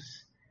shows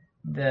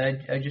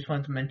that I just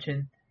wanted to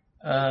mention.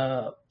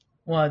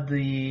 One of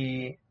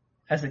the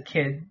as a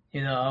kid,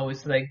 I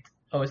always liked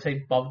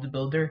Bob the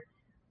Builder.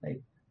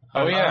 Like,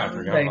 Oh yeah, I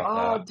forgot like,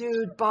 about that.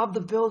 Dude, Bob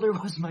the Builder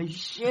was my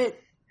shit.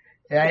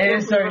 yeah, I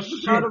didn't start I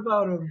shit. forgot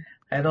about him.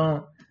 I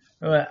don't.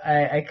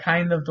 I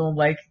kind of don't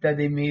like that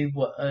they made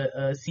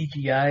a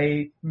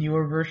CGI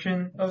newer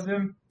version of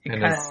them. He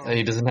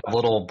doesn't have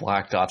little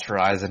black dots for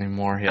eyes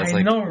anymore. He has I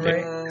like know, right?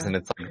 pigments, and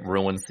it's like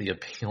ruins the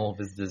appeal of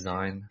his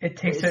design. It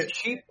takes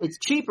It's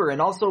cheaper and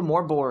also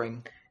more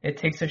boring. it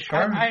takes a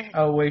charm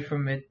away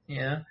from it.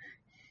 Yeah.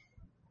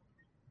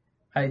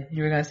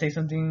 You were gonna say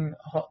something?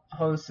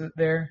 How is it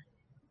there?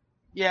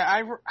 Yeah,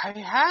 I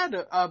had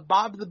a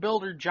Bob the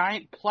Builder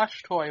giant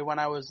plush toy when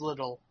I was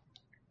little,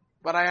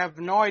 but I have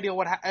no idea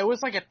it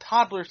was like a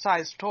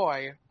toddler-sized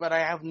toy, but I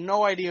have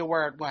no idea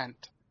where it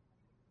went.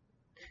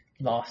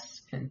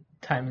 Lost in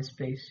time and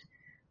space.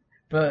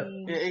 But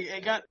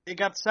It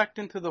got sucked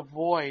into the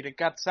void. It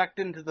got sucked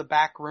into the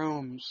back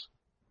rooms.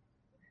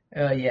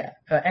 yeah.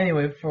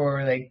 Anyway,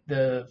 for like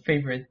the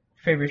favorite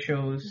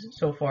shows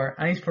so far,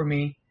 at least for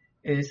me,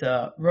 is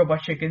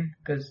Robot Chicken,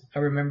 because I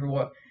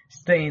remember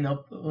staying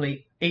up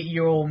late,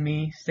 8-year-old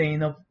me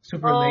staying up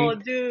super late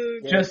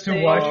Dude. just to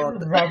watch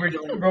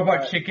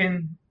Robot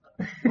Chicken.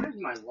 Where's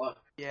my luck?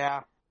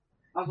 Yeah.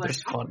 I was like,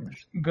 There's fun.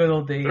 Good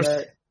old days.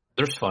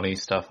 There's funny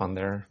stuff on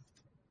there.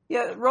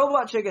 Yeah,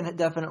 Robot Chicken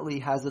definitely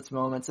has its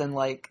moments, and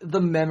like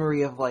the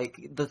memory of like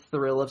the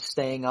thrill of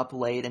staying up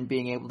late and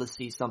being able to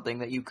see something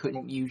that you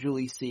couldn't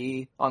usually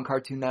see on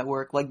Cartoon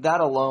Network, like that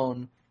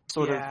alone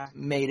sort of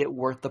made it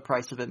worth the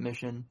price of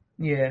admission.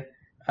 Yeah.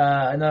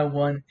 Another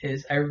one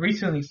is I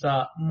recently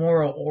saw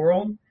Moral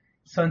Oral,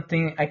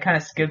 something I kind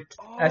of skipped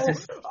as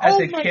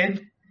a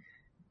kid.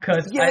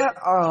 Cause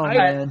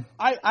man.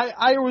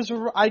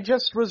 I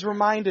just was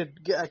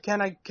reminded.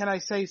 Can I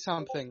say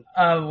something?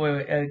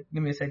 Wait,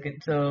 give me a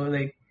second. So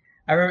like,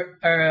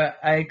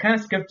 I kind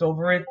of skipped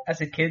over it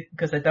as a kid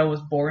because I thought it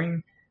was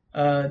boring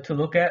to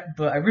look at.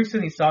 But I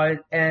recently saw it,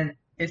 and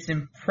it's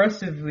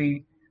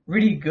impressively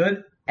really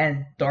good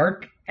and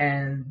dark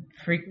and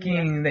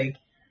freaking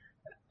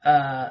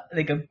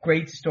like a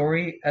great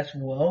story as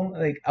well.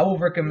 Like I will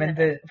recommend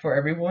it for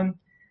everyone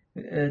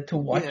to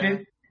watch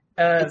it.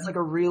 It's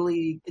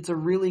a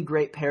really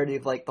great parody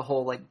of like the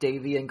whole like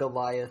Davy and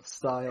Goliath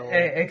style.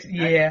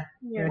 Yeah.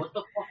 what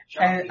the fuck?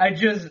 And I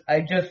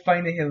just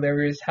find it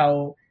hilarious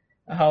how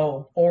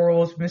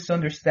Oral's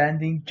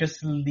misunderstanding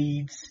just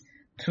leads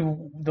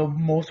to the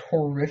most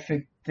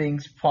horrific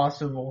things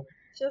possible.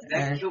 Just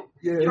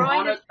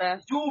trying his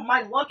best. Dude,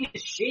 my luck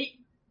is shit.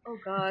 Oh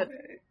god.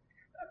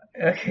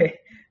 Okay.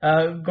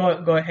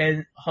 Go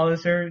ahead,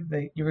 Hollister.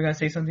 Like, you were gonna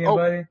say something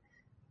about it?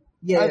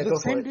 Yeah, the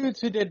same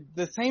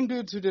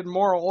dudes who did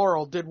Moral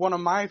Oral did one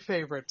of my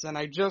favorites, and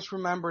I just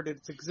remembered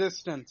its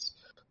existence.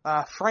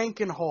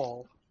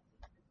 Frankenhole.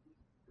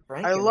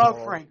 I love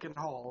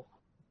Frankenhole.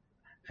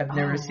 I've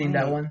never seen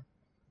that one.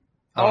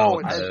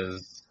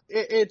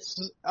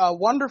 It's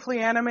wonderfully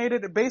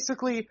animated.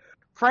 Basically,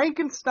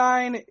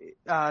 Frankenstein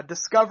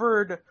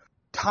discovered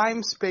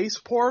time-space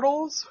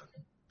portals,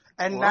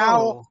 and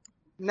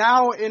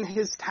now in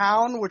his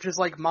town, which is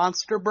like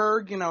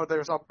Monsterburg,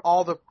 there's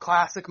all the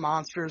classic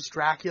monsters: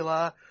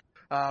 Dracula,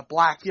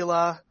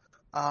 Blackula,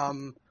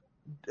 I'm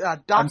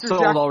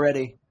sold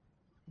already.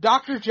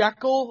 Dr.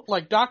 Jekyll,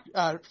 like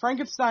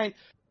Frankenstein,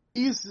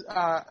 he's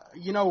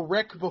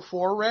Rick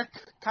before Rick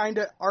kind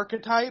of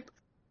archetype,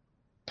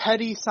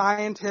 petty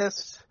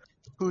scientist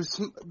who's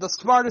the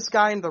smartest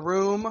guy in the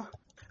room.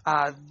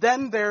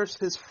 Then there's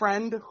his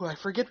friend, who I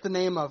forget the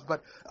name of,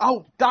 but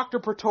Dr.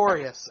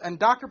 Pretorius. And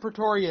Dr.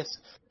 Pretorius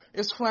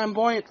is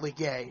flamboyantly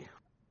gay.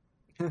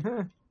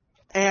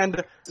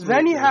 And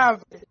then you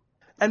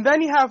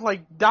have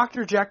like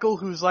Dr. Jekyll,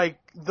 who's like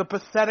the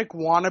pathetic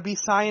wannabe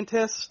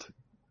scientist,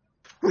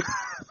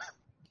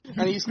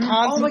 and he's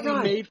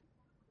constantly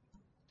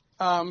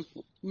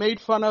made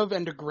fun of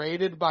and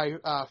degraded by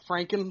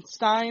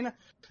Frankenstein.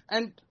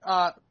 And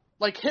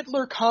like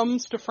Hitler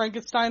comes to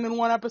Frankenstein in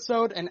one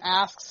episode and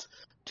asks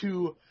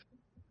to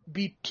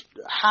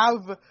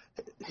have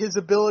his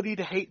ability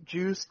to hate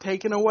Jews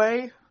taken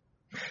away.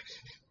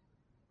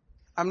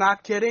 I'm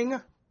not kidding.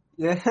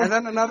 Yeah. And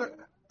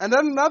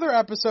then another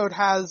episode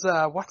has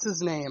what's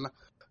his name?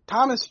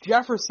 Thomas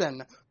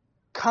Jefferson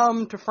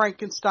come to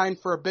Frankenstein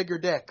for a bigger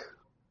dick.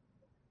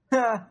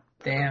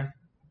 Damn.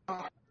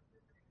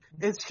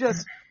 It's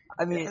just,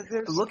 I mean,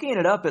 looking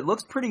it up, it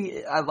looks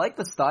pretty. I like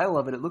the style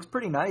of it. It looks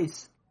pretty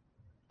nice.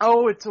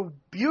 oh, it's a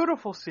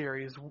beautiful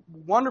series,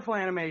 wonderful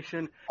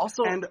animation,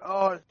 Also, and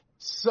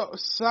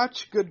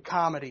such good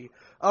comedy.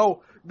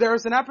 Oh,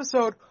 there's an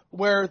episode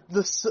where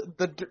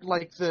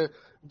the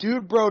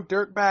dude bro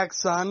dirtbag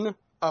son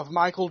of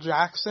Michael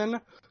Jackson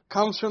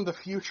comes from the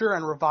future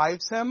and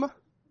revives him.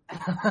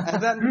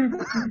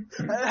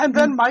 And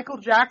then Michael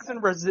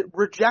Jackson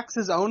rejects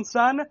his own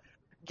son,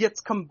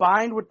 gets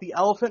combined with the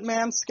Elephant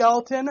Man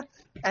skeleton,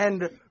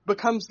 and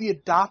becomes the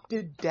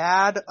adopted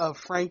dad of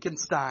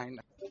Frankenstein.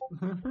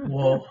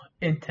 Whoa,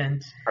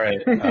 intense. Right.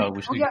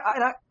 We should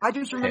I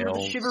just remember the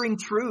Tales. Shivering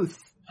Truth,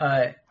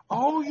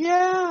 Oh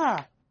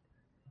yeah!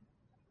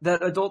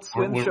 that Adult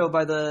Swim We're- show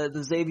by the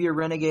Xavier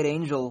Renegade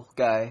Angel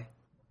guy.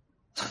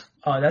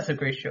 Oh, that's a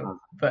great show.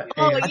 But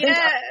Oh, anyway.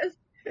 yes!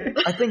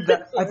 I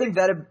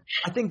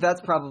think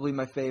that's probably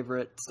my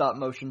favorite stop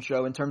motion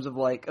show in terms of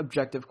like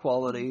objective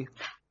quality.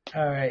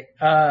 All right.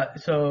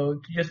 So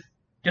just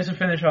to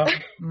finish off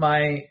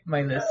my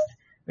list,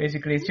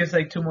 basically it's just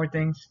like two more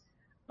things.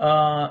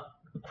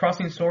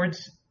 Crossing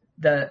Swords,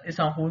 that is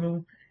on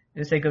Hulu.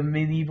 It's like a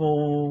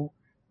medieval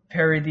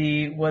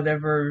parody,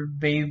 whatever,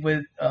 made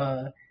with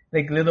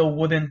like little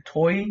wooden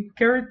toy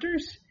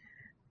characters.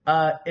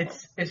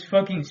 It's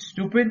fucking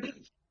stupid.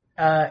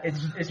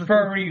 It's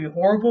probably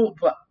horrible,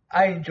 but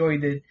I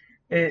enjoyed it.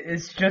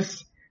 It's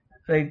just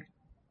like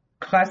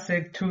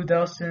classic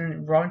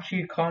 2000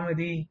 raunchy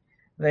comedy,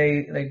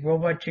 like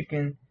Robot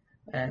Chicken,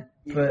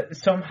 but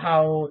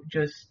somehow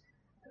just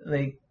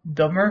like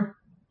dumber.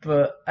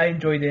 But I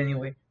enjoyed it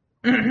anyway.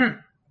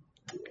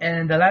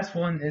 And the last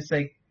one is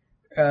like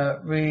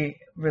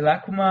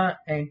Rilakuma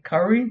and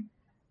Kari.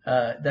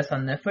 That's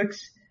on Netflix.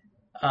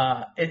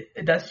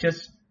 That's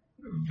just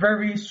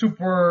very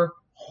super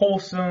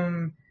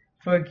wholesome.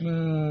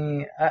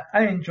 Fucking,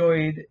 I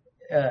enjoyed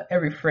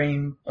every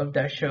frame of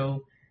that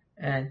show,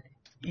 and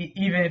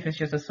even if it's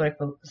just a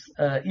cycle,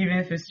 even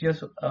if it's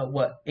just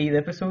 8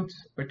 episodes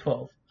or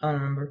 12, I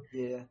don't remember.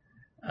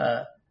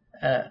 Yeah.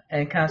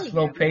 And kind of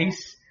slow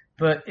pace,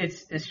 but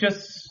it's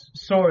just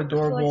so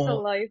adorable, Slice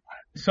of life.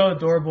 so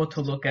adorable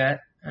to look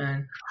at,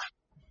 and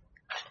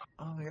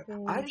Oh my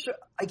god.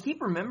 I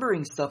keep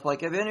remembering stuff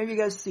like, have any of you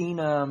guys seen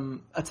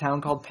A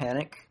Town Called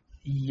Panic?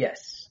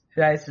 yes,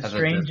 that is the As a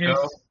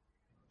disco?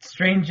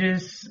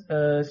 strangest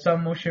stop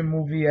motion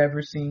movie I've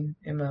ever seen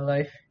in my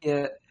life.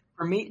 Yeah.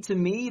 To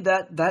me,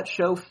 that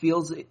show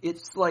feels,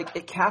 it's like,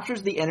 it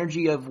captures the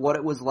energy of what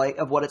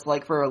it's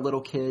like for a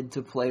little kid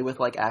to play with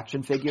like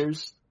action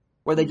figures,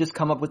 where they just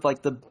come up with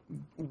like the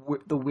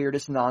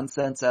weirdest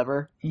nonsense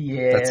ever.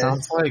 Yeah, That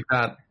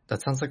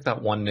sounds like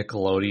that one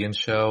Nickelodeon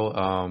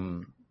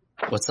show.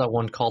 What's that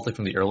one called? Like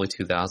from the early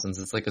 2000s.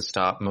 It's like a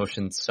stop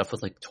motion stuff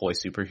with like toy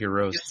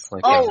superheroes. It's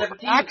like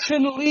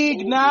Action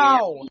League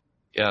now!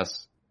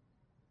 yes.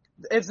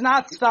 It's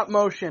not stop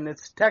motion,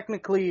 it's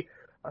technically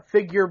a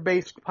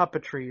figure-based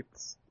puppetry.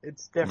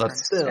 It's different.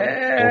 That's Still,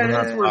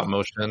 that's stop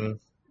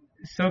motion.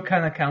 still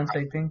kind of counts,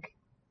 I think.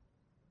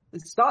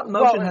 stop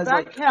Well, motion if has that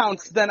like,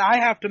 counts, then I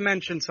have to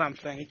mention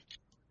something.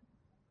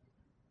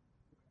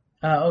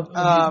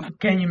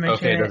 Can you mention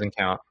Okay, it it? doesn't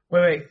count.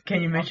 Wait.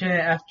 Can you mention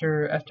it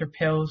after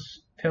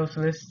Pale's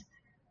list?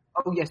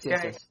 oh yes.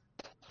 Okay.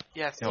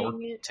 Yes. You know, Dang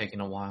we're it. taking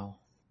a while.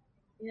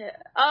 Yeah.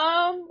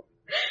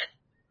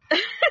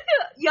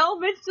 Y'all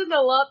mentioned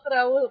a lot that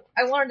I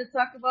wanted to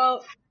talk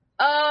about.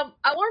 I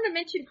wanted to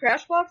mention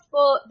Crashbox,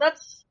 but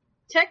that's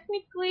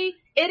technically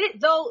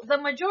though the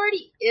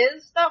majority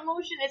is stop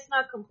motion. It's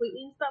not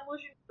completely in stop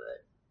motion,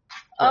 but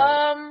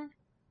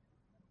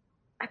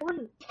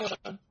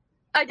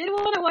I did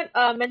want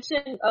to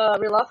mention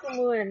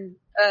Rilakumu and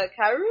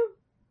Karu,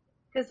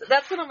 because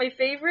that's one of my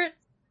favorites.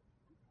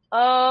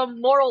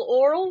 Moral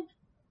Oral.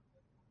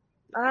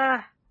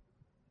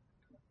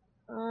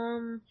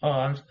 Oh,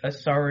 I'm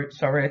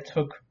sorry. I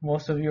took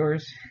most of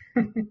yours.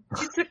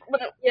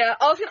 Yeah,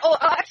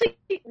 actually,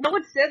 no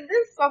one said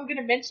this, so I'm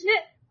gonna mention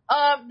it.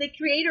 The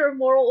creator of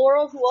Moral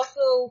Oral, who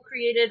also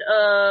created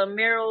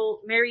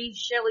Mary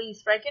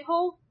Shelley's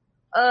Frankenhole.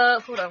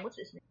 Hold on, what's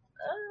his name?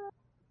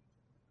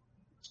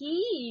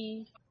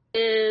 He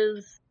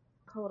is.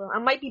 Hold on, I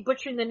might be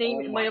butchering the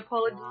name. My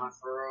apologies.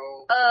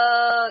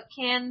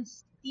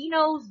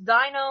 Canstinos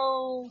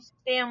Dino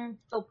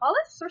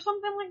Stamtopoulos or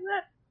something like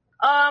that.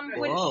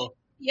 Which Whoa.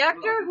 the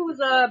actor who's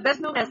best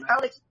known as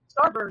Alex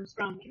Starburns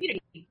from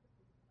Community,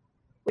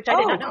 which I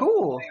did Oh, not know.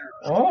 cool.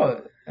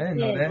 Oh, I didn't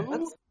know Yeah.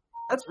 that.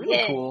 That's really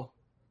Yeah. cool.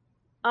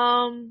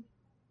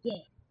 Yeah.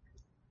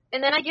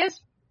 And then I guess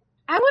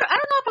I don't know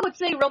if I would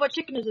say Robot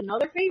Chicken is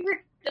another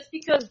favorite, just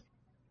because it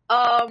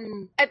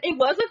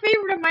was a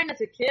favorite of mine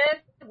as a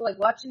kid, like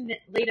watching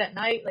it late at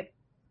night, like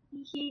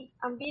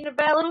I'm being a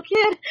bad little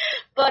kid,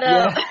 but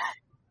I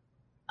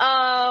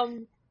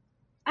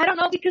don't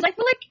know, because I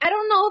feel like I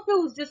don't know if it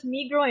was just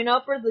me growing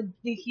up or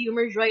the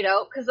humor's right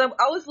out, because I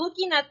was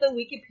looking at the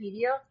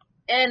Wikipedia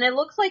and it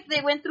looks like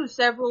they went through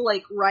several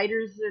like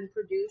writers and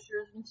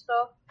producers and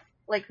stuff,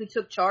 like who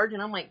took charge,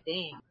 and I'm like,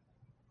 dang.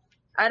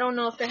 I don't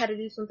know if they had to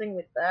do something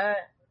with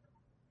that,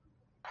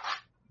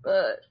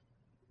 but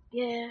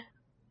yeah.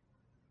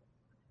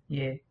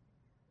 Yeah.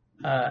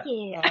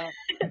 Yeah.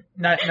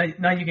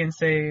 Now you can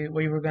say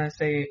what you were gonna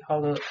say.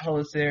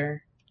 Hollows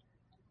there.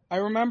 I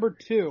remember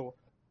two.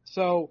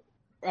 So,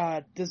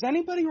 does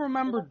anybody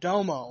remember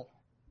Domo?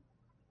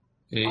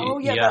 Oh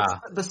yeah,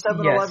 that's the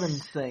 7-Eleven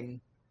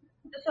thing.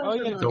 Oh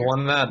yeah, the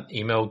one that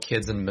emo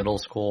kids in middle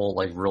school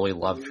like really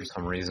loved for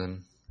some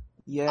reason.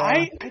 Yeah.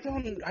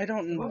 I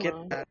don't get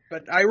that,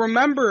 but I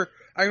remember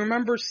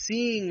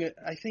seeing,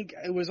 I think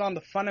it was on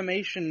the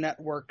Funimation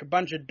network, a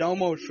bunch of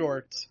Domo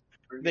shorts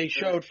they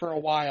showed for a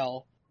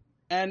while,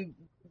 and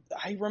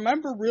I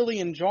remember really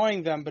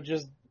enjoying them, but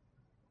just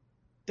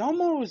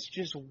Domo is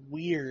just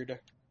weird.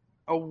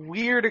 A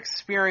weird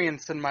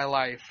experience in my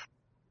life.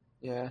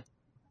 Yeah.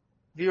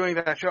 Viewing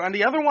that show. And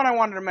the other one I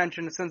wanted to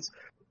mention, since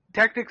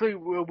technically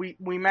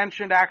we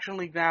mentioned Action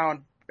League Now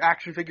and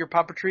action figure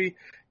puppetry,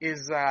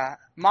 is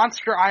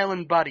Monster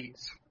Island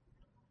Buddies.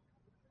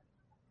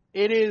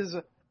 It is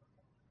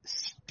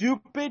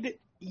stupid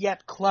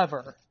yet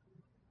clever.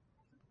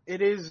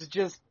 It is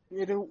just,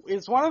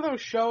 it's one of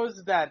those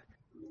shows that,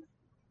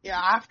 yeah,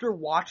 after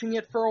watching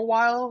it for a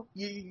while,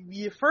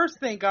 you first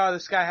think, oh,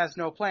 this guy has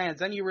no plans.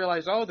 Then you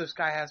realize, oh, this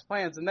guy has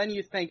plans. And then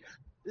you think,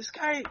 this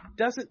guy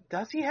does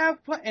he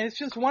have plans? And it's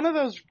just one of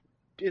those,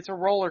 it's a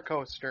roller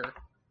coaster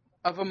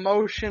of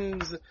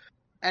emotions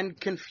and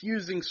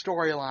confusing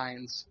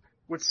storylines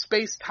with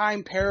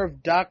space-time pair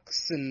of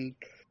ducks and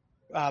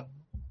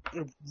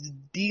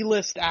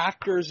D-list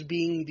actors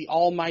being the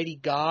almighty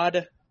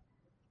god.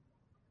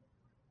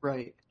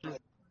 Right.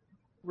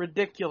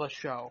 Ridiculous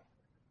show.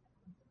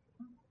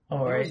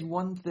 All There right. was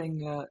one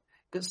thing,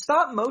 cause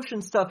stop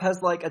motion stuff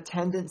has like a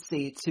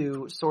tendency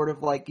to sort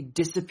of like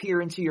disappear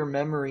into your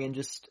memory and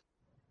just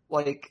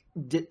like,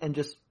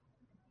 just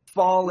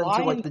fall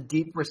into like the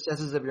deep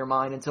recesses of your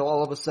mind until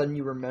all of a sudden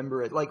you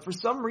remember it. Like for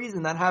some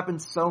reason that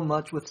happens so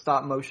much with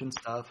stop motion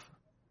stuff.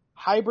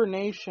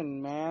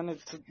 Hibernation, man.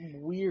 It's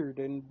weird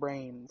in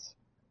brains.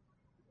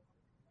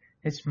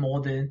 It's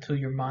molded into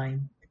your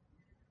mind.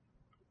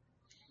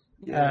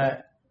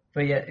 Yeah.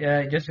 But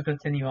yeah, just to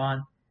continue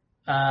on,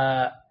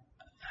 I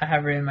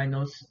have written in my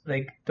notes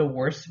like the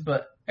worst,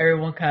 but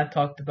everyone kind of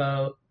talked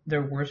about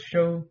their worst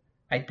show.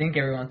 I think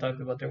everyone talked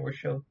about their worst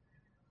show.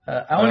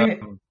 I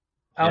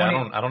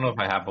don't know if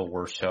I have a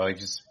worst show. I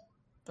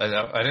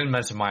didn't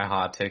mention my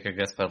hot take, I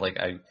guess, but like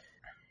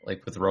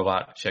with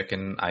Robot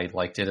Chicken, I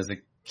liked it as a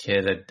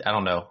kid. I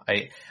don't know.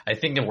 I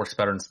think it works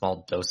better in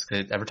small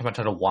doses. Every time I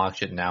try to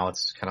watch it now,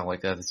 it's kind of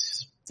like that.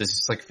 This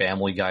is like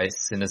Family Guy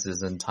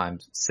cynicism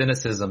times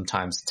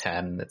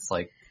 10. It's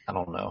like, I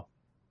don't know.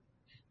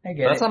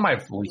 That's not my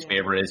least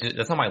favorite.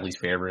 That's not my least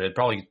favorite. It'd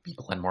probably be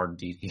Glenn Martin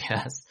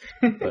DDS.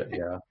 But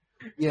yeah.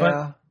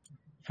 Yeah.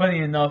 Funny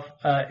enough,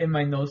 in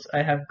my notes,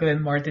 I have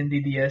Glenn Martin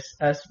DDS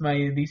as my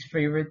least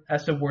favorite,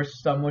 as the worst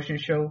stop motion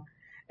show.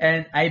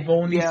 And I've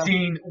only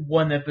seen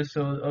one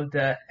episode of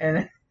that.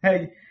 And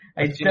I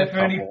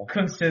definitely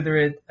consider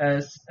it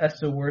as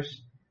the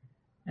worst.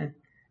 And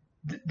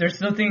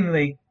there's nothing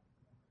like,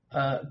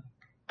 I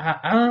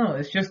don't know,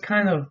 it's just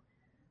kind of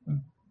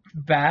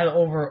bad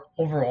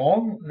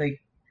overall.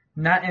 Like,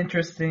 not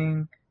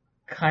interesting,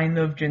 kind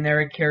of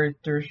generic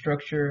character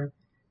structure,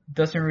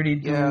 doesn't really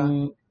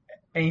do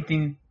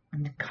anything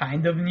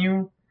kind of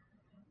new,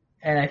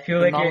 and I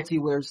feel like novelty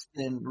wears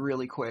thin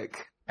really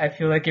quick. I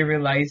feel like it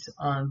relies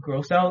on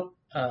gross out.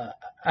 I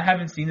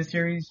haven't seen the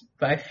series,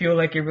 but I feel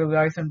like it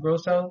relies on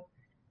gross out.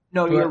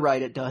 No, you're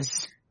right, it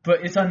does.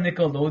 But it's on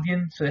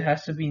Nickelodeon, so it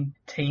has to be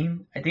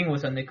tame. I think it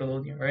was on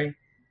Nickelodeon, right?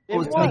 It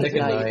was Nick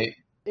at Night.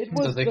 It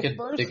was so they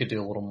could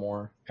do a little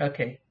more.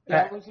 Okay.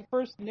 Yeah, it was the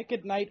first Nick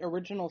at Night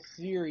original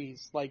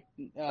series, like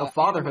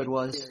Fatherhood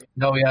was. Series.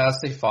 No, yeah, I'd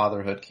say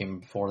Fatherhood came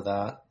before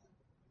that.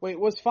 Wait,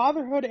 was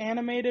Fatherhood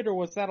animated or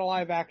was that a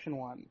live action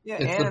one? Yeah,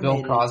 it's animated. the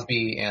Bill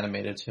Cosby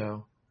animated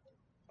too.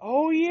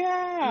 Oh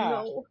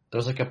yeah. No.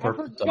 There's like a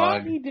purple dog.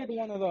 dog. He did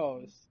one of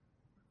those.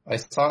 I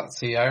saw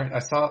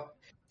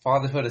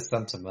Fatherhood is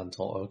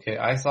sentimental, okay?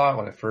 I saw it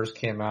when it first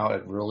came out.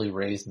 It really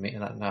raised me.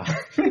 No.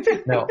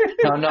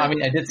 I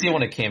mean, I did see it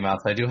when it came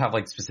out, so I do have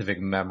like specific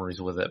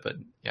memories with it, but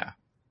yeah.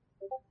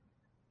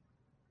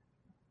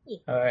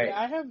 All right. Yeah,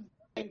 I have the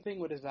same thing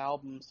with his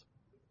albums.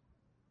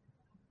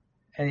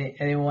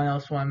 Anyone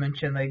else want to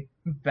mention like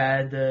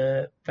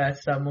bad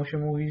stop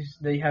motion movies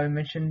that you haven't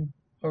mentioned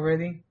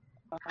already?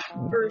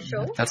 For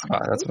shows? That's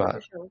about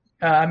it. Shows.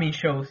 I mean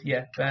shows,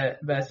 yeah,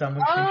 bad stop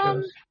motion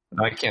shows.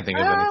 I can't think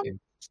of anything.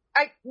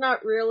 I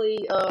not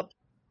really.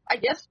 I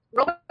guess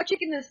Robot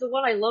Chicken is the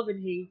one I love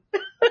and hate.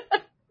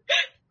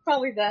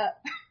 Probably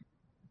that.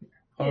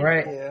 All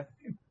right, Yeah.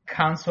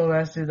 Council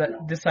has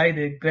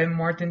decided Glenn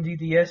Martin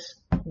DDS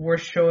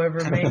worst show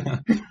ever made.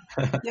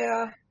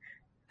 Yeah.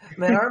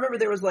 Man, I remember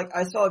there was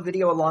I saw a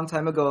video a long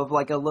time ago of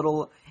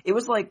it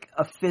was like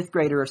a 5th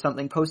grader or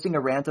something posting a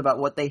rant about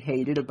what they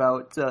hated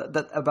about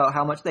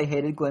how much they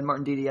hated Glenn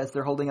Martin DDS.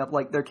 They're holding up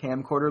their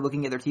camcorder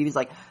looking at their TVs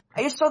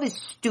I just saw this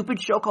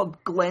stupid show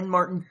called Glenn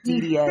Martin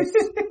DDS.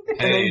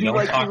 Hey,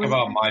 don't talk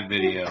about my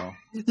video.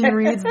 He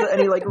reads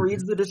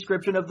reads the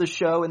description of the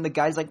show and the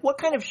guy's like, what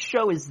kind of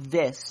show is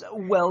this?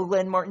 Well,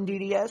 Glenn Martin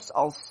DDS,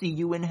 I'll see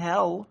you in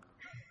hell.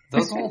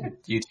 Those old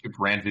YouTube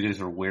rant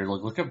videos are weird.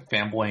 Look at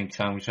Fanboy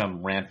and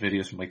Chum rant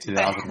videos from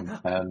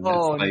 2010.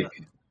 Oh, It's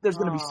there's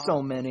gonna be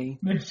so many.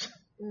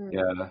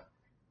 yeah.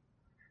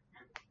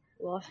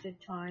 Lost in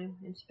time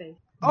and space.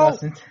 Oh,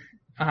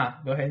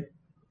 Go ahead.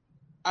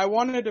 I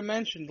wanted to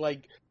mention,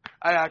 one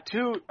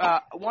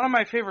of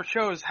my favorite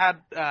shows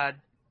had,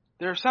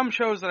 there are some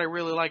shows that I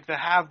really like that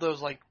have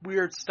those,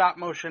 weird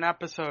stop-motion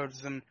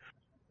episodes, and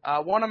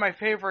one of my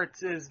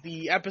favorites is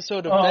the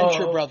episode of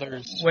Venture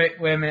Brothers. Wait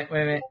a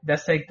minute.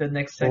 That's the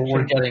next section.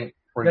 We're getting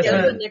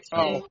The next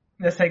day.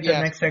 That's the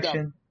next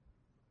section.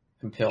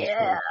 impaled.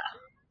 Yeah.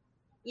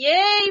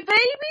 Yay,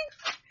 baby!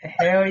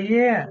 Hell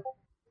yeah.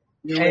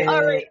 Hey,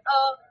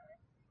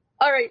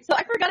 Alright, so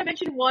I forgot to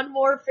mention one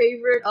more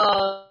favorite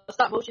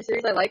stop motion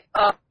series I like.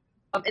 And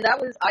that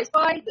was I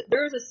Spy.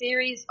 There was a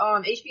series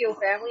on HBO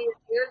Family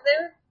here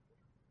there.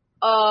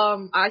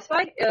 I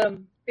Spy,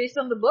 based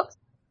on the books.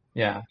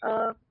 Yeah.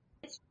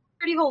 It's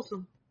pretty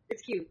wholesome.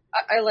 It's cute.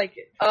 I like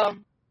it.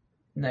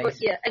 nice.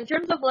 But yeah, in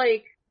terms of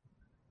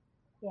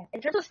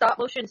stop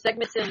motion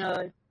segments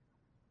in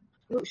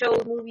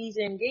shows, movies,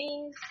 and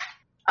games,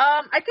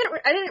 I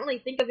didn't really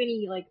think of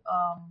any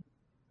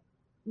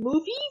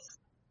movies.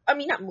 I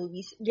mean, not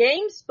movies,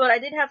 games, but I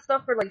did have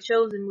stuff for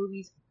shows and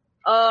movies.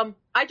 I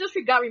just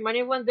got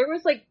reminded of one. There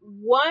was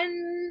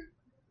one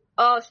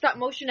stop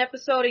motion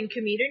episode in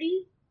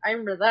Community. I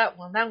remember that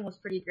one. That one was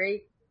pretty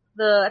great.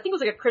 I think it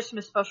was a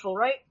Christmas special,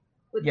 right?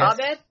 With Yes.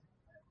 Abed.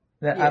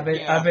 The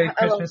Yeah. Abed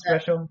Christmas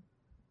special.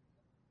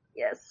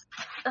 Yes.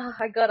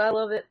 I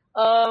love it.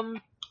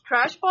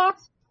 Trash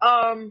Box.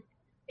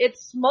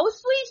 It's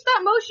mostly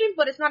stop motion,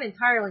 but it's not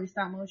entirely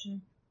stop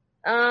motion.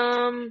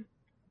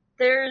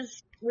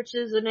 Which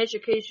is an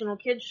educational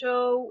kid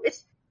show.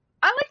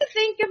 I like to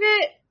think of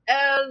it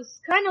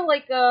as not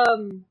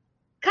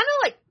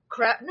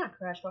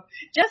Crash Box,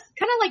 just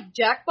kind of like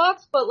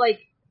Jackbox, but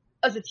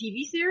as a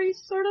TV series,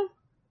 sort of.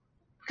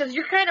 Cause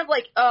you're kind of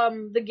the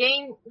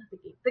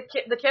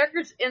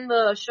characters in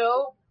the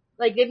show,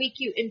 they make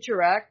you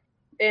interact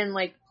and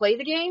play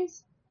the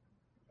games.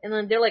 And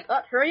then they're like,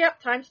 oh, hurry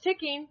up, time's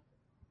ticking.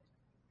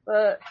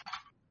 But,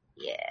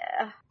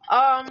 yeah.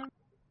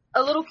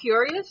 A little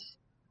curious.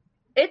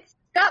 It's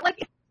got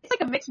it's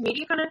a mixed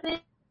media kind of thing.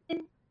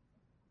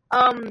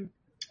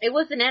 It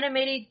was an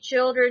animated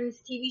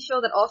children's TV show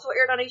that also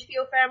aired on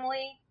HBO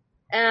Family.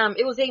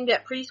 It was aimed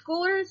at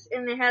preschoolers,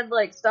 and they had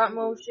stop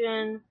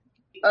motion,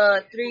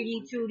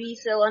 3D, 2D,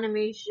 cell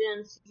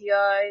animation,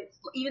 CGI,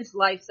 even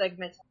live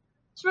segments.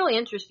 It's really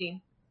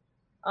interesting.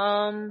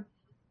 And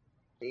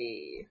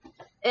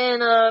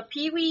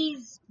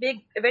Pee-wee's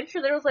Big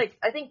Adventure, there was I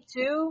think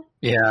 2.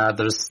 Yeah,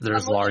 there's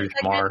Large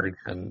Marge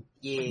and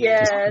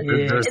Yes.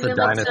 there's And the then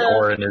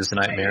dinosaur in his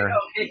nightmare.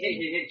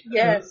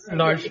 Yes.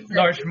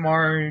 Large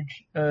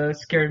Marge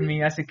scared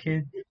me as a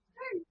kid.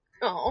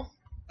 Oh.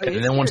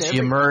 And then when she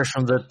emerged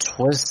from the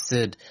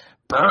twisted,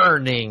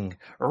 burning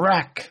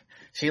wreck,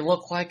 she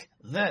looked like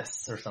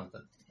this or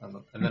something.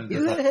 And then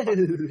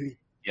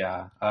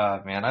yeah,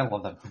 man, I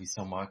love that movie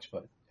so much,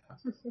 but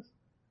yeah.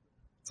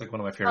 It's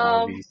one of my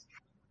favorite movies.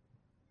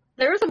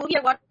 There was a movie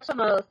I watched on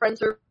a friend's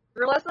server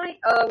last night.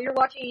 We were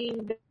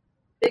watching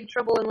Big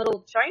Trouble in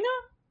Little China,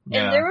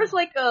 and there was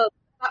a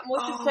stop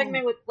motion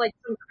segment with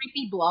some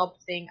creepy blob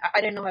thing.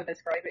 I didn't know how to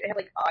describe it. It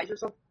had eyes or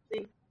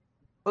something.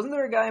 Wasn't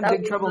there a guy in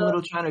Big Trouble in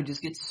Little China who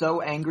just gets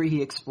so angry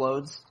he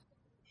explodes?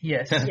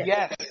 Yes.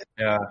 Yes.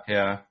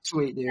 Yeah.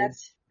 Sweet, dude.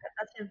 That's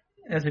him.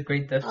 That's a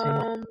great death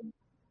scene.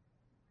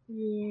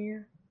 Yeah.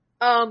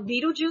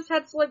 Beetlejuice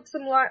had some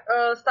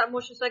stop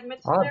motion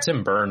segments. I love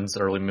Tim Burns'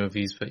 early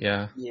movies, but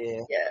yeah.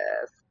 Yeah.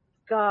 Yes.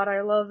 God,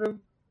 I love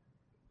him.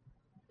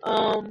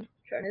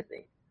 Trying to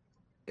think.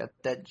 Got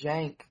that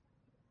jank.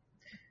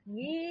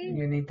 Yeah.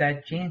 You need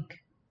that jink.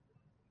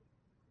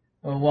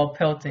 Well, while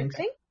pelting,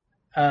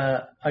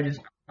 I'll just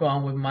go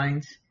on with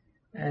mines.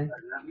 And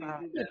Go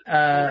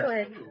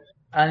ahead.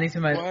 at least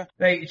in my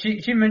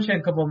she mentioned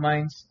a couple of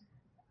mines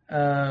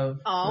of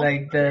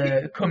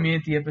the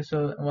community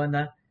episode and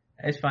whatnot.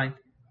 It's fine.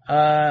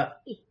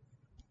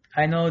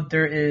 I know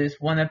there is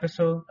one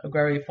episode of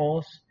Gravity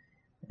Falls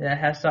that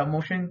has stop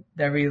motion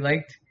that I really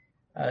liked.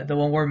 The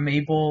one where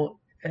Mabel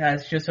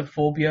has just a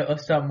phobia of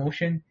stop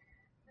motion,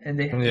 and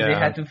they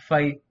had to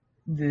fight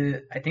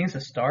I think it's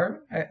a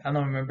star. I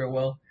don't remember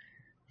well.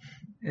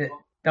 That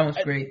one's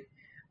great.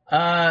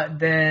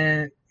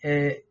 Then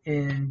there's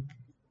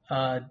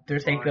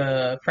like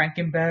a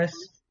Frankenbass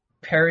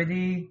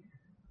parody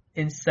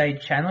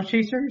inside Channel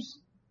Chasers,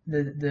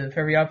 the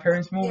Very Odd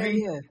Parents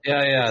movie.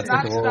 Yeah. It's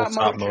like Not a little stop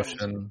stop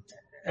motion.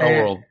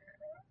 motion.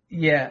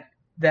 Yeah,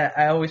 that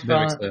I always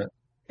Mimics found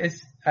it.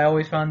 I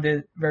always found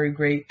it very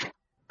great.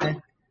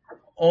 And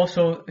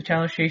also,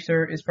 Channel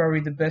Chaser is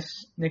probably the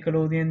best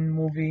Nickelodeon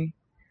movie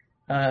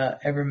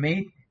ever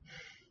made.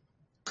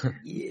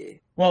 Yeah.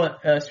 Well,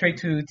 straight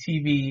to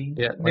TV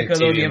Like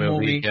Nickelodeon TV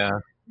movie. Yeah.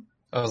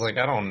 I was like,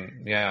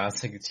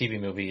 it's like a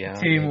TV movie, yeah.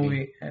 TV maybe.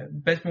 movie.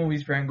 Best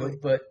movies Rango,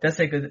 but that's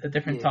like a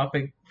different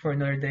topic for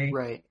another day.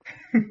 Right.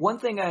 One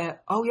thing I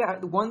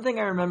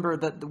remember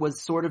that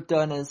was sort of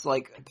done as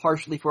like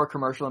partially for a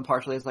commercial and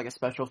partially as like a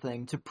special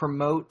thing to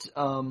promote,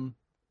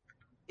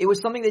 it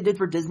was something they did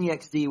for Disney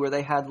XD where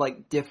they had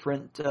like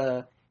different,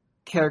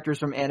 characters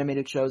from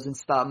animated shows in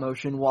stop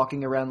motion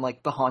walking around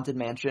like the Haunted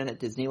Mansion at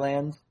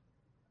Disneyland.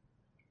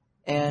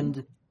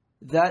 And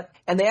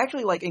they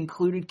actually like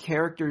included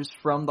characters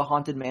from the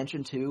Haunted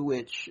Mansion too,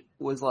 which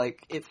was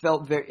like, I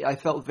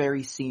felt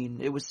very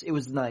seen. It was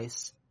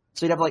nice.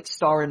 So you'd have like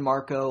Star and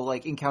Marco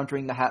like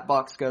encountering the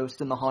Hatbox Ghost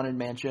in the Haunted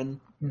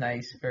Mansion.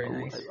 Nice, very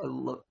nice. I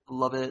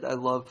love it. I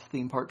love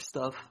theme park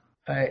stuff.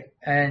 Alright,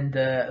 and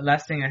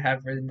last thing I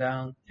have written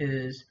down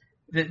is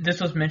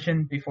this was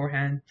mentioned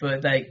beforehand,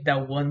 but like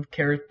that one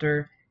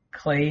character,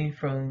 Clay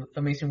from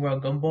Amazing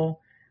World Gumball,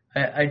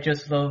 I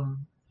just love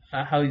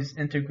how he's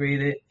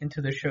integrated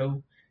into the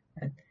show.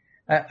 And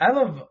I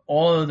love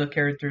all of the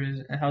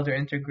characters and how they're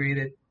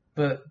integrated,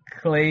 but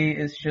Clay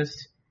is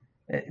just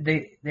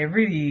they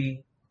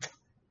really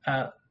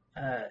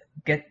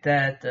get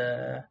that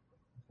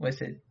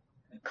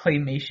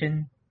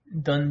claymation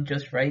done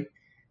just right.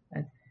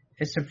 And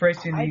it's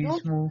surprisingly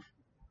smooth.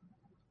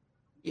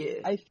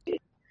 Yeah,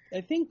 I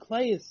think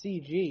Clay is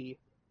CG.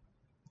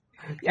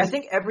 I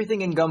think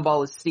everything in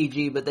Gumball is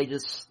CG, but they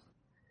just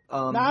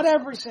not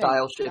everything.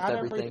 Style shift not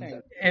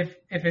everything. If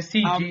it's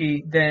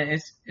CG, then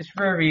it's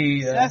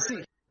very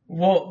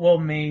well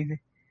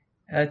made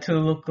to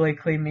look like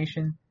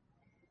claymation.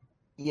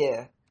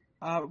 Yeah,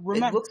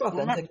 it looks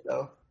authentic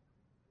though.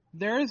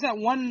 There is that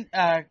one.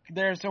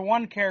 There's a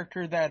one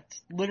character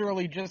that's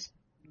literally just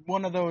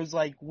one of those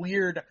like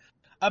weird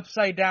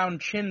upside down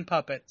chin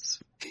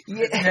puppets.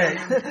 Yeah,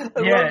 I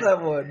love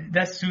that one.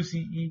 That's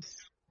Susie East.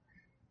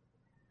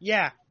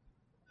 Yeah.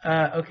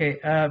 Okay.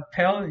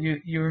 Pell,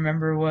 you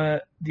remember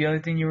what the other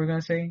thing you were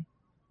gonna say?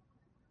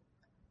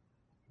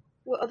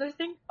 What other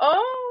thing?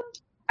 Oh,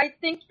 I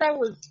think that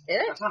was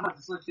it.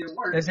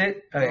 That's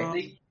it?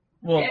 Okay.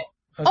 Well, okay.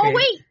 Oh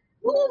wait!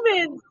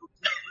 Movements!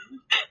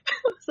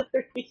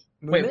 Sorry.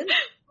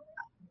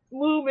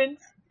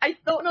 Movements. I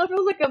don't know if it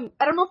was like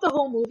I don't know if the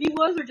whole movie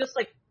was or just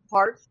like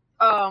parts.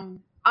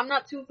 I'm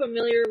not too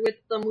familiar with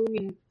the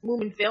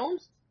Moomin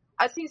films.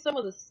 I've seen some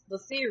of the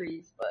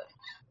series, but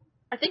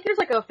I think there's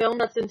like a film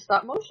that's in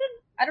stop motion.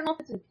 I don't know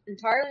if it's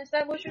entirely in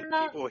stop motion or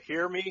not. People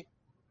hear me?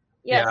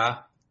 Yes. Yeah.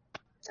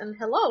 And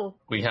hello.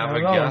 We have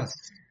a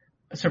guest.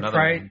 A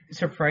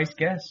surprise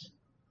guest.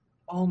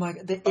 Oh my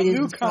god!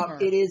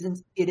 It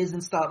is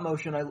in stop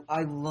motion.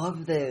 I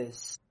love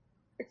this.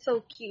 It's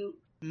so cute.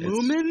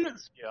 Moomin?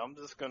 Yeah, I'm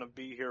just gonna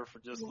be here for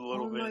just a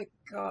little bit. Oh my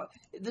god!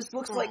 This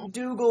looks like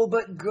Dougal,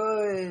 but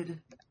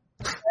good.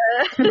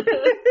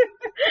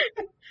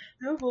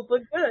 Dougal,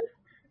 but good.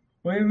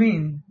 What do you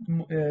mean?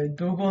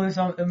 Dougal is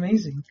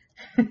amazing.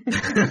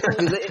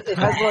 It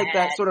has like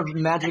that sort of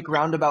magic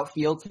roundabout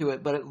feel to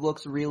it, but it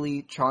looks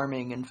really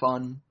charming and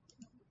fun.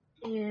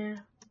 Yeah.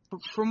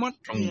 From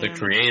the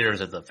creators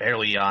of the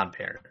Fairly Odd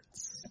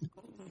Parents.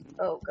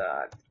 Oh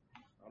god.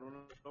 I don't know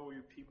what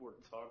you people are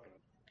talking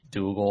about.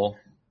 Dougal.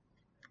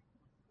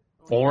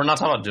 Well, we're not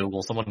talking about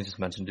Dougal. Someone just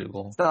mentioned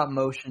Dougal. Stop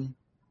motion.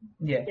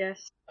 Yeah.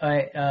 Yes.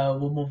 Alright,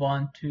 we'll move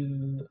on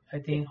to, I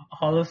think,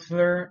 Hollow's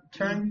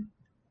turn.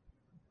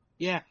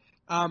 Yeah.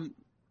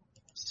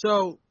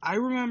 So I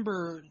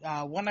remember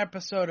one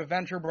episode of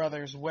Venture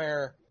Brothers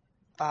where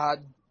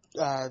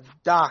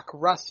Doc,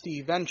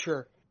 Rusty,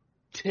 Venture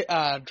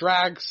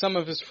drags some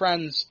of his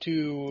friends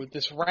to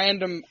this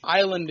random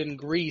island in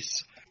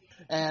Greece,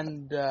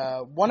 and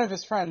one of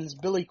his friends,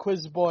 Billy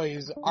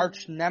Quizboy's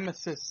arch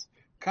nemesis,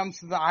 comes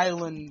to the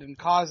island and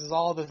causes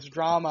all this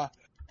drama,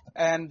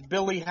 and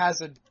Billy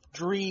has a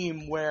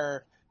dream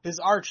where his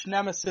arch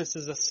nemesis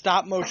is a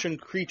stop motion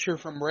creature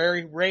from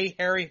Ray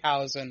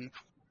Harryhausen,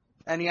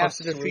 and he has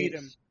to defeat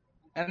him.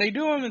 And they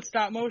do him in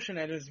stop motion,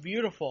 and it's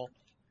beautiful,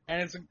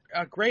 and it's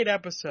a great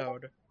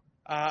episode.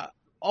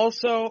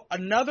 Also,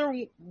 another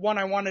one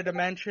I wanted to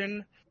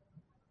mention,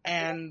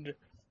 and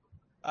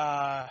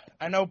I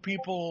know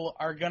people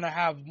are going to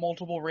have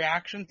multiple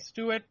reactions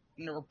to it,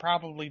 or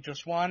probably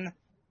just one,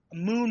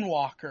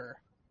 Moonwalker.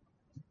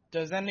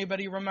 Does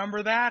anybody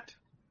remember that?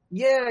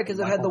 Yeah, because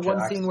it had the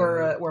one scene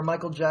where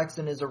Michael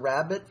Jackson is a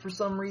rabbit for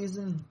some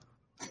reason.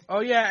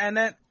 Oh yeah, and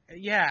then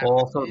yeah. Well,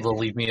 also the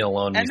Leave Me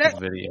Alone music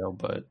video,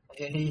 but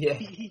yeah.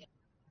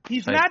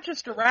 He's not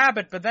just a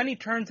rabbit, but then he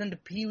turns into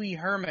Pee Wee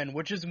Herman,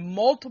 which is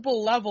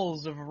multiple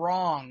levels of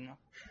wrong.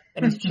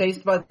 And he's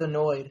chased by the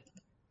Noid.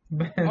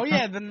 Oh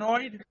yeah, the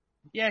Noid.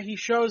 Yeah, he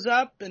shows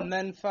up and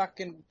then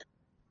fucking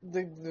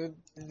the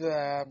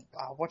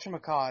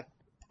whatchamacallit.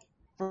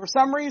 For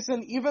some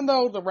reason, even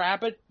though the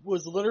rabbit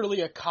was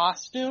literally a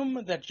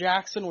costume that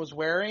Jackson was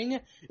wearing,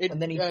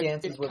 and then he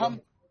dances with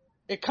him.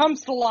 It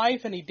comes to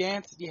life and he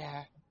dances.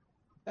 Yeah,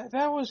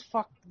 that was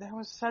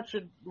such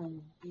a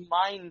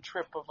mind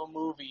trip of a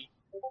movie.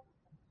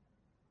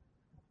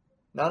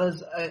 Not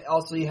as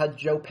also you had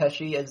Joe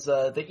Pesci as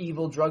the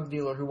evil drug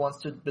dealer who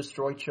wants to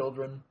destroy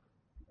children.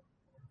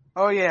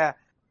 Oh yeah,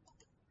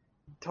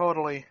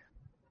 totally.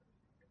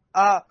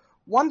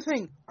 One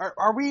thing,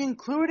 are we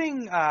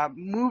including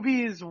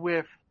movies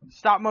with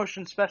stop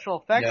motion special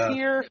effects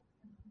here?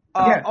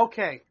 Yeah.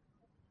 Okay.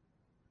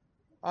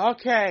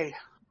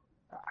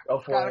 Go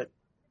for it.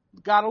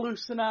 Gotta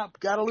loosen up.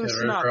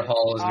 River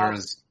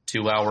Hollister's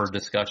 2-hour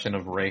discussion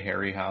of Ray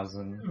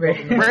Harryhausen. Ray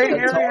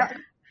Harryhausen.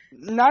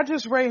 Not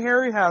just Ray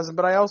Harryhausen,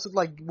 but I also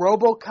like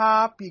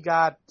RoboCop. You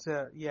got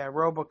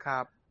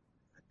RoboCop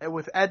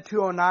with Ed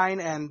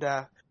 209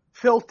 and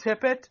Phil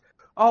Tippett.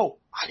 Oh,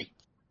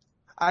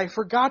 I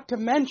forgot to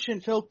mention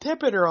Phil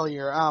Tippett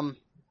earlier.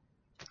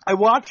 I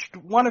watched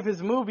one of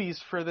his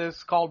movies for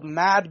this called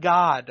Mad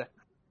God,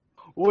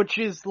 which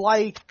is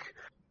like,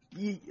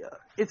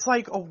 it's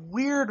like a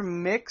weird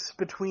mix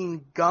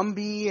between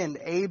Gumby and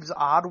Abe's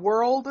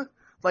Oddworld.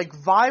 Like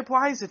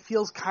vibe-wise, it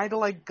feels kind of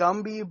like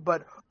Gumby,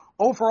 but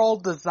overall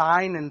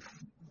design and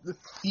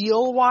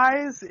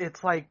feel-wise,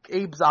 it's like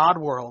Abe's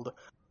Oddworld.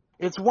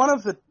 It's one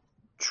of the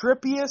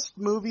trippiest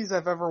movies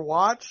I've ever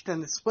watched,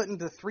 and it's split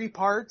into 3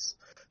 parts.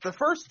 The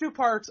first 2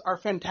 parts are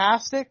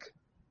fantastic.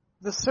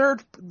 The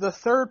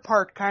third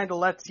part kind of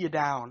lets you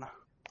down,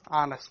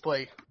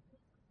 honestly.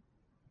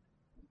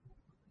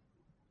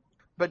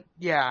 But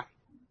yeah.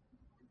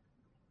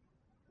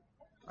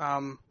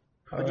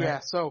 But yeah,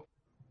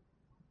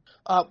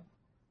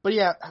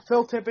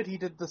 Phil Tippett, he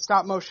did the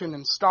stop motion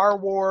in Star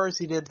Wars,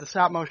 he did the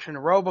stop motion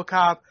in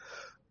RoboCop,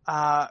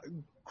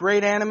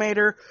 great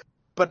animator,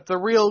 but the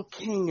real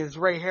king is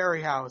Ray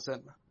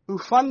Harryhausen, who,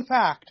 fun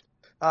fact,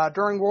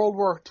 during World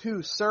War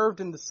II served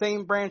in the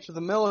same branch of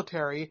the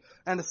military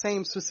and the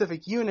same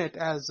specific unit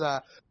as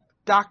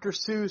Dr.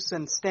 Seuss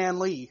and Stan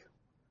Lee.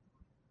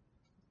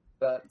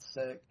 That's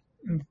sick.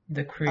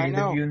 The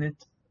creative unit.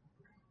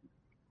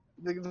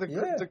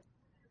 The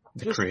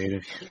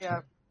creative.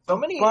 Yeah. So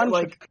many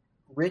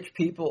rich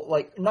people,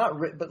 not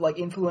rich, but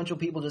influential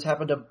people just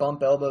happened to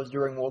bump elbows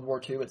during World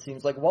War II. It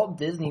seems like Walt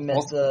Disney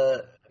met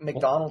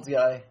McDonald's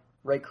guy,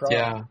 Ray Kroc.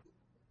 Yeah.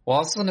 Well,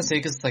 I was going to say,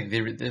 because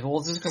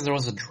just because there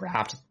was a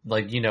draft,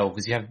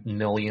 because you have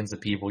millions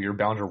of people, you're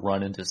bound to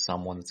run into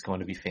someone that's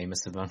going to be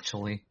famous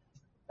eventually.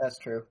 That's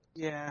true.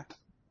 Yeah.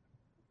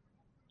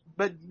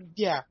 But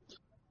yeah,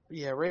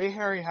 Ray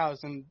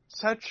Harryhausen,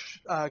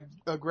 such a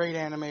great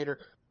animator.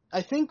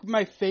 I think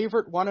my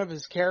favorite one of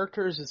his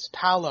characters is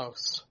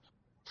Talos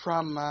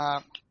from,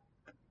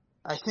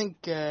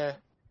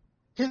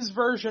 his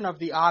version of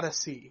the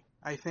Odyssey,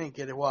 I think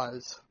it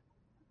was.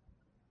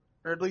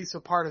 Or at least a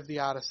part of the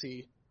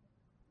Odyssey.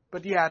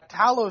 But yeah,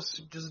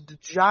 Talos, just a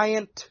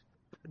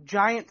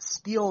giant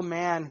steel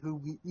man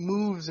who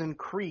moves and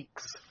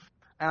creaks.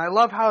 And I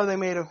love how they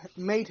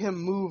made him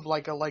move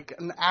like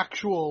an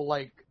actual,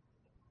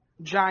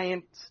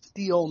 giant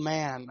steel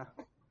man.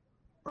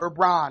 Or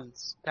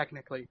bronze,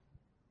 technically.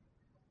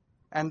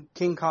 And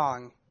King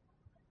Kong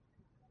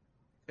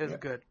is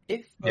good.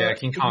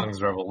 King Kong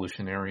is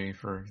revolutionary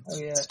for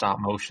stop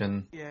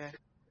motion. Yeah.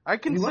 I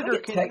consider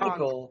King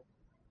Kong...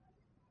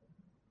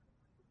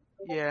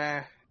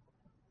 Yeah.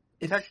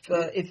 If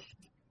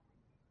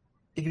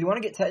you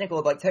want to get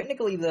technical,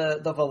 technically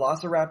the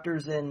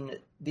velociraptors in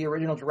the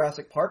original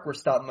Jurassic Park were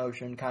stop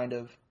motion, kind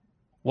of.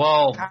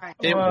 Well,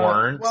 they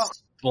weren't.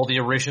 Well, the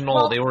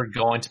original, they were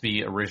going to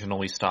be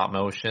originally stop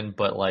motion,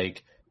 but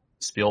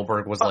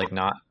Spielberg was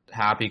not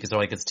happy because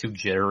they're it's too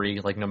jittery.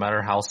 No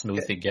matter how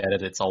smooth they get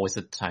it, it's always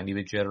a tiny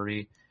bit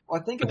jittery.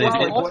 Well, I think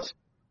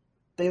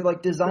they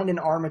designed an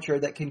armature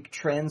that can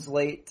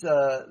translate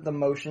the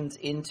motions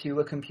into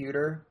a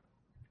computer.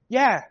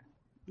 Yeah.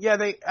 Yeah,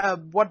 they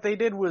what they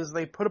did was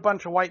they put a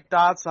bunch of white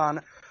dots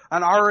on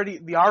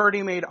the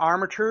already made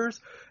armatures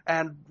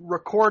and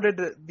recorded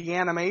the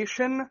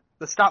animation,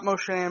 the stop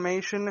motion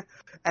animation,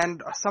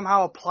 and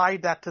somehow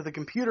applied that to the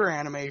computer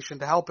animation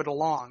to help it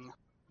along.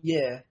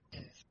 Yeah.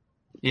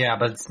 Yeah,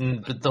 but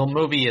the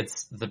movie,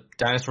 the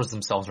dinosaurs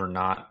themselves are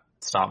not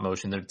stop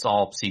motion. It's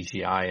all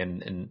CGI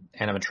and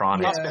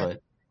animatronics,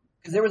 but...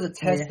 Because there was a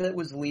test that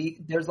was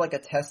leaked. There's a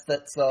test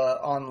that's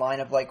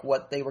online of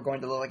what they were going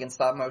to look like in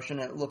stop motion,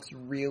 and it looks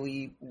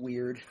really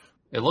weird.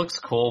 It looks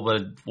cool,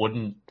 but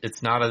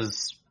it's not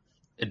as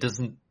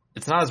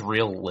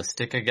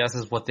realistic, I guess,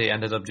 as what they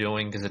ended up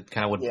doing, because it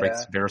kind of would break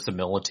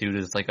verisimilitude.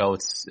 It's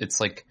it's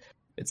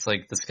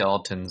like the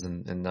skeletons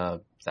and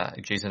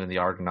Jason and the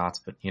Argonauts,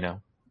 but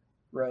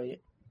Right.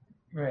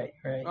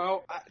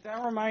 Oh,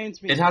 that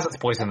reminds me. It has its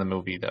place in the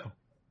movie, though.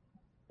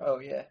 Oh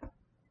yeah.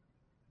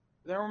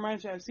 that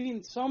reminds me, I've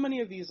seen so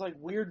many of these like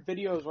weird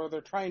videos where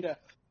they're trying to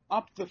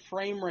up the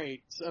frame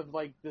rates of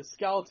like the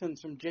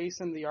skeletons from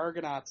Jason the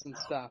Argonauts and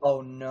stuff.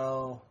 Oh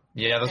no.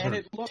 Yeah, those And are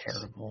it looks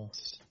terrible.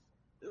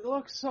 It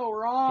looks so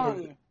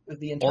wrong. With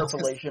the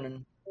interpolation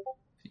and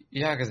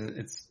yeah, because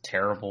it's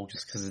terrible.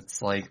 Just because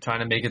it's like trying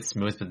to make it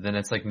smooth, but then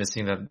it's like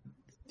missing that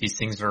these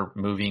things are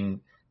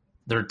moving.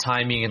 Their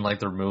timing and like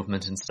their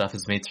movement and stuff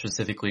is made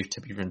specifically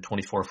to be in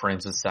 24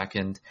 frames a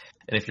second.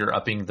 And if you're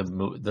upping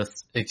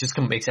it just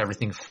makes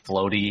everything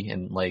floaty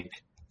and like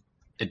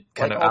it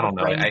kind like of all I don't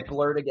the know. frames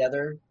blur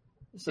together.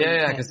 So Yeah, you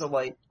yeah, can't- 'cause- so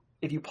like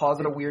if you pause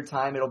at a weird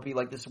time, it'll be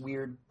like this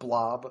weird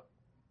blob.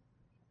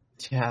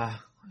 Yeah,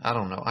 I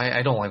don't know.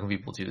 I don't like when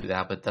people do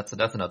that, but that's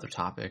another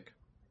topic.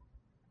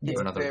 Yeah.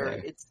 For another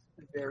day. It's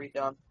very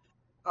dumb.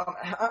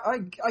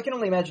 I can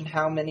only imagine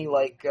how many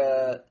like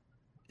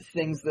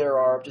things there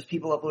are of just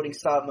people uploading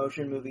stop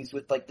motion movies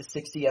with like the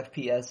 60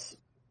 FPS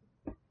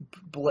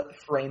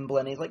frame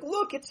blending. It's like,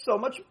 look, it's so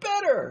much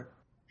better.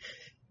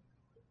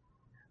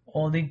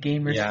 Only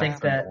gamers Yeah, think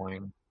it's that.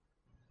 annoying.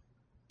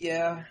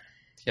 Yeah.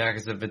 Yeah,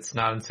 because if it's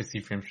not in 60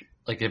 frames,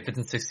 like if it's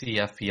in 60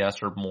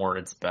 FPS or more,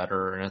 it's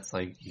better. And it's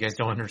like you guys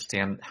don't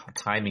understand how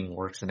timing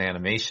works in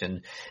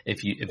animation. If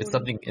it's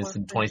something is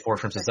in 24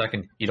 frames a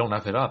second, you don't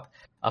up it up.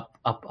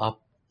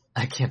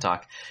 I can't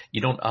talk.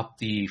 You don't up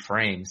the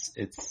frames.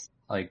 It's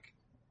like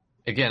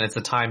again, it's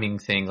a timing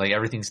thing. Like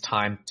everything's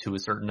timed to a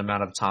certain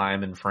amount of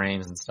time and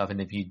frames and stuff. And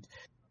if you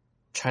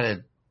try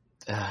to,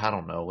 I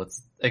don't know.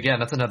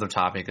 That's another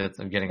topic that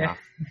I'm getting off.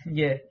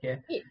 Yeah.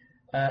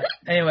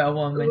 Anyway, I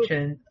want to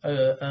mention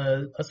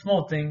a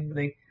small thing,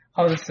 like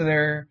how the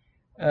Slayer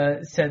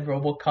said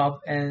RoboCop,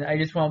 and I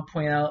just want to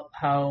point out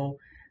how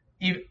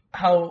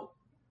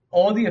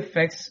all the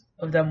effects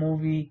of that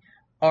movie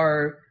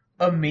are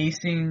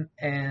amazing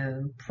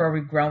and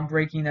probably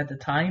groundbreaking at the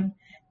time,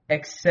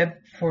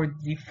 except for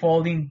the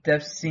falling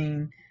death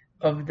scene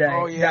of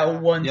that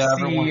one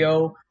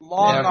CEO.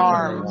 Long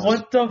arms.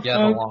 What the Yeah,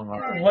 fuck? the long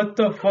arms. What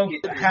the fuck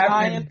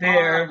happened Giant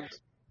there?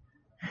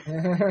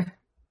 arms.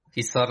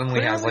 He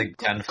suddenly has like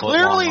 10-foot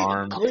Clearly, long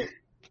arms.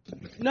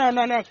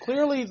 no.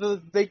 Clearly,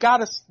 they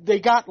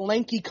got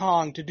Lanky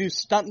Kong to do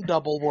stunt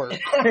double work.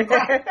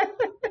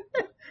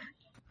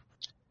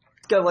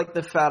 It's got like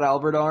the Fat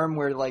Albert arm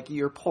where like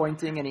you're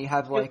pointing and you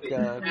have like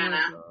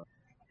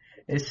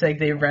It's like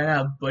they ran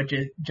out of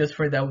budget just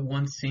for that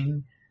one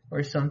scene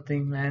or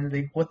something, man.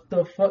 Like, what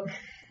the fuck?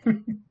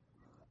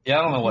 Yeah,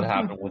 I don't know what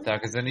happened with that,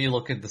 because then you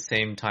look at the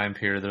same time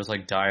period, there's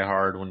like Die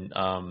Hard when,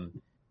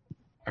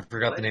 I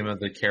forgot the name of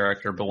the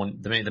character, but when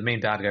the main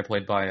bad guy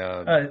played by,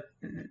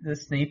 The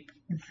Snape.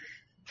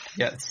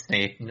 yeah,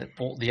 Snape,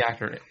 the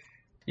actor.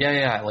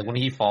 Yeah, like when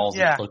he falls,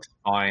 Yeah. it looks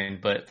fine,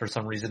 but for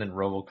some reason in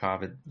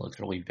RoboCop it looks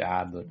really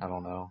bad, but I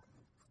don't know.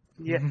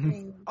 Yeah.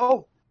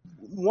 Oh,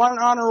 one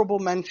honorable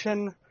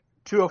mention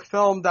to a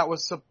film that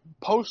was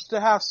supposed to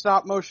have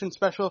stop motion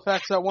special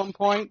effects at one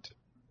point,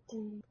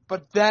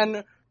 but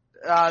then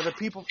the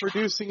people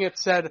producing it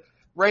said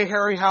Ray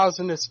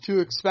Harryhausen is too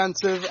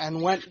expensive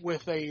and went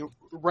with a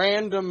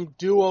random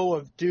duo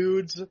of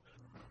dudes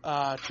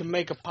to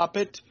make a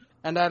puppet,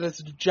 and that is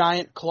the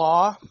Giant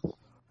Claw.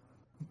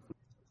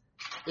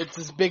 It's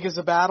as big as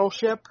a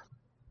battleship.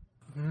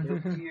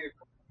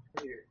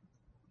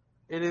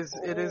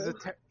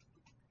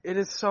 It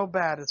is so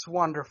bad. It's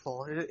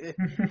wonderful.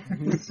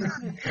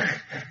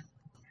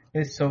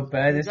 It's so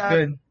bad. It's got-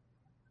 good.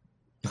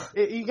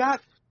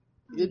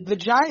 The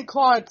Giant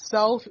Claw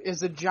itself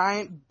is a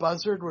giant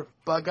buzzard with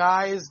bug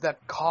eyes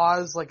that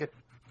cause like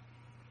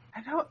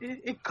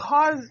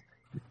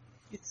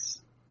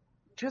it's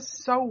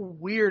just so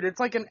weird. It's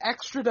like an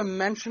extra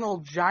dimensional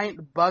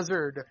giant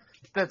buzzard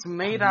that's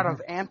made out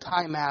of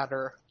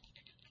antimatter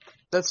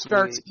that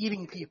starts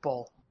eating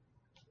people.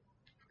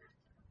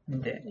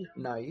 Yeah.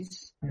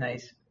 nice.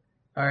 Nice.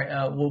 All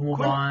right. We'll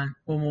move on.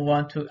 We'll move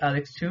on to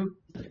Alex 2.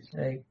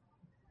 Like,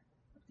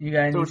 you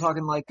guys. So we're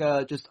talking like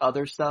just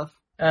other stuff.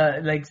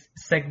 Like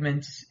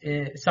segments,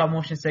 stop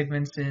motion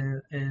segments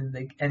in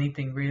like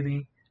anything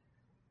really.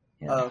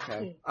 Yeah. Oh,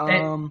 okay.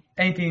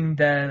 Anything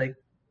that like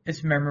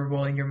is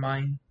memorable in your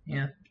mind.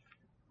 Yeah.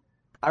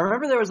 I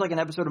remember there was like an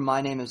episode of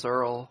My Name Is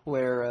Earl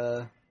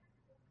where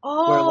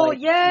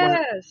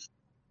yes!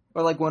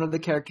 one of the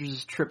characters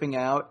is tripping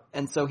out,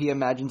 and so he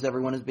imagines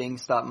everyone as being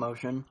stop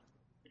motion.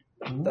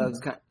 Ooh.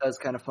 That was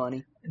kind of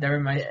funny. That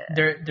reminds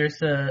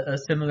there's a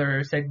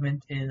similar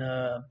segment in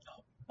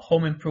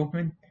Home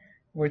Improvement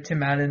where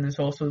Tim Allen is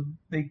also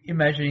like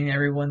imagining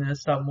everyone in a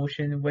stop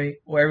motion way,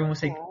 where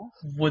everyone's like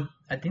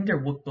I think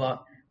they're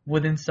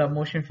wooden stop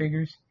motion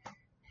figures.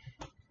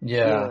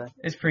 Yeah.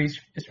 It's pretty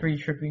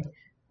trippy.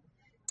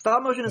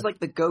 Stop motion is like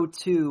the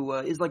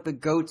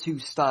go-to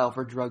style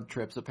for drug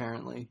trips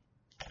apparently,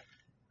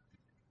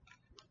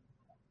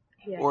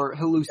 or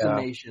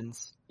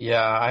hallucinations.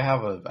 Yeah, I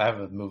have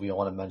a movie I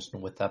want to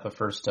mention with that, but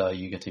first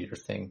you get to your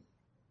thing.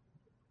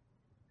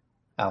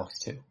 Alex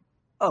too.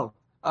 Oh,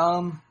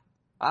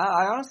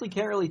 I honestly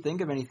can't really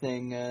think of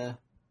anything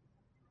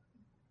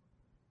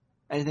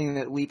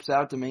that leaps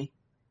out to me.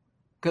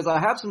 because I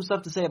have some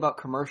stuff to say about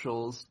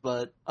commercials,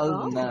 but other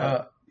than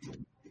that,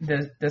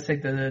 that's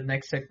like the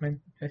next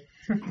segment.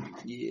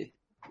 yeah.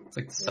 It's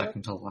like the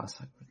second to the last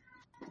segment.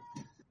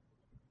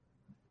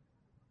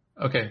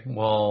 Okay,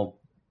 well,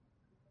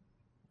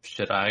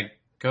 should I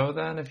go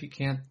then if you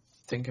can't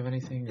think of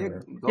anything? Or?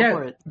 Go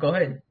for it. Go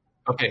ahead.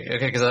 Okay,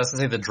 because I was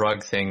gonna say the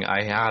drug thing.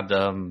 I had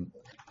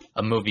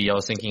a movie I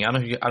was thinking. I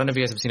don't know if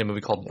you guys have seen a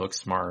movie called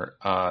Booksmart.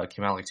 It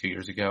came out like 2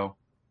 years ago.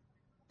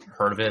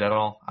 Heard of it at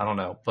all? I don't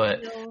know, but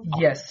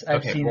yes,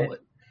 I've seen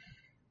it.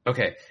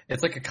 Okay,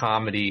 it's like a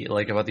comedy,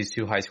 like about these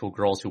two high school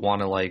girls who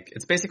want to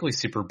it's basically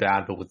super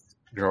bad, but with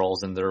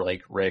girls, and they're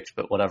like rich,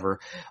 but whatever.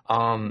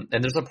 And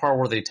there's a part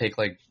where they take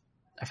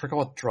I forgot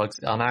what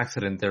drugs on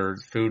accident. Their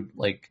food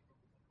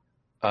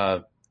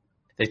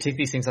they take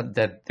these things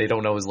that they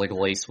don't know is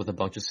laced with a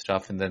bunch of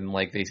stuff, and then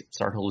they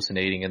start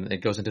hallucinating, and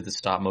it goes into the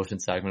stop motion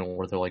segment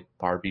where they're like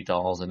Barbie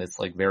dolls, and it's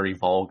very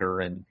vulgar,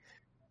 and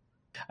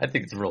I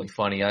think it's really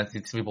funny. I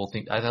think some people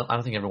think I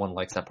don't think everyone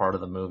likes that part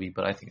of the movie,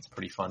 but I think it's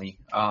pretty funny.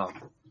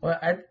 Well,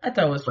 I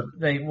thought it was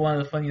one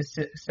of the funniest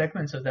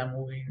segments of that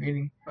movie,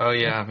 really. Oh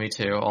yeah, me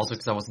too. Also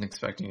because I wasn't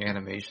expecting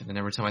animation, and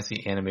every time I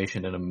see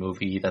animation in a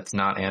movie that's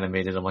not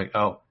animated, I'm like,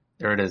 oh,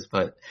 there it is.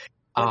 But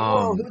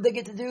whoa, who did they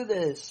get to do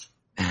this?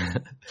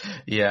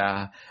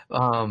 Yeah.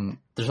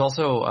 There's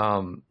also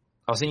I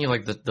was thinking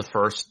the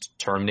first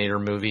Terminator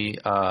movie,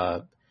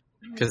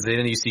 because they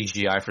didn't use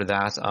CGI for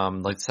that.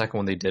 The second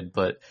one they did,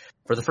 but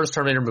for the first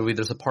Terminator movie,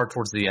 there's a part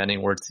towards the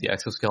ending where it's the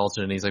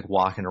exoskeleton and he's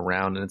walking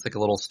around, and it's a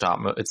little stop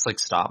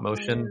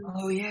motion.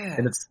 Oh yeah.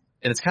 And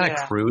it's kind of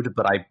crude,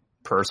 but I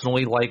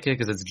personally like it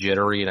because it's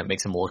jittery and it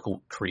makes him look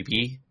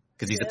creepy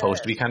because he's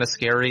supposed to be kind of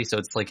scary. So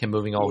it's him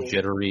moving all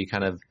jittery,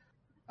 kind of.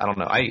 I don't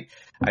know.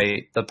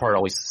 That part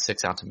always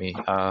sticks out to me.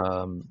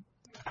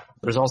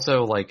 There's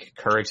also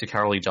Courage the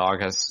Cowardly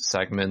Dog has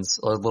segments,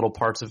 little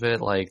parts of it.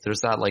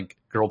 There's that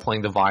girl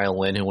playing the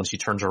violin who when she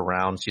turns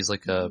around, she's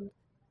like a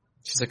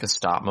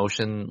stop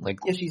motion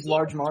yeah, she's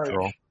Large Marge.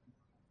 Girl.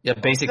 Yeah,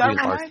 basically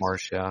Large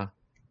Marge. Yeah,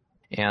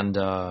 and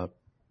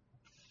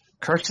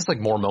Courage just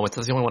more moments.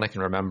 That's the only one I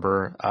can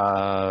remember.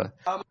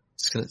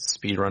 Just gonna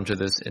speed run through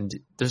this, and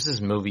there's this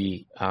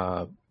movie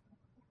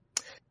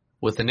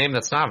with a name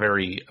that's not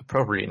very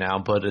appropriate now,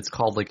 but it's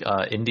called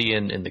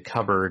Indian in the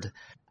Cupboard.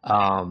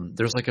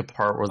 There's a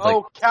part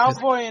where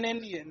Cowboy and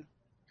Indian.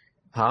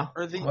 Huh?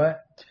 Or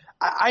what?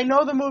 I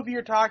know the movie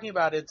you're talking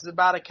about. It's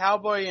about a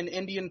cowboy and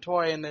Indian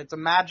toy, and it's a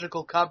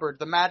magical cupboard.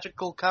 The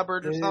magical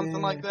cupboard or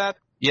something like that.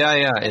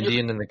 Yeah,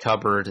 Indian in the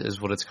Cupboard is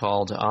what it's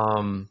called.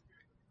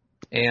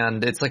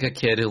 And it's a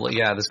kid who,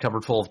 this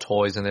cupboard full of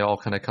toys, and they all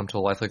kind of come to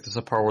life. There's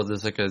a part where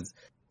there's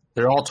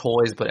they're all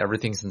toys, but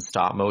everything's in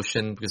stop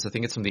motion because I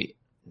think it's from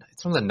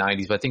the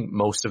 90s, but I think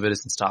most of it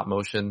is in stop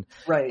motion.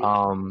 Right.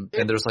 And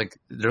there's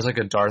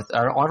a Darth.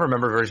 I don't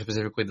remember very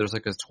specifically. There's a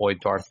toy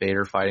Darth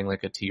Vader fighting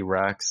a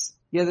T-Rex.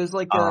 Yeah, there's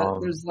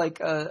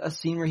a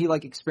scene where he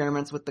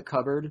experiments with the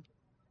cupboard.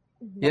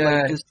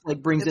 Yeah, just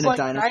brings in a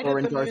dinosaur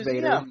and Darth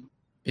Vader.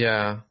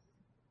 Yeah.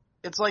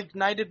 It's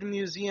Night at the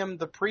Museum,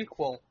 the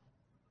prequel.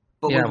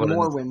 But with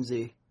more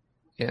whimsy.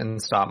 Yeah, in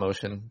stop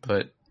motion,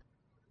 but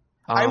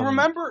I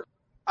remember.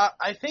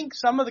 I think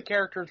some of the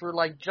characters were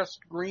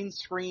just green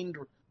screened,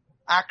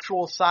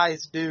 actual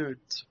size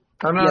dudes.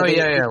 Oh no,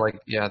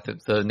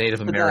 the Native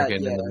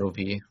American in the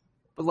movie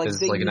but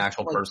is an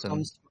actual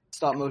person.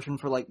 Stop motion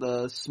for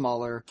the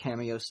smaller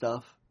cameo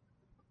stuff.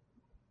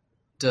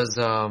 Does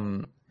I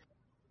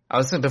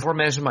was saying before I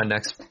mention my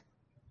next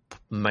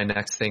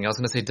thing, I was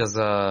gonna say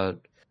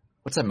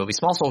what's that movie?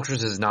 Small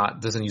Soldiers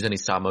doesn't use any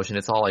stop motion.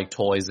 It's all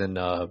toys and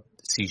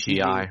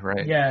CGI,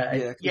 right?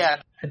 Yeah.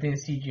 I think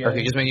it's CGI.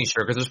 Okay, just making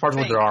sure because there's parts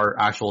where there are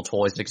actual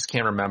toys. I just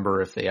can't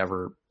remember if they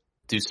ever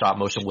do stop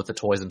motion with the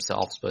toys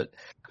themselves. But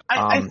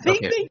I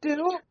think they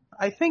do.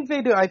 I think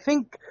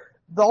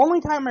the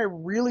only time I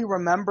really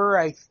remember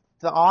I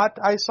thought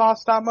I saw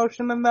stop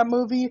motion in that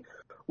movie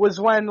was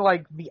when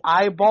the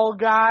eyeball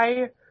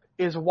guy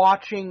is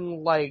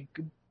watching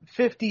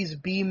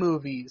 50s B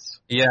movies.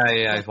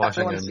 Yeah, he's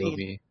watching a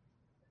movie.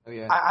 Oh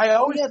yeah. I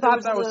always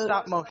thought that was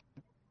stop motion.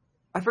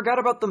 I forgot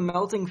about the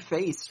melting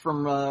face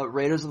from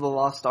Raiders of the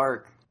Lost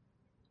Ark.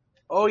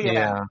 Oh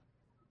yeah.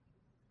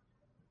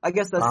 I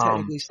guess that's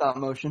technically stop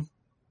motion.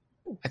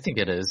 I think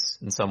it is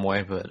in some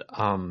way, but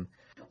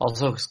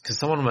also because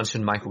someone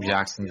mentioned Michael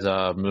Jackson's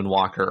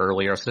Moonwalker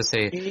earlier, I was going to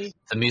say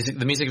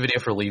the music video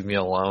for Leave Me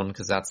Alone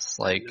because that's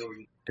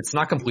it's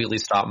not completely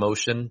stop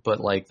motion, but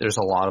there's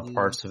a lot of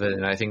parts of it,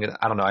 and I think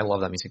I don't know, I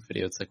love that music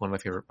video. It's one of my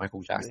favorite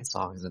Michael Jackson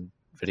songs and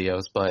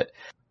videos, but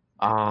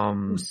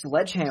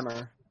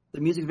Sledgehammer. The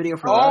music video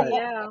for that.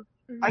 Yeah.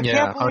 I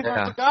can't believe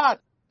I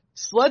forgot.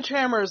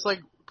 Sledgehammer is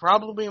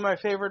probably my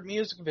favorite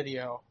music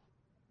video.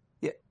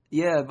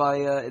 Yeah,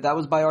 that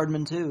was by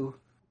Aardman too.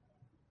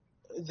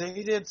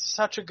 They did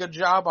such a good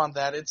job on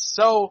that. It's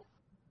so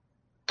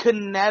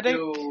kinetic.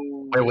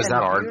 Wait, was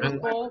that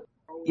Aardman?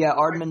 Yeah,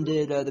 Aardman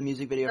did the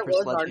music video for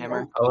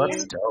Sledgehammer. Oh,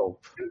 that's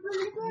dope.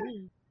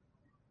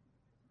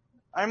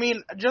 I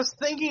mean, just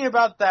thinking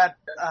about that,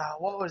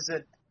 what was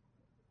it?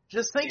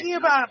 Just thinking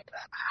about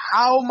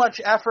how much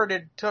effort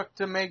it took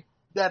to make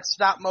that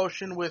stop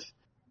motion with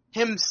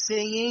him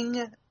singing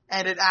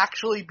and it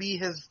actually be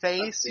his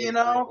face, you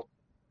know?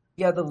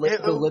 Yeah, the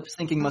lip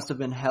syncing must have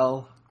been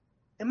hell.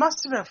 It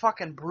must have been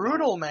fucking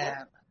brutal,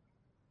 man.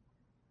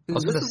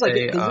 This was like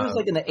in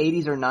the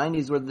 80s or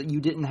 90s where you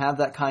didn't have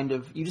that kind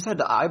of. You just had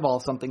to eyeball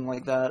something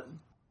like that.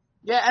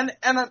 Yeah,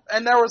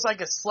 and there was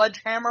like a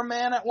sledgehammer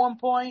man at one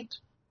point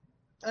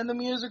in the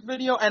music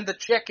video, and the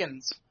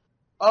chickens.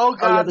 Oh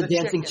god, oh yeah, the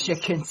dancing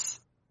chickens.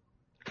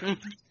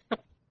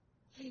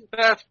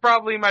 That's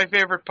probably my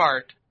favorite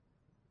part.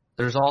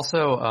 There's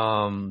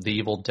also the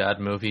Evil Dead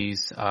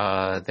movies. They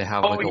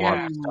have like a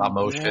lot of stop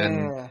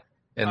motion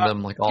in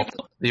them, like all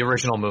the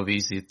original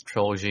movies, the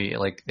trilogy.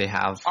 Like they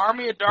have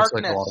Army of Darkness.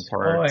 Like a lot of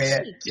parts. Oh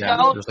yeah.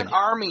 There's like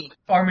Army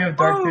of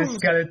Darkness,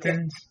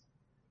 skeletons.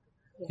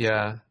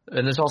 Yeah,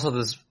 and there's also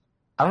this.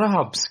 I don't know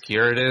how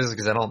obscure it is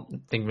because I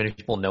don't think many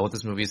people know what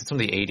this movie is. It's from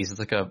the 80s. It's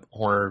like a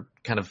horror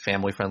kind of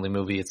family-friendly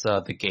movie. It's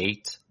The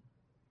Gate.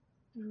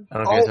 I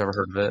don't know if you guys ever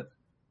heard of it.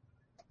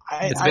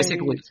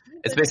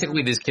 It's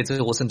basically these kids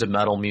who listen to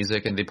metal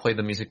music and they play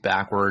the music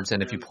backwards.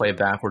 And if you play it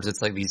backwards,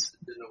 it's like these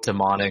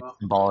demonic,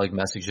 symbolic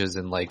messages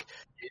and like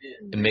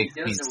it makes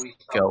these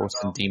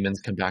ghosts and demons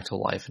come back to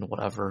life and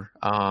whatever.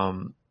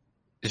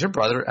 Is your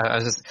brother?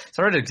 I was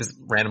sorry to just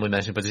randomly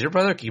mention, but does your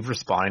brother keep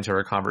responding to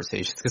our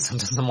conversations? Because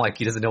sometimes I'm like,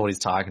 he doesn't know what he's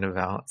talking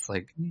about. It's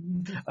like,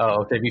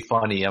 oh, it'd be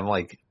funny. I'm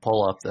like,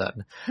 pull up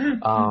then.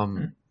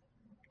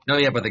 No,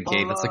 yeah, but The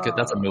Gate.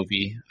 That's a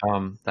movie.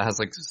 That has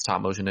like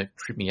stop motion. It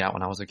creeped me out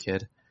when I was a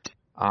kid.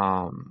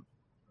 And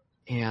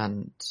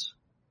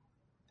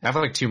I have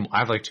like two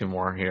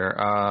more here.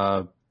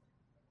 And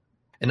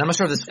I'm not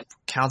sure if this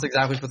counts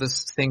exactly for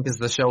this thing because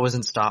the show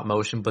isn't stop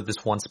motion, but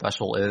this one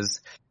special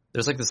is.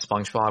 There's like the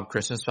SpongeBob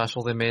Christmas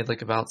special they made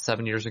like about 6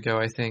 years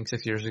ago.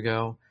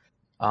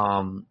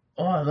 Oh,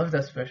 I love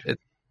that special.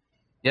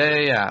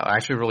 Yeah. I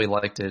actually really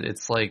liked it.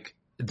 It's like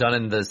done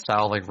in the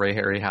style of like Ray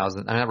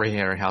Harryhausen. I'm not Ray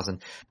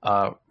Harryhausen.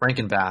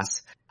 Rankin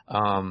Bass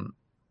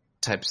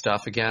type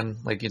stuff again.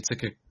 Like it's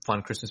like a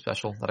fun Christmas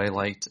special that I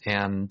liked.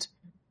 And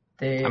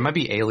I might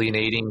be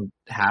alienating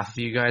half of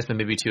you guys, but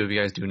maybe two of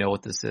you guys do know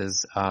what this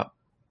is. By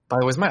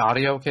the way, is my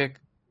audio okay?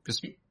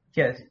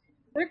 Yes.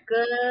 They're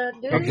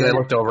good. Okay, I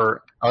looked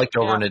over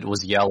and it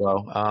was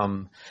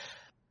yellow.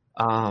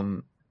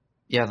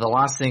 Yeah, the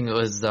last thing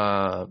was,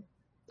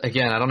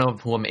 again, I don't know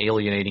who I'm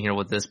alienating here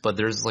with this, but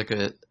there's like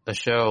a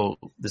show,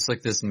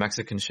 this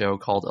Mexican show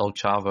called El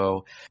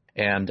Chavo,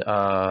 and,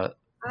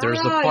 there's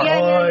a part,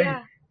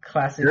 yeah.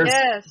 Classic.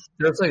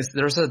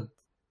 There's a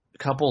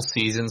couple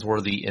seasons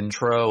where the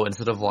intro,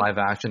 instead of live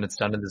action, it's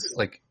done in this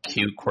like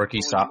cute, quirky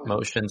stop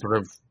motion sort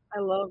of, I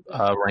love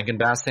Rankin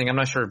Bass thing. I'm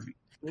not sure if,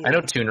 I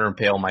know Tuner and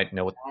Pale might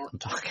know what I'm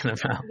talking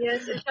about.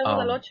 Yes, El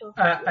Chavo del Ocho.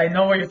 I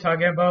know what you're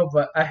talking about,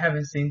 but I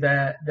haven't seen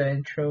the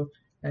intro.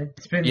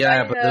 It's been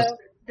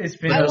it's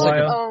been a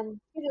while.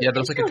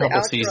 There's like a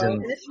couple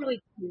seasons. It's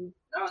really cute.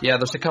 Yeah,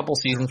 there's a couple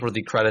seasons where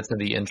the credits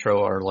and the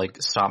intro are like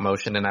stop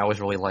motion, and I always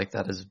really liked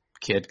that as a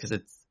kid because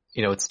it's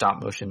it's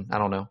stop motion. I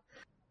don't know.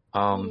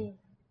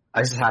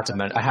 I just had to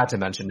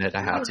mention it.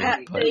 I had to.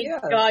 Thank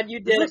God you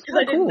did it because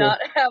I did not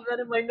have that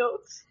in my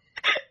notes.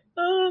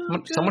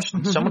 Someone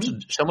should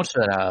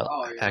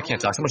I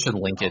can't talk. Someone should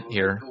link it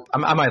here.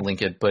 I might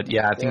link it, but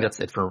yeah, I think that's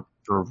it for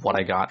what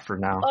I got for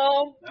now.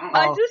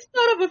 I just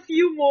thought of a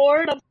few more,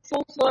 and I'm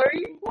so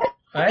sorry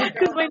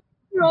because my notes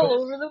are all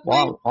over the place.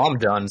 Well, I'm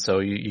done, so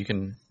you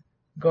can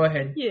go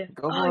ahead. Yeah,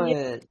 go for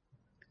it.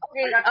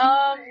 Okay,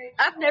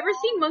 I've never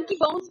seen Monkey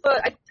Bones,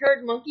 but I've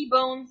heard Monkey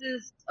Bones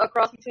is a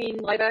cross between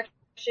live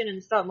action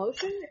and stop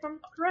motion, if I'm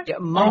correct. Yeah,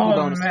 Monkey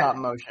Bones stop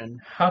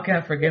motion. How can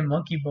I forget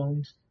Monkey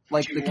Bones?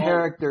 Like the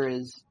character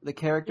is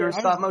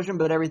stop motion,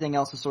 but everything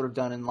else is sort of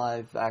done in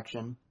live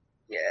action.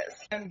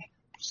 Yes. And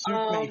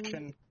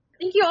Suitmation. I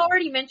think you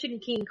already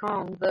mentioned King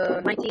Kong,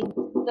 the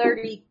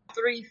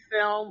 1933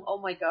 film. Oh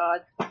my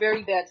god,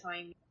 very bad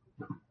timing.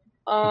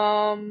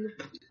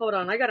 Hold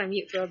on, I gotta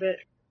mute for a bit.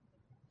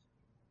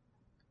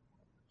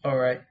 All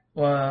right.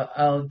 Well,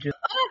 I'll just.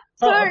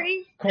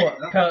 Sorry. Cool.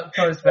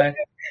 Call us back.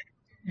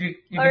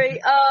 All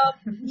right.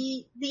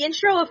 The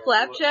intro of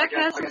Flapjack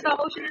has some stop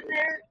motion in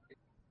there.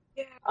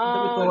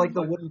 With like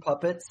the wooden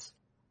puppets.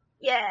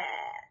 Yeah.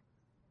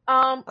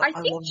 I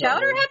think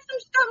Chowder had some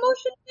stop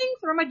motion things,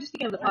 or am I just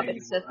thinking of the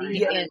puppets at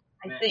the end?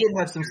 I think did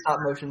have some stop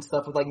motion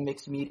stuff with like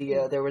mixed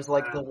media. There was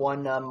like the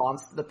one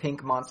the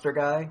pink monster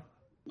guy.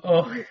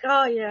 Oh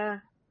yeah.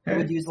 He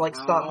would use like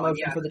stop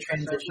motion for the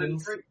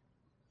transitions.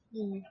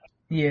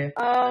 Yeah.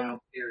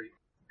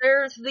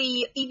 There's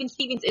the Even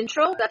Stevens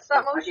intro. That's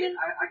stop motion.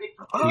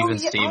 Even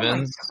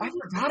Stevens. I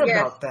forgot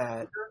about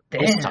that.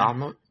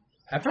 Damn.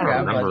 I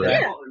forgot about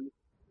that. Yeah.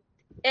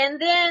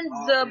 And then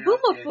the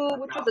Boomafoo,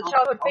 which was a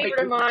childhood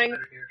favorite of mine,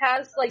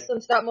 has like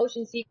some stop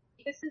motion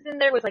sequences in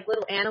there with like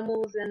little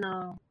animals and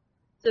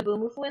the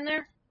Boomafoo in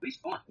there.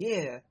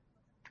 Yeah.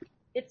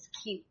 It's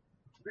cute.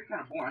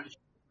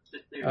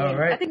 All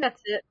right. I think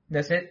that's it.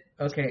 That's it?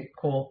 Okay,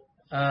 cool.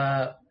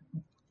 Now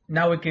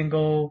we can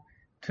go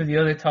to the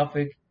other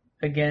topic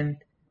again.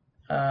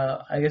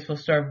 I guess we'll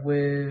start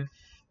with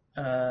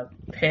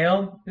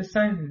Pale this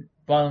time,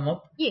 bottom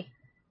up. Yeah.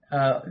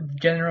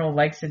 General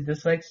likes and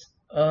dislikes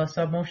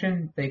stop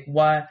motion. Like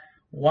why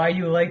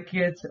you like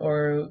it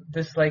or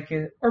dislike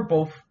it or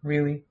both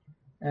really.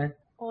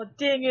 Oh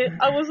dang it!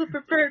 I wasn't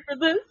prepared for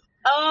this.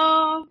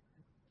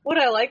 What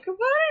I like about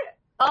it?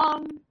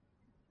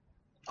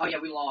 Oh yeah,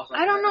 we lost.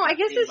 I don't know. I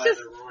guess it's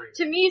just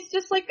to me, it's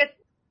just like a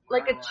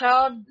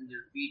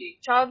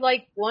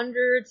childlike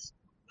wonder. It's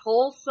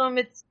wholesome.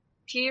 It's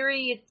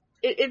cheery.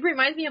 It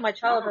reminds me of my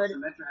childhood.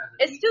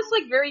 It's just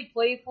like very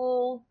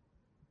playful.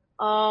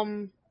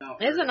 It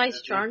has a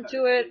nice charm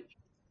to it.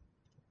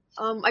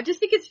 I just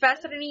think it's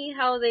fascinating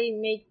how they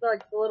make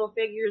like the little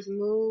figures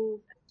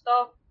move and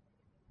stuff.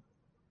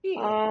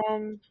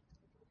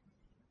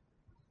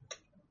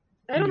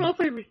 I don't know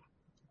if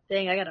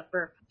dang, I got a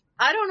burp.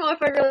 I don't know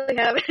if I really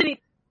have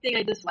anything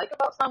I dislike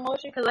about stop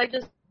motion because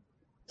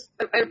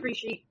I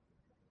appreciate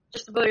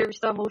just about every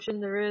stop motion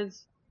there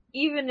is.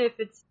 Even if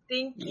it's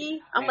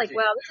stinky, I'm like,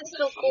 wow, this is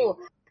so cool.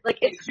 Like,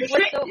 it's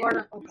worked so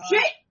hard on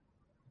shit!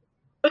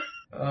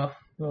 Oh,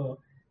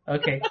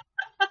 okay.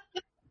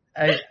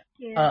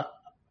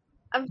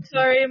 I'm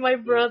sorry, my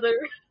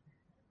brother.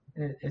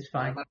 It's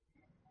fine.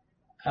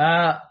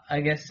 I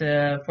guess,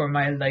 for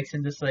my likes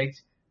and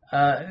dislikes,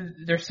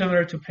 they're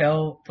similar to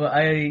Pale, but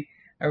I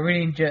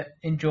really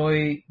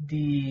enjoy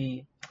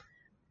the,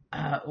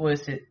 what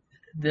is it?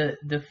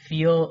 The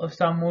feel of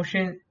stop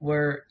motion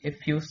where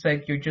it feels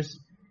like you're just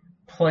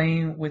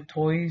playing with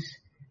toys.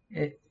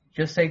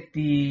 Just like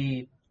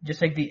the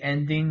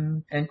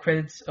end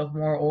credits of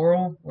More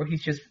Oral, where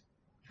he's just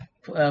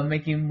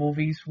making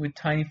movies with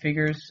tiny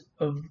figures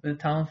of the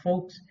town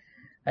folks.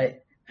 I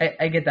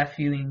get that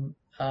feeling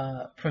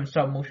from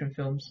stop motion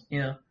films,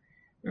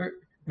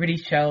 really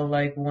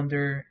childlike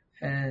wonder,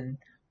 and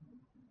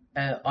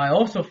I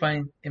also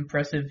find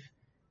impressive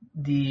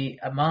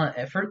the amount of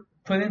effort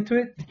put into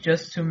it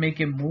just to make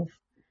it move,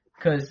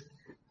 because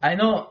I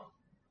know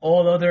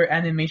all other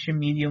animation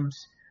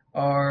mediums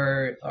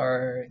are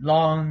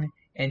long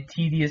and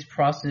tedious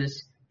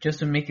process just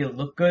to make it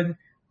look good,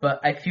 but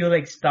I feel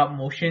like stop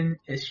motion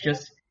is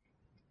just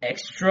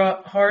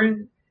extra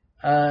hard.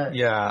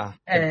 Yeah,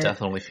 it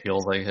definitely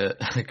feels like it.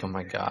 Like, oh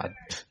my god.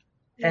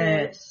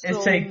 And it's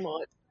like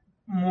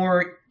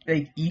more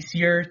like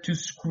easier to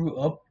screw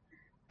up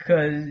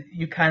because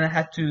you kind of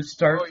have to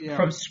start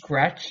from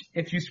scratch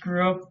if you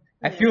screw up.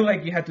 I feel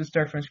like you have to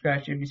start from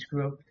scratch if you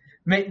screw up.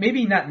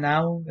 Maybe not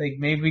now. Like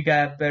maybe we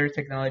got better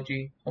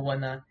technology or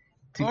whatnot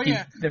to keep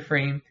the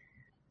frame.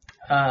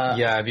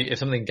 If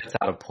something gets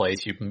out of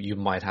place, you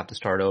might have to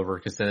start over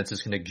because then it's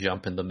just going to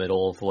jump in the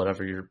middle of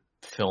whatever your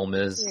film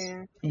is.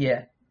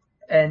 Yeah.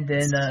 And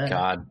then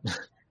God,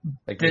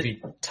 like if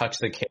you touch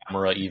the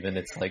camera, even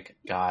it's like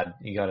God,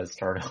 you got to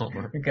start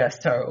over. You got to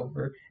start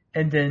over.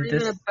 And then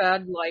a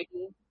bad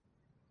lighting.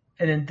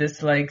 And then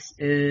dislikes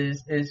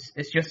is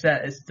just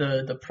that it's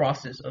the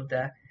process of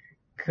that,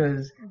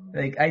 because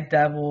like I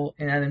dabble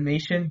in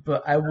animation,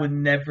 but I would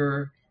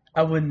never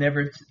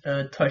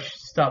touch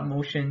stop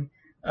motion.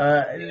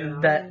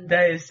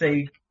 That is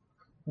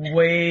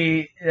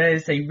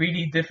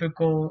really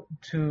difficult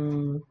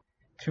to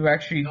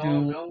actually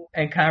do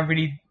and kind of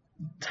really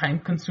time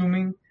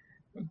consuming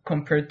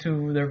compared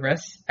to the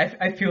rest.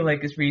 I feel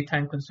like it's really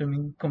time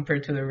consuming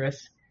compared to the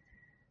rest.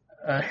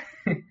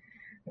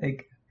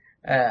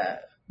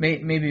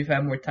 Maybe if I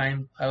have more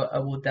time, I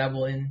will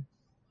dabble in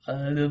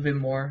a little bit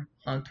more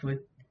onto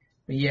it.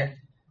 But yeah,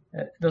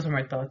 those are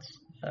my thoughts.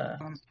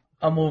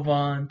 I'll move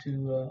on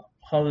to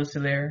Hollow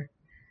Solaire.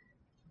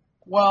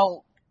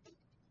 Well,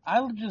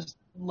 I just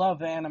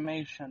love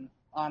animation,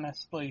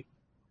 honestly.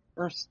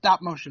 Or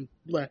stop motion.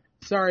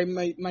 Sorry,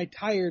 my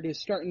tired is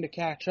starting to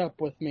catch up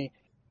with me.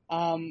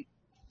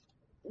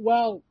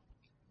 Well,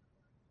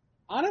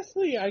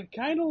 honestly, I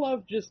kind of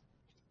love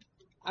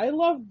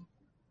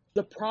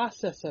the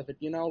process of it,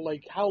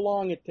 like how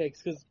long it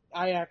takes, because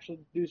I actually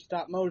do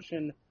stop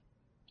motion,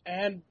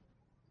 and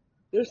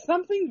there's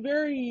something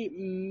very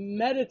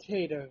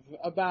meditative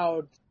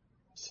about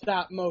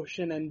stop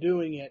motion and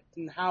doing it,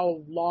 and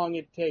how long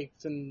it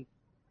takes, and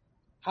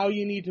how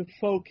you need to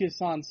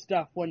focus on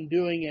stuff when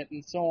doing it,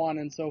 and so on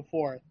and so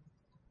forth.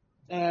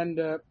 And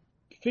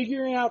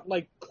figuring out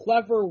like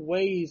clever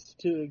ways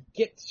to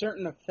get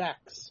certain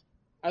effects.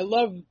 I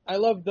love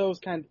those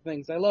kind of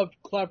things. I love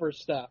clever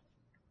stuff.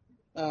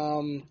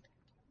 Like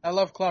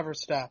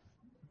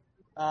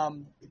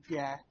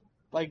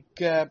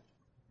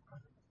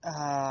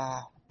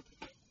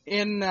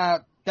in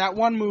that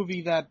one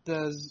movie that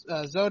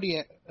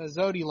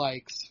Zodi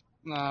likes,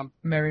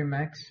 Mary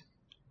Max.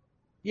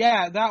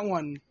 Yeah, that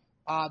one.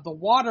 The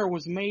water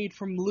was made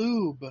from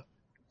lube.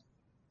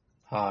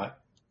 Hot.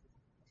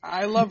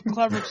 I love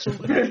clever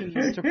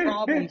solutions to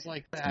problems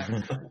like that.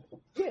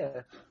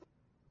 Yeah.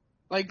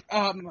 Like,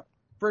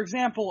 for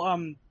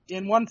example,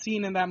 in one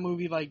scene in that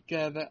movie, like,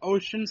 the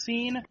ocean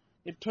scene,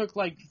 it took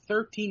like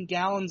 13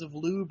 gallons of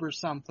lube or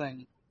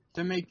something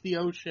to make the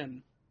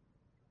ocean.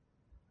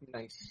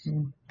 Nice.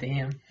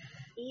 Damn.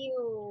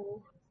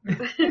 Ew.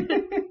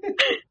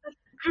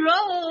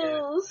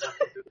 Gross!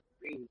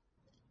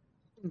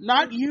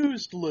 Not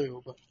used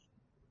lube.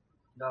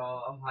 No,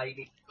 I'm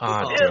hiding.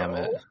 Ah, damn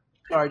it.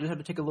 Sorry, I just had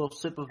to take a little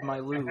sip of my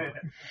lube.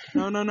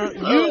 No.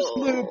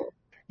 Oh.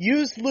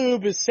 Used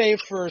lube is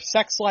safe for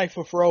sex life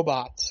with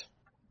robots.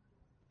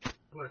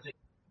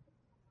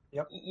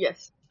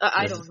 Yes.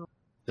 I don't know.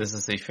 This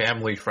is a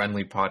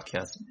family-friendly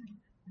podcast.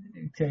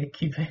 Okay,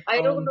 keep it.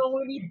 I don't know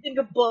anything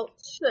about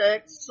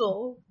sex,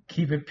 so.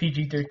 Keep it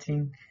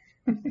PG-13.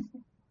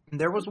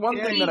 There was one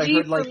thing that I PG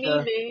heard, for like, me,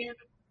 man.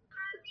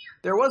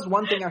 there was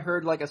one thing I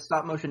heard, like, a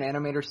stop-motion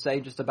animator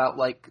say just about,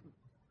 like,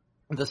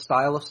 the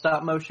style of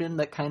stop-motion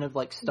that kind of,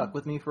 like, stuck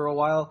with me for a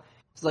while.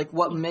 It's like,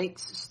 what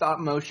makes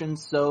stop-motion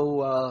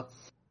so,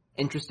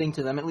 interesting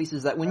to them, at least,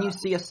 is that when you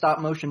see a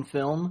stop-motion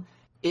film,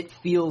 it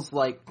feels,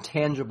 like,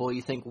 tangible.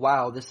 You think,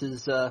 wow, this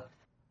is,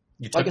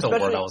 You took like, the word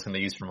especially- I was going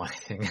to use for my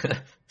thing.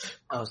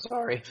 oh,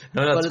 sorry.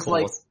 No, that's But it's cool.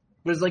 like,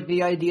 there's like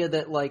the idea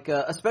that like,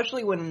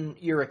 especially when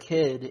you're a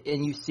kid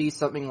and you see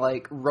something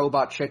like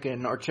Robot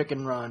Chicken or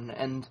Chicken Run,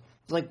 and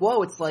it's like,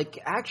 whoa, it's like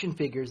action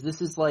figures. This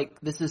is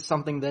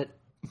something that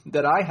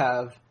I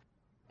have,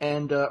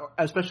 and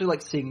especially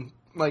like seeing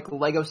like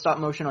Lego stop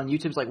motion on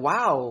YouTube. It's like,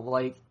 wow,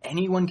 like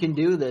anyone can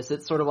do this.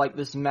 It's sort of like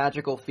this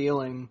magical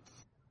feeling.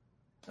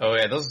 Oh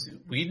yeah,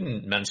 we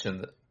didn't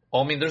mention.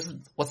 Well, I mean,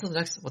 what's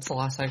the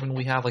last segment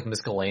we have? Like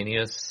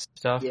miscellaneous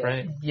stuff, Yeah.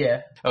 right?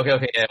 Yeah.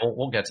 Okay, yeah,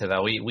 we'll get to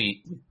that.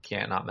 We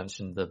can't not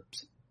mention the.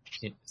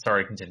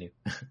 Sorry, continue.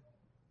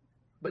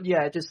 But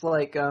yeah, just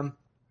like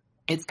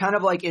it's kind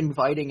of like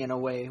inviting in a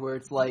way where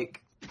it's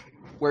like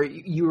where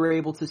you were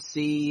able to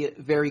see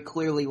very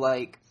clearly,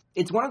 like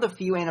it's one of the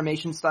few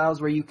animation styles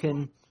where you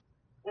can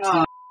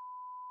see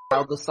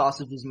how the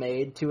sausage is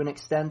made to an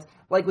extent.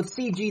 Like with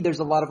CG, there's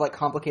a lot of like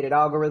complicated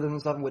algorithms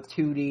and stuff. With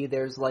 2D,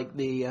 there's like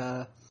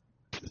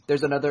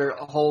there's another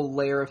whole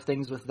layer of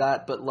things with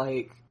that. But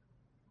like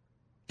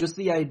just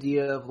the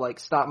idea of like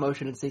stop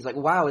motion and things like,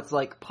 wow, it's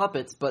like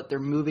puppets, but they're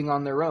moving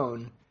on their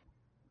own.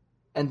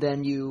 And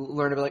then you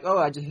learn about like, oh,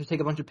 I just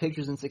take a bunch of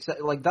pictures and success.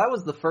 Like that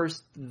was the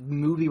first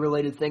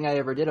movie-related thing I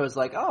ever did. I was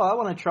like, oh, I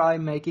want to try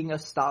making a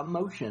stop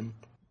motion,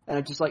 and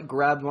I just like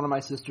grabbed one of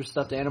my sister's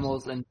stuffed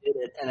animals and did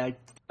it, and I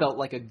felt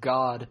like a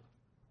god.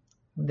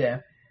 Yeah.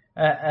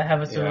 I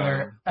have a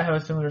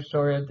similar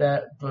story of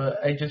that,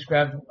 but I just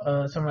grabbed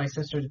some of my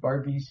sister's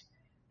Barbies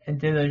and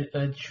did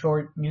a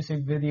short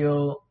music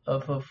video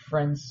of a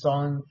friend's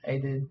song I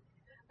did.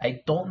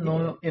 I don't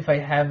know if I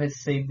have it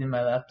saved in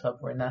my laptop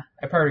or not.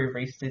 I probably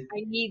erased it.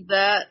 I need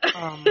that.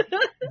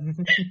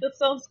 That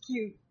sounds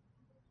cute.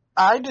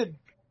 I did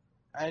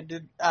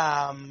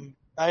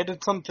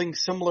something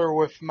similar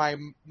with my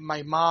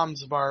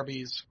mom's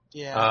Barbies.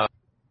 Yeah.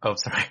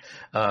 Sorry.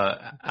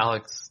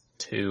 Alex,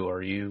 too,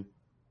 are you?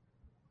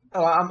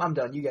 Oh, I'm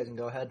done. You guys can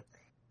go ahead.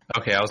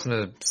 Okay, I was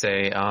gonna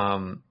say,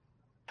 cause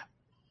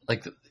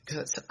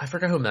I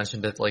forgot who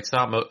mentioned it. Like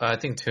I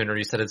think Tuner,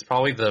 you said it's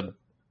probably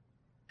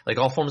like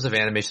all forms of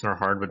animation are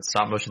hard, but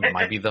stop motion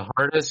might be the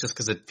hardest, just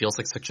because it feels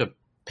like such a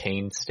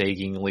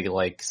painstakingly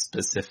like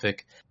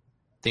specific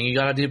thing you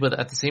gotta do. But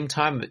at the same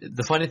time,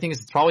 the funny thing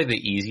is, it's probably the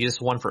easiest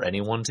one for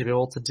anyone to be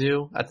able to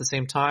do. At the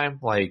same time,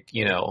 like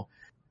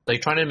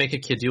like trying to make a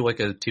kid do like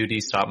a 2D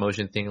stop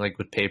motion thing, like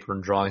with paper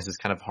and drawings, is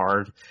kind of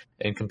hard,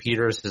 and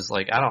computers is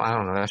like I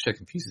don't know. That shit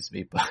confuses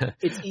me, but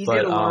it's easy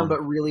to learn,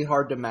 but really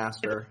hard to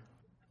master.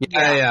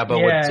 Yeah,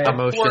 but with stop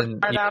motion,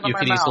 Right you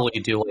could easily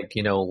do like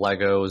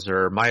Legos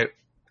or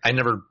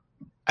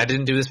I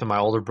didn't do this, but my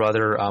older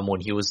brother,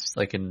 when he was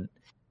like in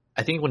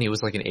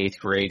 8th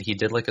grade, he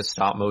did like a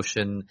stop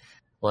motion,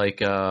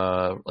 like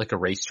a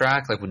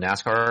racetrack, like with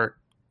NASCAR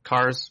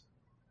cars.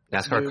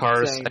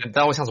 Same. And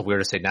that always sounds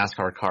weird to say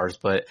NASCAR cars,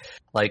 but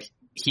like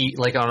he,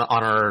 like on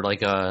our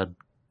like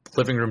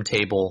living room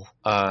table,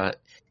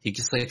 he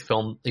just like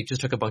he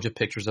just took a bunch of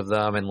pictures of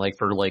them, and like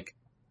for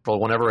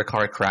whenever a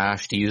car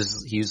crashed, he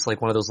used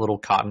like one of those little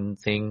cotton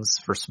things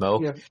for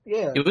smoke.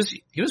 Yeah.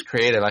 He was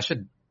creative.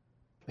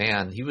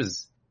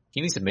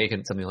 He needs to make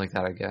something like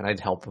that again. I'd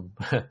help him.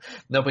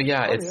 No, but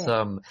yeah, that's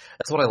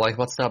what I like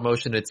about stop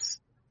motion. It's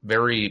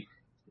very,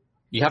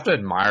 you have to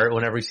admire it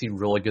whenever you see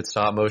really good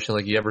stop motion.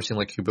 Like you ever seen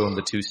like Kubo and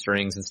the Two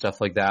Strings and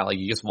stuff like that? Like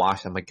you just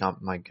watch them, like, oh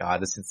my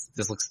god,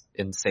 this looks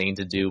insane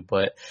to do.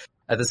 But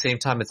at the same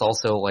time, it's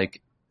also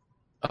like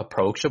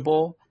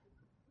approachable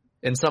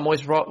in some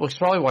ways, which is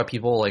probably why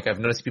people, like, I've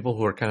noticed people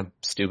who are kind of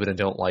stupid and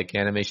don't like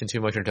animation too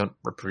much or don't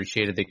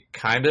appreciate it,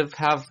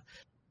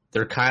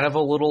 they're kind of a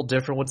little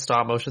different with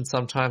stop motion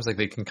sometimes. Like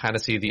they can kind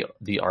of see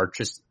the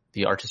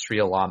artistry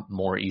a lot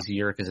more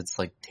easier because it's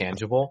like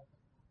tangible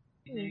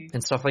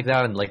and stuff like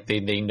that, and like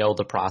they know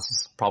the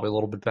process probably a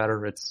little bit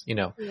better. It's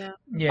Yeah. I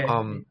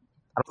don't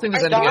think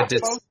there's anything I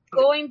did.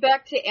 Going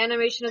back to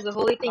animation as a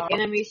whole, I think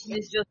animation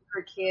is just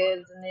for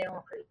kids and they don't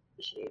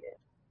appreciate it.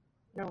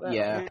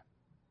 Yeah.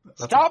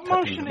 Stop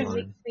motion is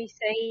Makes me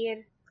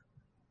sad.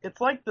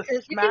 it's like the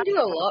Because we can do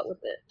a lot with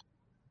it.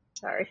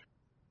 Sorry.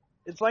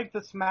 It's like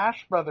the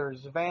Smash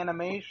Brothers of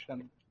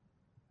animation.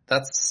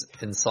 That's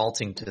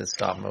insulting to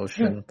stop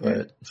motion,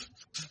 but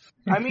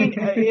I mean,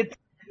 it's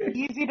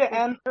easy to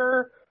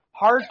enter,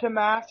 hard to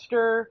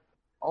master.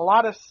 A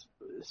lot of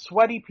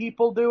sweaty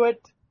people do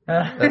it.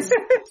 That's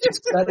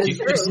That is,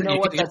 you you know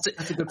what? can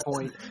That's a good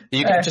point.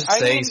 you can just I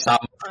say mean,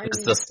 stop motion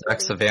is the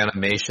sex of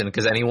animation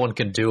because anyone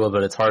can do it,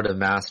 but it's hard to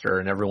master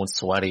and everyone's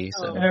sweaty.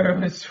 So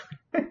Everyone's-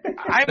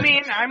 I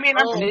mean, I'm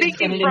And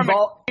speaking it from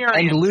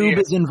experience. and lube here.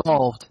 is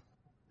involved.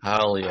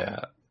 hell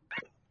yeah.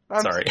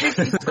 I'm Sorry.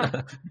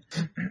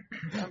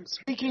 I'm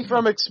speaking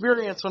from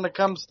experience when it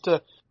comes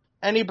to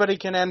anybody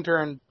can enter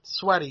and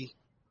sweaty.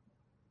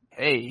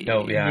 Hey.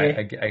 No, yeah, Yeah.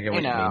 I get what you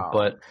mean, now.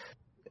 but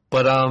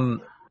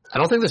I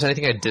don't think there's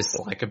anything I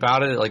dislike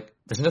about it. Like,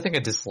 there's nothing I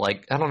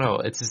dislike. I don't know.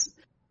 It's just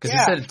because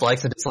Yeah. you said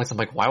likes and dislikes. I'm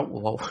like, what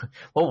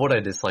would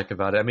I dislike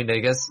about it? I mean, I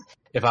guess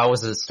if I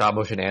was a stop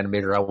motion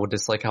animator, I would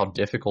dislike how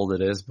difficult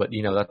it is. But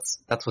you know,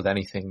 that's with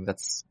anything.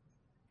 That's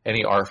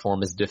any art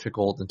form is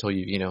difficult until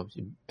you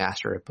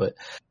master it. But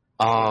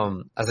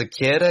as a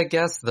kid, I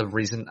guess the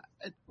reason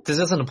this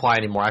doesn't apply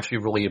anymore. I actually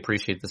really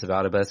appreciate this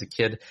about it. But as a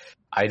kid,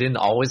 I didn't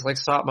always like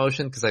stop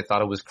motion because I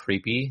thought it was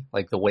creepy,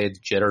 like the way it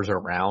jitters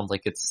around.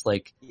 Like it's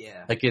like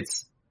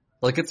it's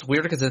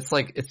weird because it's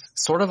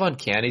sort of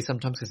uncanny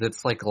sometimes because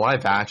it's like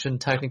live action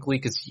technically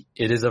because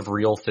it is a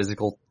real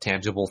physical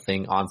tangible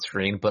thing on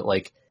screen, but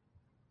like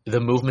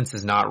the movements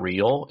is not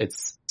real.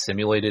 It's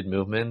simulated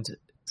movement.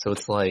 So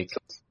it's like,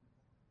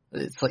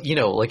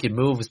 like it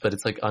moves, but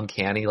it's like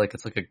uncanny. Like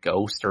it's like a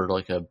ghost or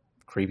like a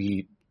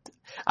creepy,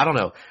 I don't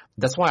know.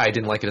 That's why I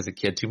didn't like it as a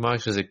kid too much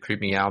because it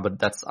creeped me out. But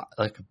that's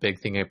like a big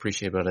thing I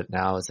appreciate about it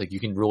now. It's like you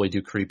can really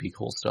do creepy,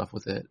 cool stuff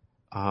with it.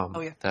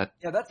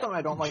 That's something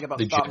I don't like about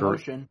the stop jittery-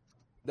 motion.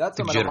 That's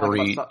the something I don't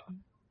like jittery-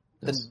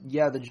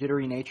 about the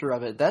jittery nature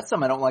of it. That's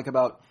something I don't like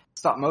about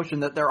stop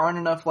motion, that there aren't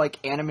enough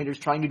like animators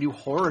trying to do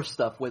horror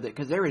stuff with it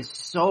because there is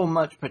so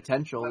much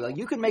potential. Like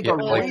you can make Yeah, a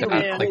like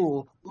really that,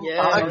 cool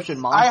Yeah. stop motion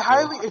monster. I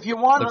highly, if you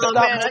want Like to that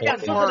stop Man, I got motion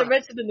something horror, to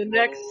mention in the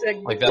next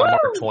segment. like that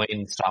Mark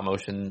Twain stop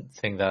motion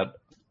thing that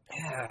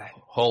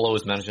Holo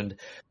was mentioned.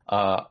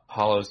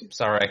 Hollows.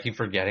 Sorry, I keep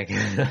forgetting.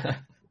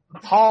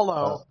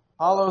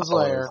 Hollow's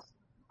Lair.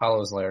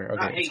 Hollows Lair. I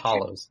Okay, hate it's you.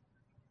 Hollows.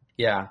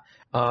 Yeah.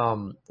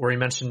 Where he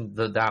mentioned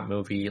that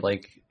movie,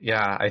 like,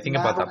 yeah, I think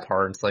about that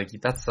part. It's like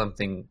that's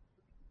something.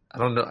 I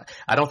don't know.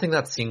 I don't think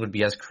that scene would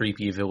be as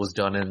creepy if it was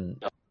done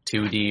in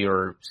 2D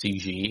or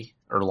CG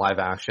or live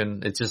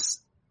action. It's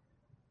just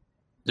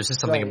there's just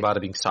something Right. about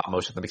it being stop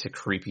motion that makes it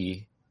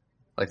creepy.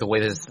 Like the way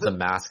the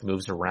mask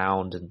moves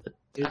around and I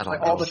It's don't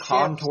like know. all the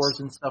contours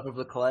and stuff of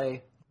the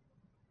clay.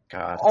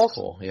 God, it's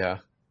Also- cool. Yeah.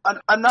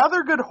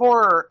 Another good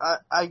horror,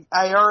 I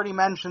already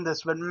mentioned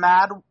this, but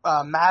Mad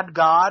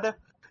God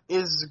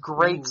is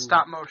great Ooh.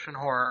 stop motion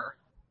horror.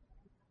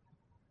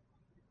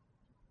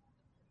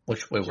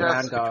 Which Just- which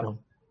God. one?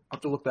 I'll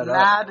have to look that up.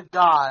 Mad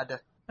God.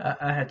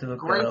 I had to look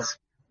that Great, up.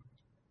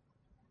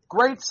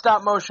 great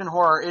stop motion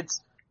horror.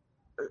 It's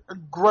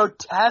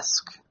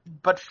grotesque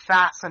but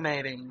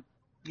fascinating.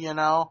 You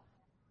know.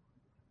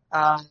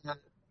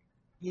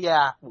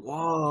 Yeah.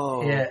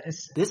 Whoa. Yeah,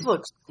 This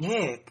looks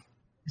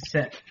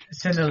sick.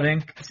 send a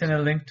link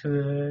to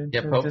the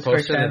Yeah, to the post Discord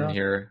it in channel.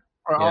 here.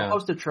 Or Yeah. I'll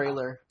post a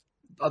trailer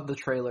of the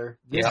trailer.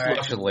 This Yeah, I'll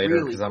looks watch it later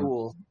really because I'm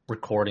cool.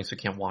 recording, so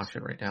I can't watch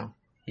it right now.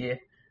 Yeah,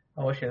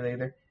 I'll watch it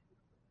later.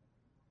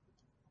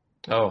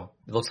 Oh,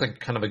 it looks like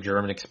kind of a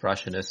German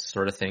expressionist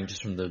sort of thing,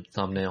 just from the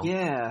thumbnail.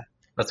 Yeah.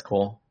 That's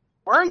cool.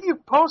 Where are you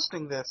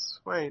posting this?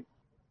 Wait.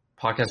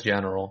 Podcast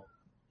General.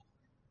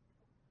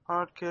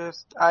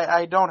 Podcast.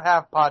 I don't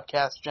have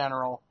Podcast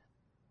General.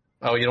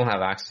 Oh, you don't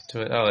have access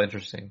to it? Oh,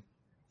 interesting.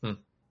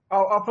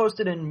 I'll post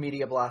it in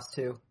Media Blast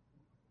too.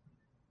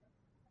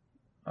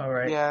 All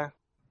right. Yeah.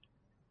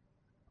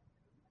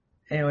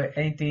 Anyway,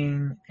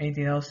 anything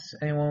else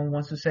anyone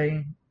wants to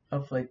say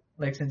of like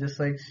likes and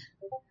dislikes?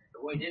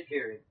 We did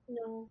hear it.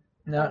 No.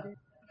 No.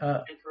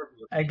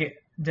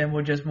 Then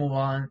we'll just move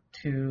on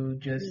to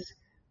just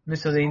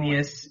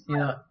miscellaneous.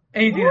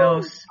 Anything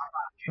else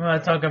you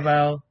want to talk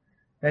about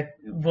that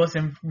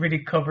wasn't really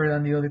covered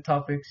on the other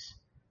topics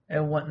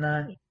and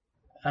whatnot.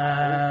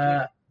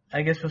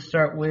 I guess we'll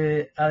start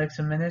with Alex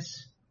and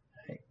Menace.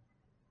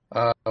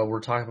 We're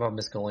talking about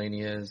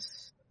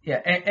miscellaneous Yeah,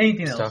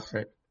 anything else? stuff,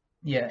 right?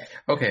 Yeah.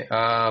 Okay,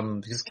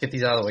 just get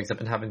these out of the way because I've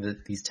been having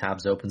these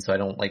tabs open so I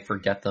don't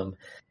forget them.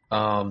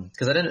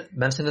 Because I didn't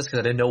mention this because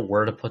I didn't know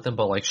where to put them,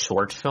 but like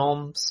short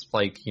films,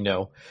 there's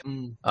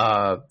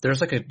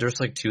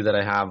two that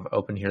I have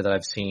open here that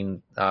I've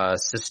seen,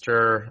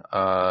 Sister,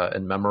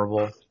 and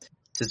Memorable.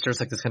 Sister's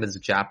like this kind of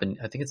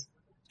I think it's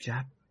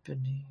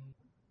Japanese,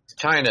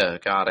 China.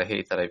 God, I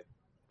hate that I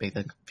made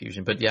that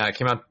confusion, but yeah, it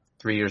came out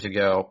 3 years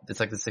ago. It's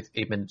like this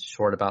 8-minute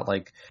short about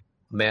like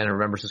a man who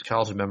remembers his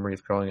childhood memory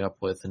of growing up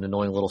with an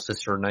annoying little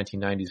sister in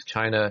 1990s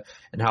China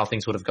and how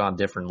things would have gone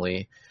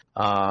differently.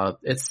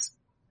 It's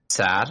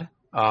sad,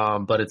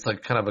 but it's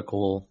like kind of a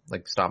cool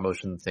like stop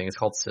motion thing. It's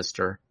called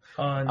Sister.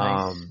 Oh,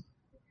 nice.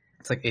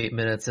 It's like 8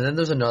 minutes, and then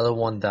there's another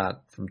one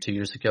that from 2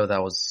 years ago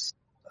that was,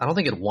 I don't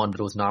think it won, but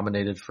it was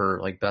nominated for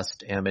like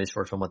best animated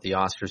short film at the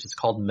Oscars. It's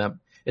called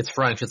it's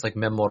French. It's like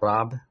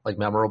Memorable, like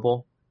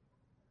memorable.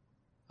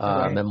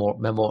 Right.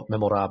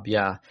 Memorab,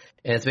 yeah.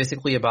 And it's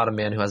basically about a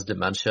man who has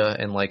dementia,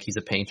 and like he's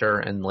a painter,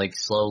 and like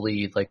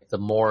slowly, like the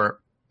more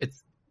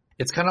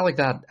it's kind of like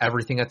that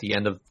Everything at the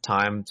End of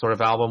Time sort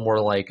of album, where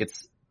like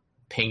it's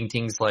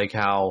paintings like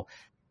how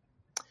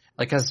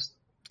like as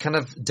kind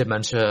of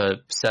dementia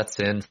sets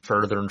in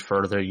further and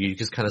further, you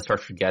just kind of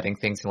start forgetting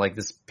things, and like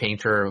this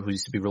painter who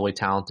used to be really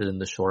talented in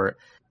the short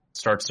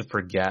starts to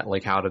forget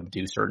like how to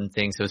do certain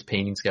things, so his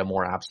paintings get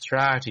more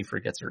abstract, he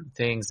forgets certain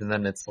things, and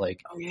then it's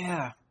like, oh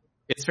yeah,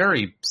 it's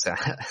very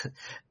sad.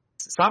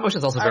 Stop motion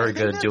is also very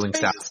good at doing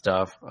sad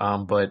stuff,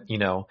 but you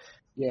know,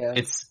 yeah,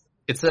 I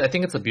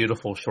think it's a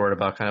beautiful short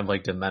about kind of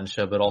like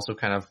dementia, but also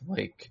kind of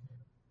like,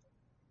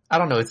 I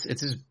don't know, it's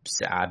just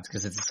sad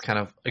because it's kind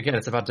of, again,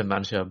 it's about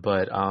dementia,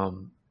 but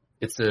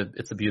it's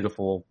a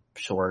beautiful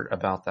short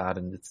about that,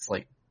 and it's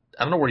like,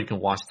 I don't know where you can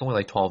watch. It's only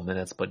like 12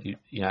 minutes, but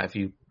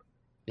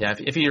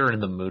if you're in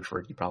the mood for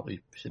it, you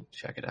probably should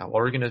check it out. What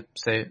were we gonna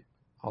say,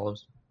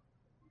 Olives?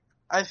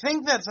 I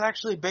think that's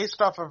actually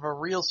based off of a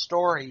real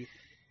story.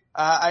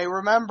 I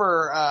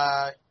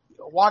remember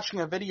watching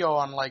a video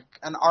on like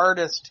an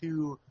artist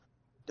who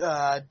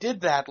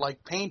did that,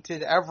 like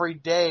painted every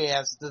day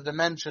as the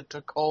dementia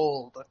took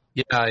hold.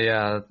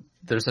 Yeah.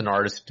 There's an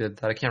artist who did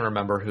that. I can't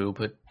remember who,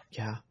 but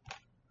yeah.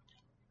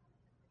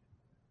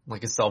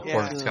 Like his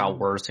self-portraits got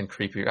worse and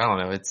creepier. I don't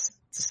know. It's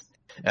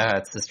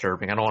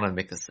disturbing. I don't want to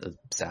make this a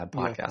sad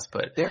podcast,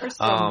 but there's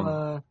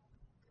some.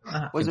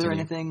 Was there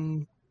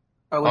anything?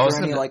 Was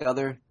there any like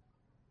other?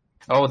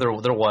 Oh, there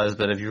was,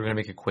 but if you were gonna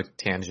make a quick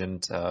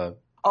tangent. I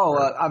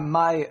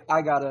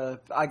got a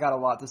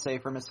lot to say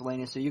for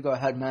miscellaneous, so you go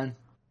ahead, man.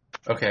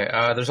 Okay.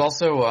 There's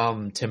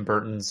also Tim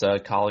Burton's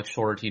college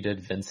short he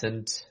did,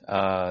 Vincent.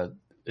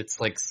 It's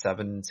like 6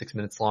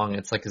 minutes long.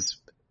 It's like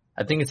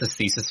I think it's his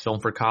thesis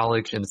film for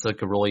college, and it's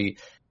like a really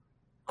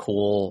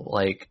cool,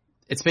 like,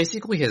 it's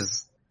basically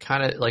his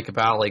kind of like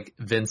about like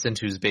Vincent,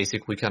 who's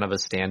basically kind of a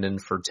stand-in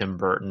for Tim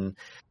Burton,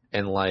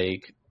 and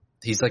like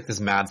he's like this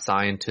mad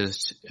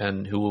scientist,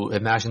 and who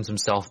imagines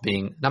himself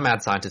being not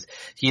mad scientist.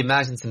 He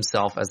imagines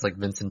himself as like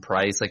Vincent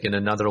Price. Like in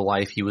another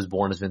life, he was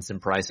born as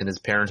Vincent Price, and his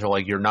parents are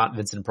like, "You're not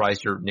Vincent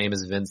Price. Your name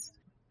is Vince.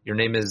 Your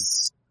name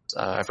is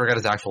I forgot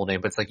his actual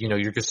name, but it's like, you know,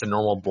 you're just a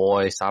normal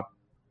boy. Stop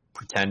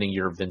pretending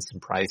you're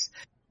Vincent Price."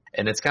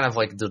 And it's kind of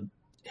like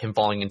him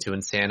falling into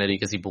insanity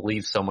because he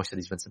believes so much that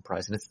he's Vincent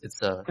Price, and it's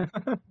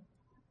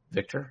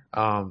Victor,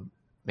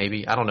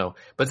 maybe, I don't know,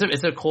 but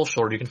it's a cool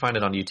short. You can find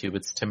it on YouTube.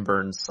 It's Tim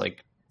Burton's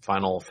like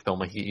final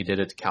film. He did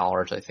it to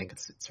CalArts. I think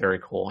it's very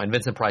cool. And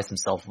Vincent Price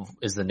himself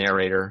is the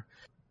narrator.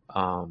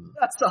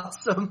 That's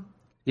awesome.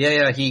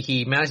 Yeah.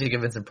 He managed to get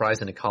Vincent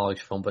Price in a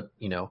college film, but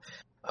you know,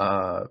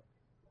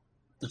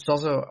 there's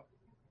also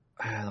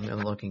I'm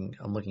looking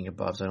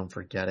above so I don't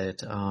forget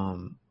it.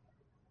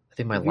 I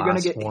think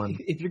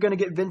if you're gonna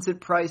get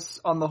Vincent Price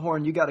on the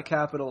horn, you got to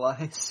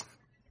capitalize.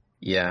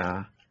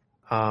 Yeah.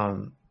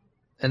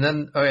 And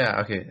then,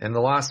 and the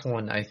last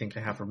one I think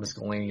I have for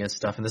miscellaneous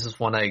stuff, and this is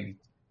one I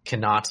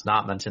cannot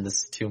not mention,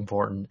 this is too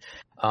important,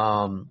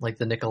 like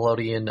the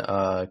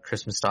Nickelodeon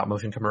Christmas stop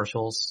motion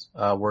commercials,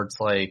 where it's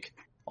like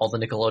all the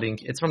Nickelodeon,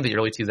 it's from the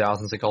early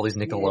 2000s, like all these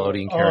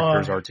Nickelodeon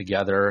characters are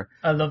together.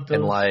 I love those.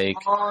 And like,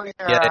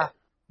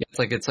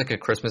 it's like a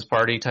Christmas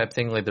party type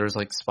thing. Like there's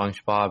like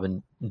SpongeBob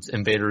and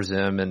Invader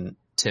Zim and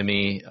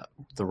Timmy,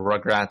 the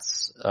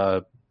Rugrats,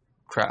 the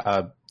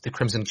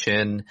Crimson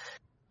Chin.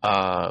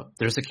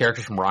 There's the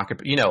characters from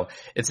Rocket, you know,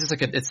 it's just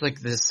like it's like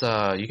this,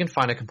 you can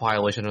find a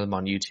compilation of them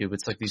on YouTube.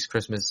 It's like these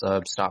Christmas,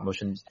 stop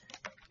motion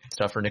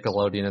stuff for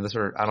Nickelodeon, and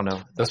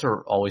those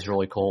are always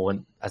really cool.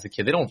 And as a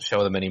kid, they don't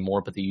show them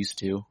anymore, but they used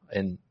to.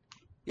 And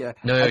you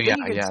you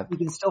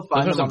can still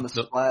find them on the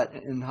Splat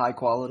in high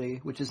quality,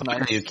 which is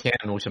nice. You can,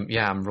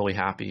 I'm really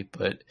happy,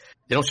 but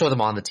they don't show them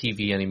on the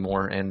TV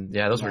anymore. And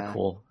those are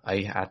cool.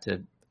 I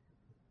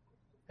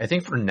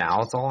think for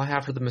now, it's all I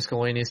have for the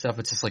miscellaneous stuff.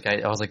 It's just like,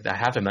 I was like, I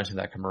have to mention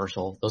that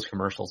commercial. Those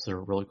commercials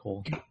are really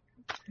cool.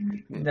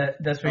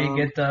 That's where you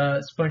get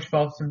the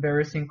SpongeBob's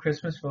embarrassing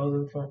Christmas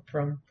photo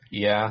from.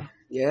 Yeah.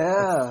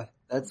 Yeah.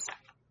 I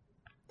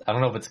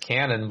don't know if it's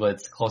canon, but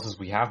it's closest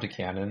we have to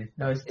canon.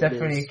 No, it's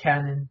definitely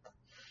canon.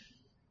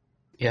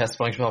 Yeah,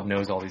 SpongeBob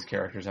knows all these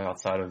characters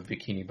outside of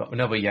Bikini Bottom.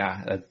 No, but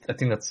yeah, I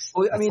think that's.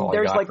 Well,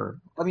 there's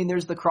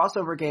the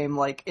crossover game.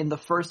 Like in the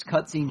first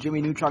cutscene,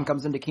 Jimmy Neutron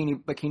comes into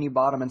Bikini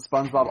Bottom, and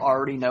SpongeBob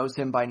already knows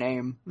him by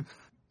name.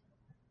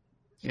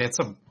 Yeah, it's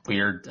a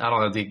weird. I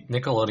don't know. The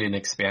Nickelodeon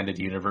expanded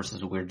universe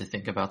is weird to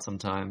think about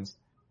sometimes.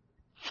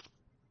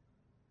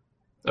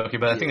 Okay,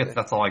 but I think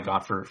that's all I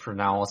got for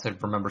now. Unless I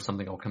remember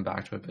something, I'll come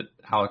back to it. But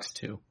Alex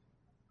too.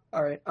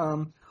 All right.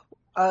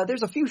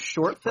 There's a few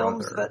short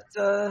films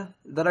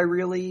that I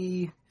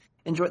really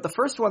enjoyed. The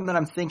first one that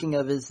I'm thinking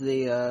of is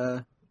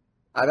I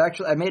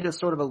made a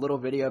sort of a little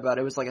video about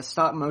it. It was like a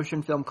stop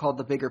motion film called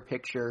The Bigger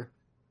Picture,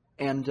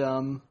 and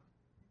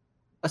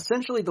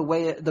essentially the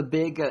way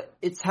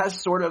it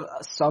has sort of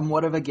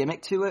somewhat of a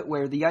gimmick to it,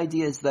 where the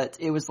idea is that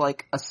it was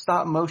like a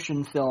stop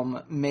motion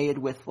film made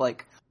with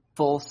like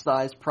full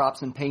size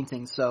props and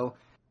paintings. So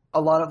a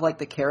lot of like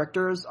the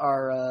characters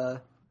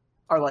are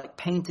like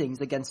paintings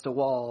against a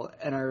wall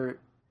and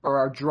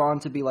are drawn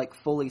to be like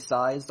fully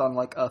sized on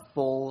like a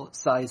full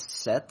sized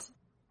set.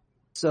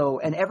 So,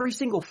 and every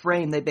single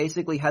frame, they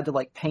basically had to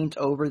like paint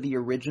over the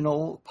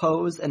original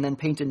pose and then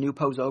paint a new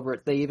pose over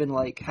it. They even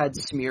like had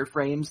smear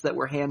frames that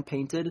were hand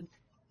painted,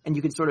 and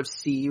you can sort of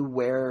see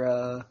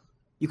where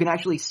you can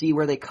actually see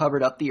where they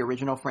covered up the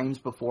original frames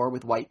before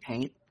with white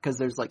paint because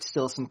there's like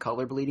still some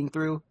color bleeding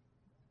through.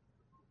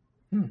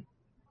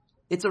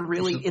 It's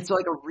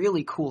like a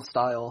really cool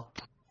style.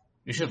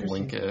 You should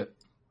link it.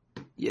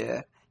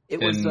 Yeah, it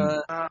was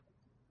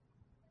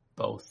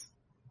both.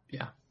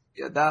 Yeah.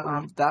 Yeah,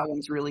 that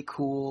one's really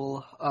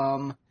cool.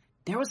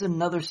 There was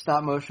another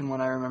stop motion one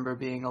I remember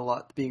being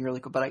really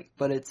cool,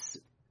 but it's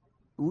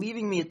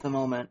leaving me at the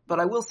moment.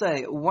 But I will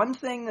say one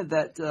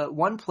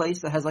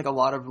place that has like a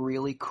lot of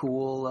really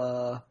cool,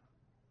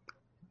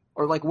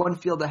 or like one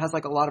field that has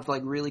like a lot of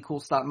like really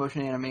cool stop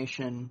motion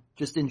animation,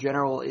 just in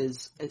general,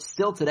 is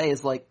still today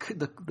is like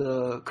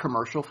the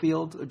commercial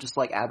field, just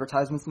like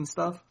advertisements and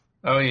stuff.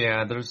 Oh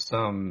yeah, there's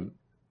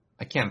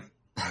I can't.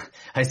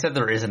 I said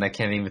there isn't. I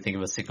can't even think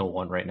of a single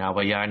one right now.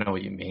 But yeah, I know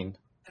what you mean.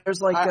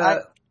 There's like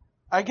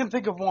I can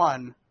think of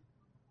one.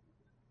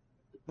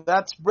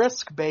 That's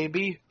Brisk,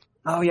 baby.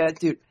 Oh yeah,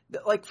 dude.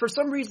 Like for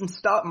some reason,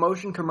 stop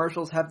motion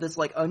commercials have this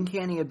like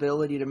uncanny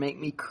ability to make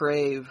me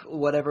crave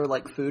whatever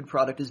like food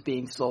product is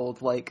being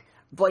sold. Like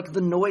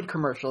the Noid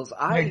commercials.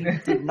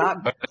 I did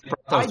not.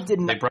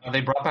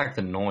 They brought back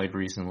the Noid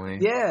recently.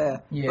 Yeah.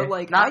 But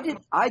like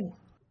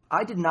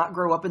I did not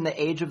grow up in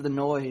the age of the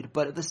Noid,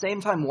 but at the same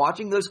time,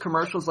 watching those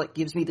commercials like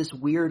gives me this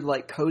weird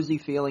like cozy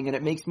feeling, and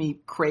it makes me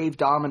crave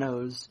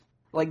Domino's.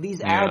 Like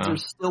these ads are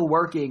still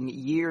working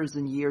years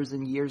and years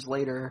and years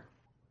later,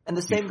 and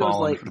the same goes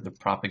like for the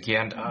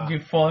propaganda. You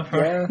fall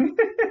for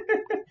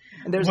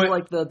and there's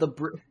like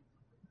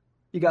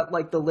you got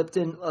like the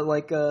Lipton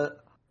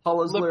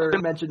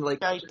Hollisler mentioned like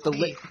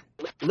the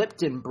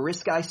Lipton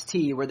brisk iced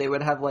tea, where they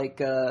would have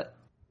like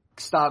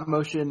stop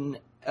motion.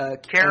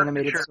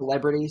 Animated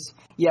celebrities,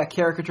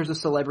 caricatures of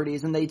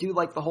celebrities, and they do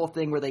like the whole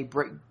thing where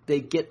they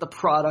get the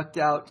product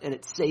out and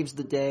it saves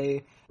the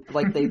day.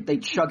 Like they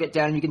chug it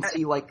down, and you can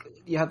see like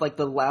you have like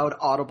the loud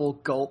audible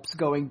gulps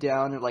going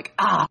down, and like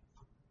Oh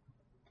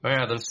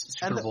yeah, there's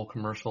Super Bowl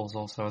commercials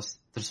also.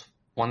 There's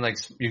one like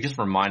you just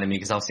reminded me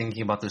because I was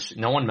thinking about this.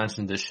 No one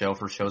mentioned this show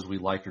for shows we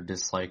like or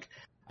dislike.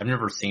 I've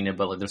never seen it,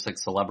 but like there's like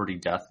Celebrity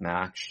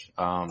Deathmatch.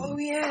 Oh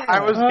yeah,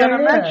 I was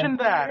gonna mention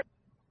that.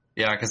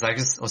 Yeah, because I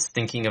just was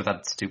thinking of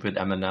that stupid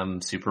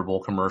Eminem Super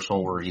Bowl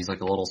commercial where he's like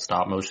a little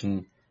stop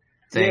motion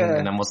thing,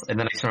 and then I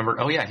just remembered,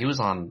 oh yeah, he was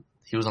on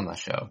that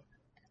show.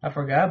 I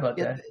forgot about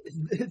that.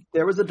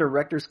 There was a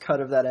director's cut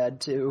of that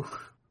ad too.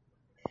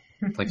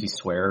 Like he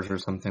swears or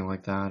something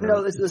like that.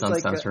 No, this is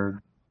uncensored.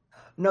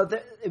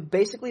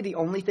 Basically the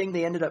only thing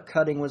they ended up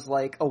cutting was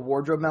like a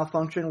wardrobe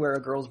malfunction where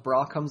a girl's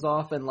bra comes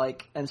off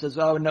and says,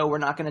 "Oh no, we're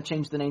not going to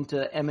change the name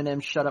to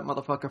Eminem. Shut up,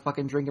 motherfucker!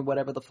 Fucking drinking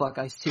whatever the fuck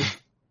iced tea."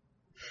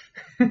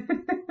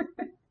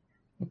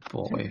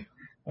 Boy.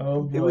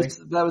 Oh boy.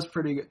 That was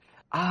pretty good.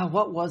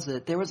 What was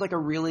it? There was like a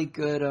really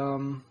good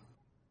oh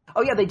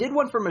yeah, they did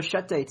one for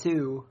Machete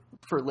too,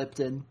 for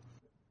Lipton.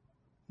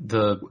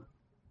 The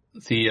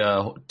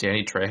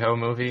Danny Trejo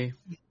movie?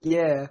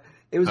 Yeah.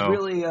 It was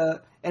really and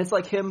it's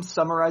like him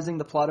summarizing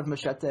the plot of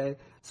Machete.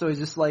 So he's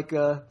just like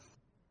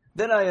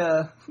then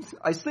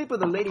I sleep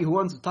with a lady who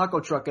owns a taco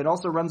truck and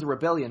also runs a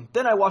rebellion.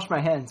 Then I wash my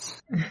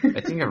hands.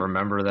 I think I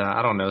remember that.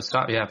 I don't know.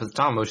 Stop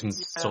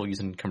motion's still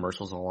using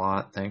commercials a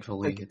lot,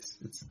 thankfully. Like, it's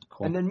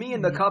cool. And then me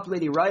and the cop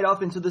lady ride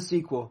off into the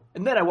sequel.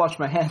 And then I wash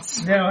my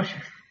hands. Yeah.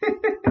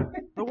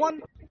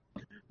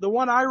 The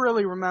one I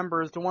really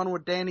remember is the one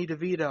with Danny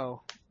DeVito.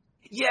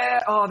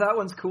 Yeah, oh, that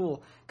one's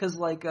cool. Because,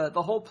 like,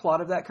 the whole plot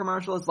of that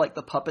commercial is, like,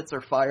 the puppets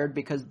are fired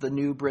because the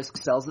new Brisk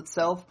sells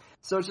itself.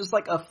 So it's just,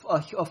 like,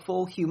 a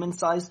full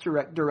human-sized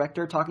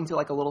director talking to,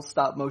 like, a little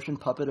stop-motion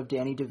puppet of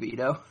Danny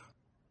DeVito.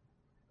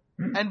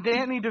 And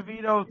Danny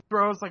DeVito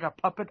throws, like, a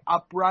puppet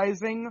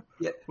uprising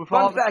with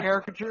Fun all fact, the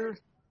caricatures.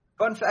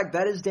 Fun fact,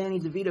 that is Danny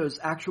DeVito's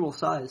actual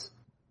size.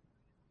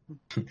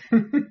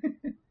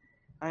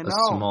 I know. A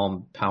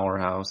small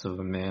powerhouse of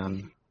a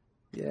man.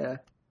 Yeah.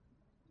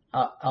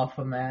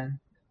 Alpha man.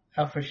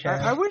 Alpha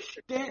Shadow.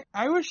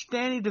 I wish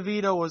Danny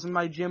DeVito was in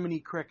my Jiminy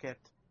Cricket.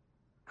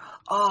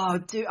 Oh,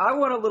 dude, I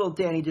want a little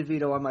Danny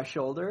DeVito on my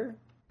shoulder.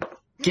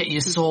 Get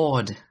your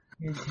sword.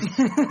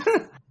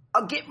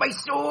 I'll get my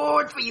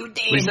sword for you,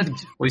 Danny.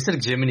 We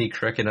said Jiminy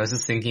Cricket. I was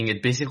just thinking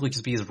it'd basically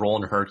just be his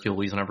role in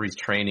Hercules whenever he's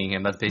training,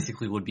 and that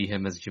basically would be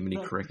him as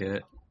Jiminy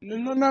Cricket.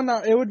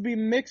 No. It would be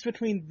mixed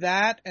between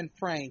that and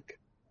Frank.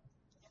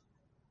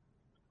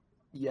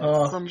 Yes.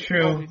 Oh, From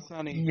true. Always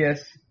Sunny.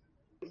 Yes.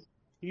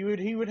 He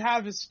would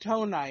have his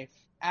toe knife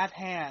at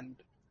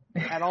hand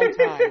at all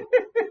times.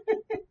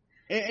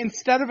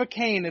 Instead of a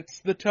cane,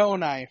 it's the toe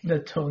knife. The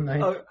toe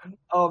knife.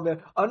 Oh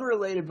man,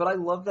 unrelated, but I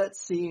love that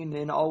scene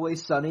in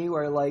Always Sunny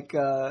where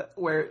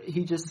where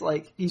he just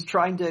he's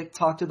trying to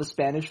talk to the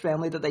Spanish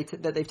family that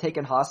they've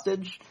taken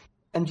hostage,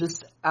 and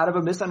just out of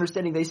a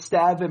misunderstanding they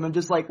stab him, and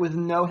just with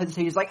no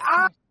hesitation he's like,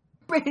 ah,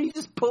 he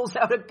just pulls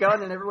out a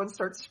gun and everyone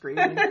starts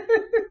screaming.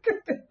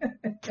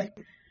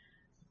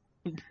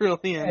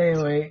 Brilliant.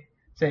 Anyway,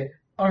 say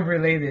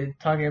unrelated,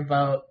 talking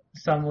about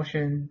stop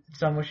motion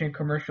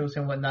commercials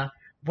and whatnot.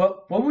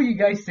 What would you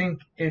guys think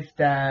if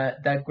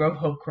that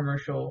Grubhub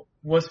commercial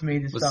was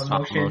made in With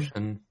stop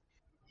motion?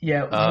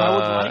 Yeah, I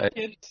would like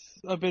it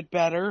a bit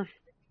better.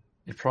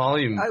 It'd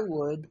probably I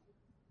would.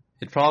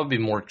 It'd probably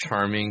be more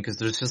charming because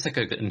there's just like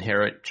an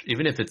inherent,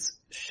 even if it's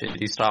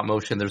shitty stop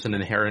motion, there's an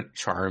inherent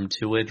charm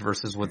to it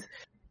versus with,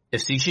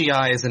 if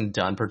CGI isn't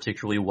done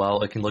particularly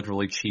well, it can look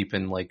really cheap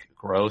and like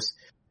gross.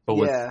 But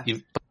with,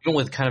 even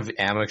with kind of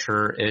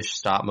amateur-ish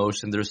stop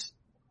motion,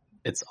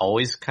 it's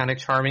always kind of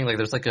charming. Like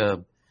there's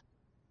an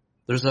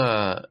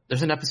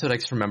episode I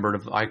just remembered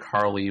of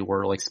iCarly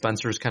where like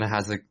Spencer's kind of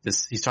has like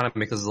this, he's trying to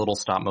make this little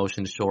stop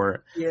motion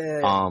short,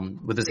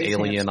 with this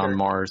alien on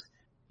Mars.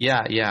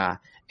 Yeah.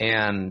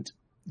 And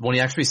when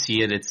you actually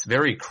see it, it's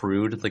very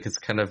crude. Like it's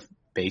kind of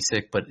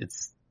basic, but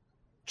it's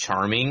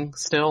charming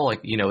still.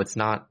 Like, it's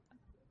not,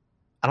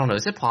 I don't know.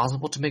 Is it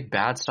possible to make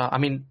bad stop? I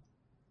mean,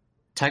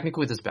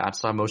 technically this bad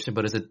stop motion,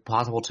 but is it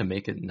possible to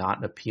make it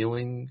not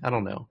appealing? I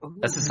don't know.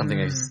 That's just something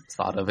I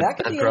thought of.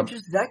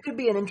 That could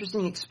be an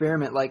interesting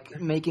experiment, like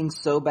making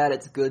so bad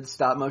it's good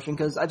stop motion,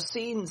 because I've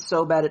seen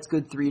so bad it's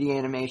good 3D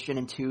animation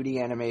and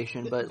 2D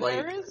animation, but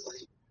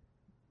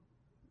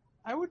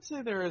I would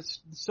say there is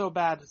so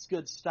bad it's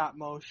good stop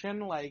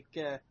motion. Like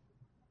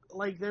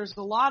there's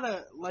a lot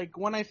of, like,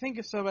 when I think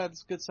of so bad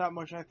it's good stop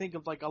motion, I think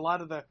of like a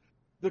lot of the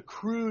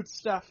crude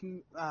stuff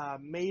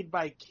made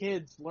by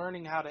kids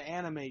learning how to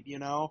animate,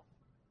 Yeah,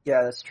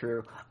 that's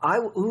true.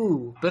 But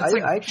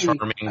it's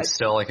charming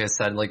still, like I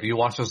said. Like, you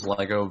watch those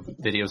Lego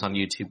videos on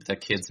YouTube that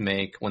kids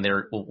make when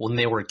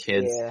they were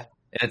kids. Yeah.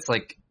 And it's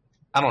like,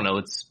 I don't know,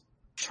 it's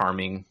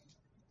charming.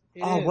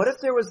 What if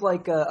there was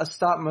like a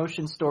stop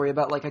motion story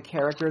about like a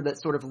character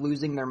that's sort of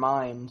losing their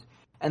mind,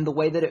 and the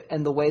way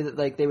that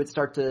like they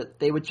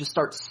would just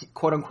start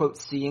quote unquote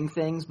seeing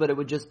things, but it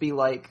would just be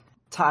like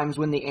times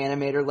when the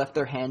animator left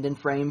their hand in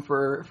frame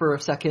for a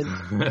second.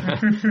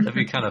 That'd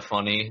be kind of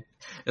funny.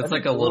 It's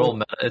like a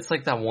little, it's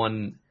like that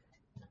one,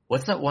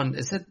 what's that one?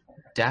 Is it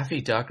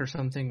Daffy Duck or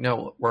something?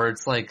 No, where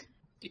it's like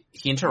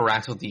he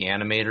interacts with the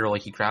animator,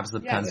 like he grabs the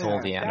pencil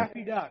of the animator.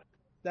 Daffy Duck.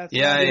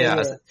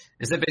 Yeah.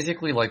 Is it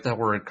basically like that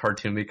where a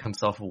cartoon becomes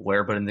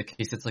self-aware, but in the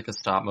case it's like a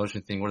stop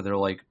motion thing where they're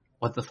like,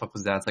 what the fuck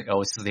was that? It's like,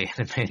 oh, it's the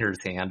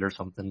animator's hand or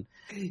something.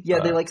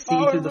 Yeah, they like see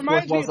through the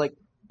fourth walls, like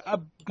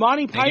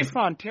Monty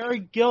Python, Terry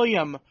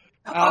Gilliam.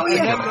 The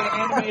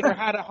animator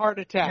had a heart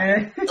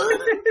attack.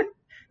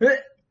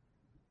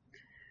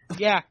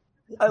 Yeah.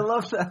 I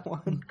love that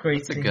one.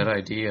 Great. It's a good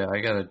idea.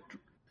 I'm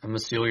gonna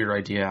steal your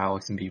idea,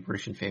 Alex, and be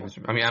rich and famous.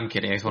 I mean, I'm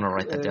kidding. I just want to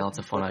write that down. It's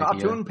a fun idea.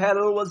 Cartoon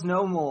peril was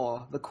no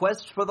more. The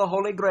quest for the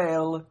Holy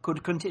Grail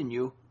could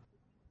continue.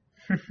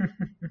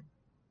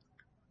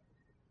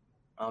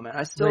 Oh man,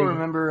 I still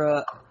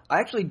remember. I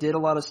actually did a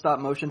lot of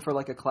stop motion for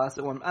like a class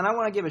at one, and I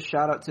want to give a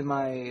shout out to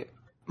my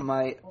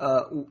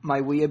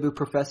weeaboo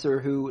professor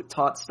who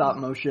taught stop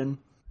motion.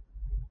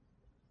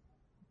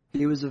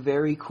 He was a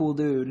very cool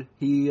dude.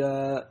 He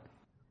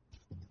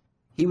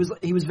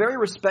was very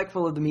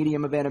respectful of the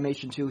medium of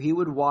animation too. He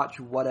would watch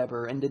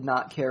whatever and did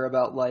not care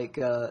about like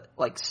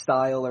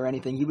style or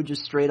anything. He would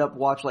just straight up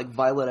watch like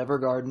Violet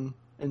Evergarden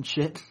and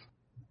shit.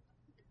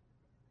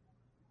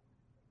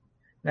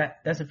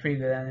 That's a pretty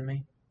good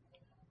anime.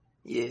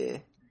 Yeah.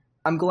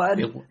 I'm glad.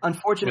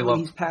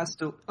 Unfortunately,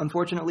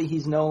 Unfortunately,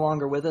 he's no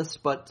longer with us.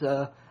 But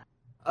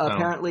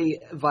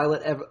apparently,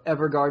 Violet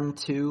Evergarden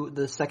 2,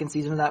 the second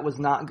season of that, was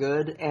not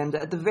good. And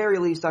at the very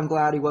least, I'm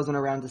glad he wasn't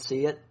around to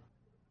see it.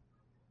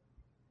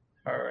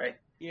 All right.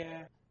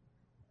 Yeah.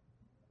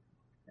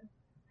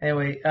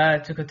 Anyway,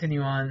 to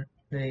continue on,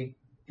 do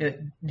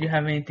you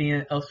have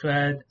anything else to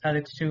add,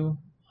 Alex, too,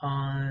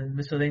 on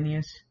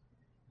miscellaneous?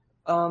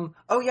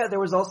 There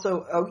was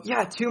also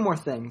two more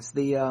things.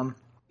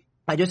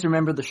 I just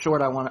remembered the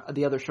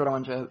other short I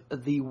wanted to,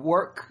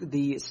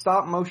 the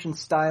stop motion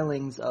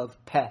stylings of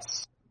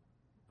Pes.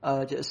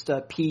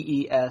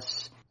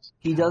 PES.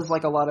 He does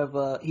like a lot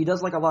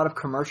of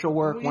commercial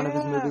work. Oh, yeah. One of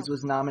his movies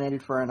was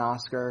nominated for an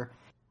Oscar.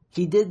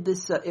 He did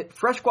this,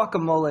 Fresh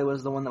Guacamole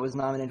was the one that was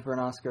nominated for an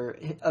Oscar.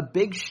 A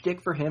big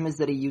shtick for him is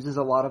that he uses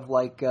a lot of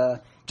like,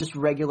 just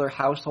regular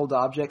household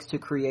objects to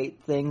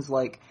create things.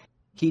 Like,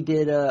 he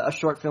did a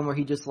short film where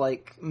he just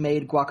like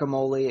made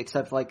guacamole,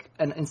 except like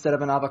instead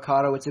of an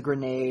avocado, it's a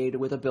grenade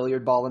with a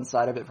billiard ball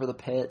inside of it for the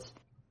pit.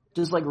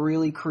 Just like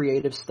really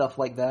creative stuff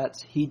like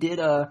that. He did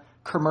a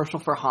commercial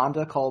for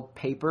Honda called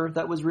Paper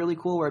that was really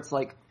cool, where it's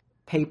like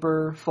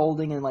paper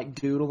folding and like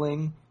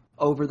doodling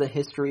over the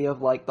history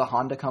of like the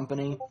Honda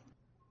company.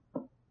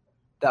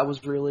 That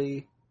was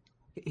really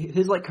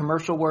his like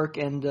commercial work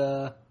and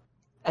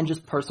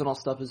just personal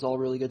stuff is all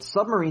really good.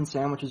 Submarine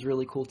Sandwich is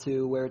really cool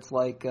too, where it's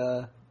like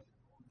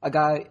a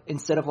guy,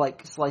 instead of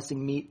like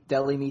slicing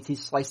deli meats,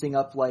 he's slicing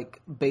up like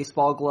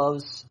baseball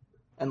gloves,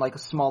 and like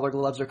smaller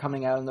gloves are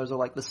coming out, and those are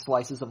like the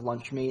slices of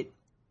lunch meat.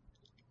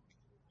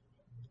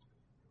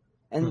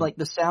 And like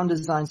the sound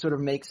design sort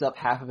of makes up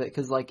half of it,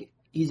 because like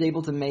he's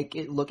able to make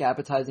it look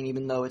appetizing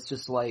even though it's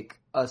just like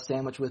a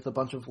sandwich with a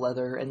bunch of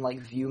leather and like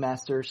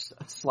Viewmaster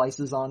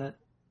slices on it.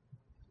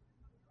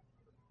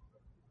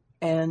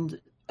 And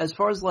as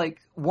far as like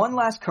one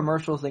last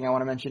commercial thing I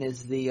want to mention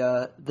is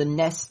the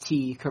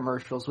Nestea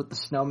commercials with the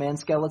snowman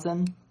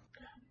skeleton.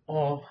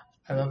 Oh,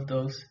 I love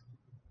those.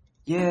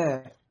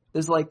 Yeah,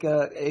 there's like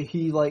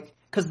he like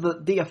because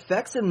the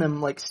effects in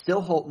them like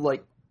still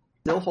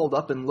hold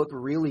up and look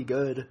really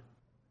good.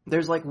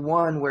 There's like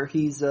one where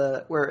he's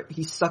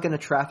stuck in a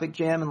traffic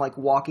jam and like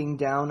walking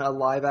down a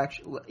live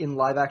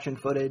action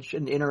footage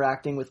and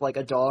interacting with like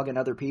a dog and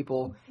other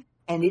people,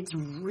 and it's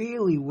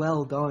really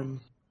well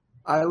done.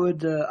 I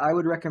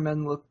would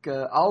recommend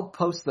I'll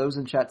post those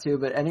in chat too,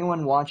 but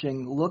anyone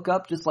watching, look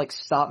up just like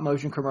stop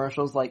motion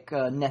commercials like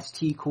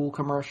Nestea Cool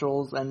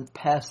commercials and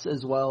Pest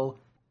as well.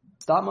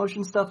 Stop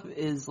motion stuff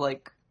is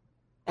like,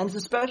 and it's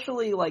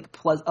especially like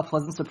a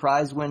pleasant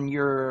surprise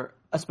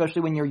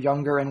especially when you're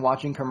younger and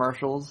watching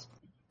commercials,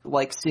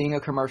 like seeing a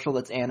commercial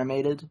that's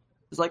animated.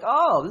 It's like,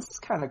 oh, this is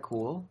kind of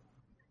cool.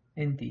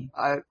 Indeed.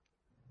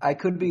 I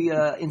could be,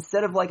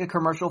 instead of like a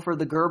commercial for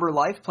the Gerber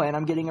Life Plan,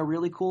 I'm getting a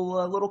really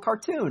cool little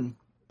cartoon.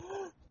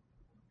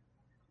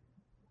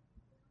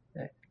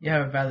 You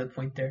have a valid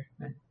point there,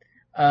 man.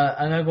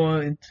 I'm gonna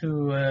go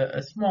into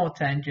a small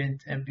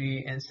tangent and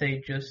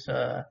say just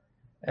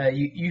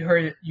you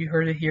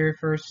heard it here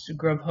first,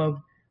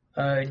 Grubhub.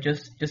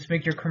 Just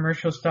make your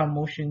commercial stop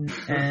motion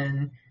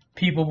and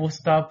people will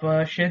stop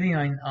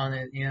shitting on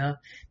it, you know.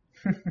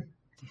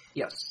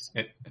 Yes.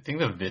 I think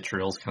the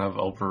vitriol's kind of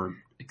over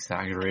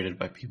exaggerated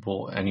by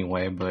people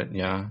anyway, but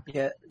yeah.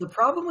 Yeah, the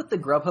problem with the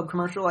Grubhub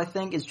commercial, I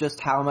think, is just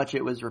how much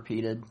it was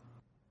repeated.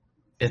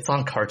 It's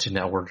on Cartoon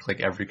Network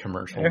like every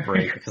commercial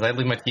break because I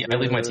leave my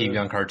TV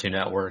on Cartoon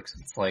Network.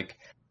 It's like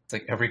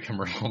every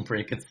commercial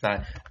break. It's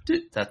that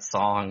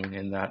song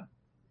and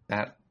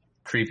that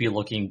creepy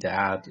looking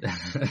dad.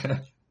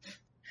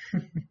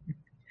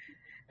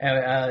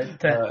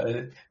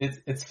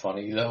 It's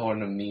funny though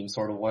in a meme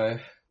sort of way.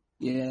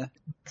 Yeah.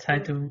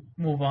 Time to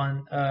move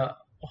on.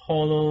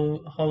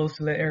 Hollow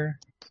Slayer.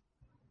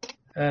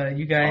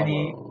 You got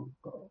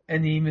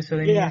any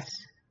miscellaneous? Yeah.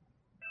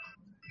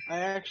 I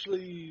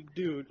actually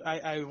do.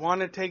 I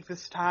want to take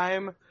this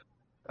time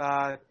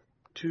to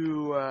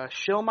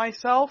shill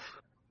myself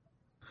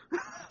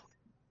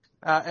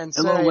and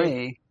say, no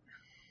way.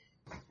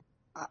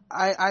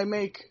 I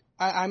make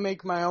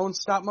my own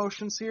stop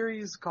motion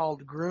series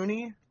called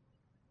Groony,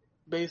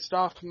 based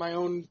off my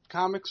own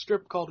comic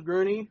strip called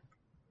Groony,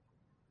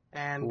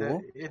 and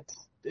cool.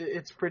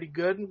 it's pretty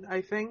good,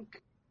 I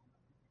think.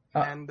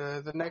 And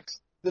the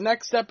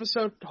next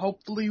episode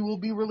hopefully will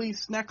be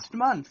released next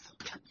month.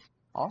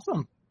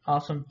 Awesome.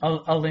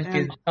 I'll link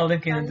it. I'll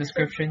link in the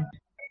description.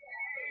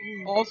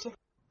 Also,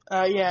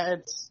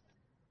 it's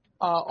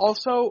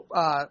also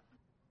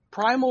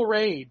Primal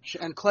Rage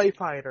and Clay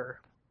Fighter.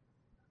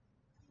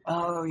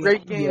 Oh, yeah.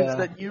 Great games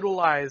that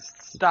utilize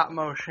stop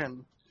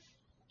motion.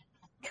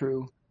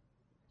 True.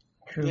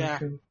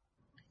 True.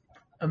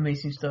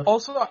 Amazing stuff.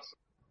 Also,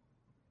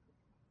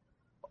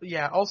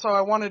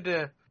 I wanted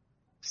to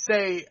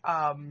say,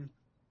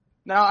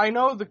 now I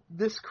know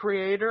this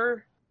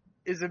creator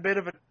is a bit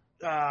of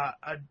a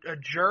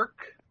jerk,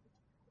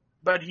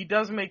 but he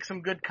does make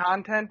some good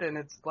content, and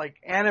it's like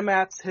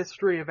Animat's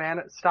History of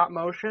Stop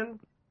Motion.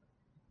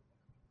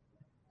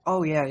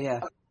 Oh, yeah.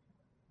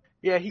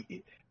 Yeah,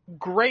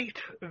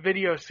 great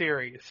video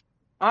series.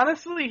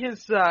 Honestly,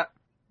 his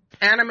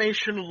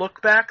animation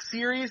look-back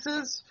series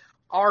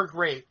are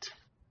great.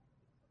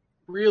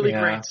 Really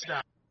great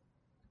stuff.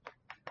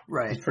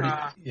 Right. It's pretty,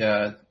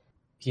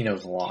 he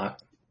knows a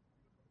lot.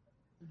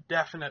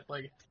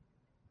 Definitely.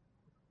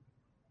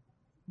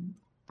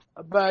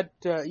 But,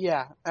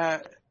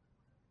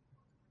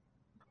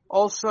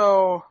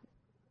 also,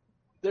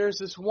 there's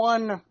this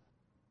one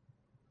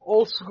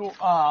old school,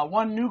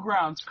 one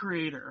Newgrounds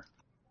creator,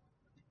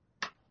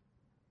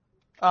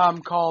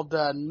 called,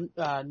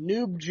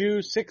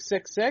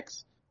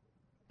 NoobJew666,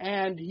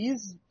 and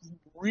he's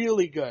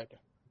really good.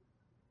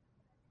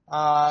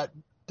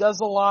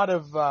 Does a lot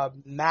of,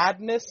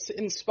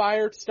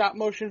 madness-inspired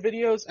stop-motion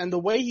videos, and the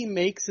way he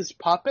makes his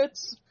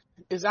puppets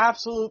is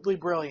absolutely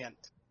brilliant.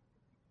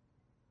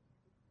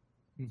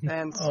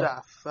 And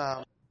stuff.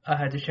 I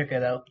had to check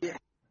it out. Yeah,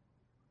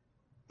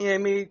 I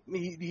mean,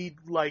 he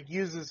like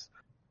uses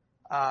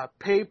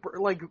paper,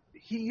 like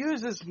he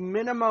uses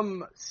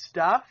minimum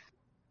stuff,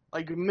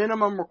 like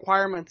minimum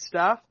requirement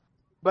stuff,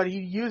 but he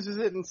uses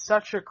it in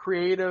such a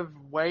creative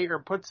way, or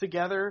puts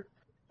together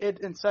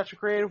it in such a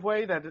creative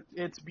way that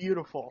it's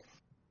beautiful.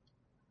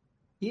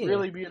 Yeah.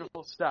 Really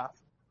beautiful stuff.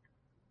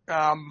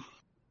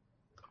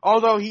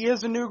 Although he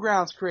is a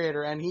Newgrounds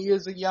creator and he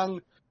is a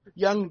young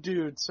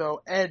dude,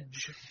 so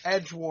edge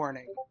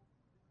warning.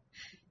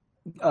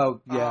 Oh,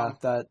 yeah,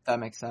 that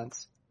makes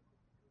sense.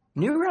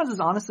 Newgrounds is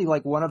honestly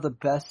like one of the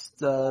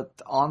best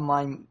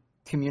online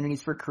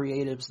communities for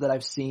creatives that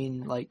I've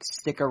seen like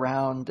stick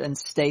around and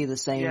stay the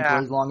same for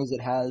as long as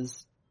it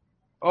has.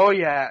 Oh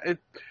yeah,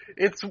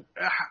 it's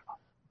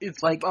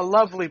like a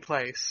lovely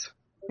place.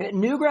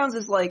 Newgrounds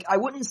is like, I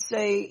wouldn't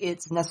say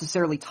it's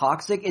necessarily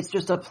toxic, it's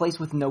just a place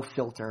with no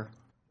filter.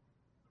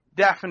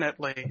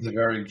 Definitely. It's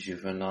very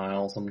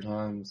juvenile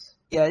sometimes.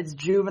 Yeah, it's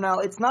juvenile.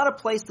 It's not a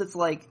place that's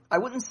like, I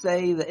wouldn't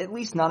say that, at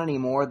least not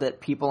anymore,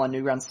 that people on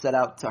Newgrounds set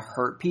out to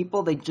hurt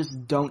people. They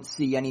just don't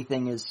see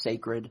anything as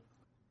sacred.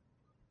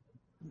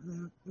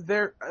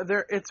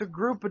 It's a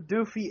group of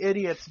doofy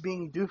idiots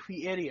being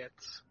doofy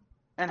idiots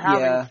and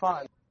having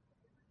fun.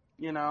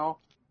 You know?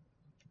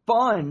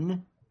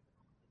 Fun?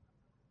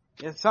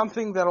 It's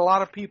something that a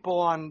lot of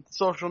people on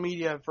social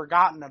media have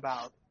forgotten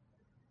about.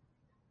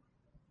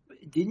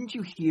 Didn't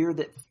you hear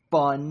that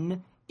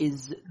fun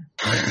is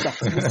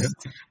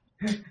sexist?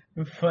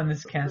 Fun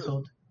is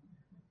canceled.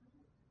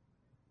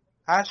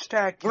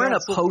 Hashtag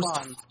cancel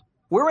fun.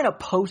 We're in a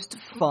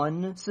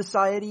post-fun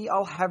society,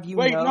 I'll have you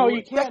Wait, know. no,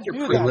 you can't do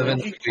that. We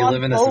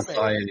live in a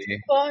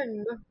society.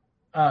 Fun.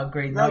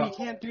 Great. No, you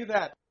can't do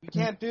that. You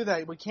can't do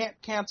that. We can't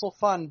cancel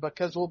fun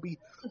because we'll be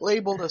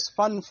labeled as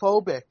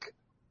fun-phobic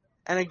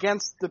and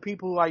against the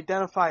people who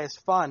identify as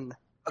fun.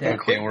 Okay,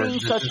 quit being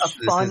such a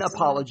fun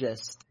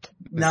apologist.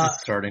 This is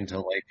starting to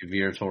like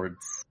veer towards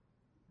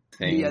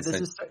things. Yeah,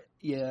 this is.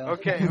 Yeah.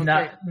 Okay. No,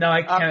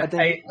 I can't.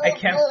 I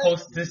can't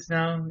post this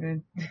now.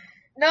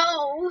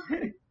 No.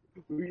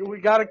 We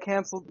gotta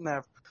cancel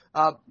Nev.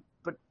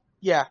 But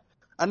yeah,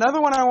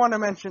 another one I want to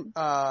mention.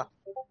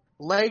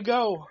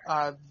 Lego.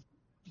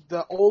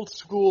 The old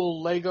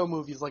school Lego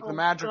movies, like the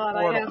Magic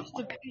Portal.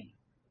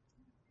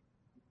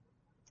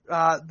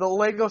 The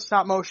Lego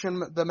stop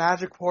motion, the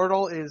Magic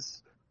Portal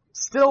is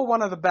still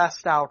one of the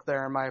best out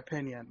there, in my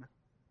opinion.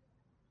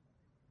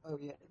 Oh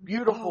yeah.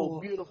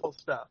 Beautiful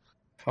stuff.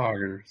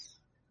 Poggers.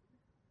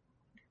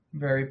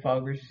 Very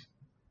poggers.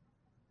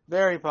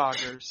 Very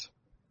poggers.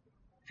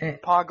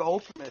 Pog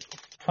Ultimate.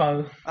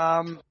 Pog.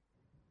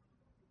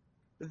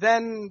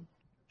 Then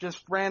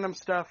just random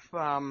stuff.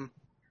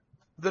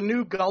 The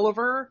new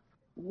Gulliver,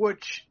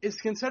 which is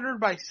considered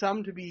by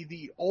some to be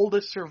the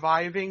oldest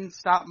surviving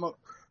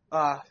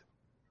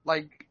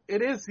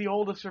it is the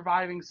oldest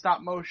surviving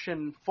stop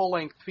motion full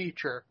length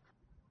feature.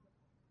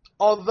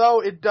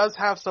 Although it does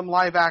have some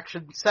live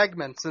action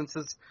segments, since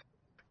it's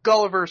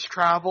Gulliver's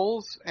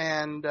Travels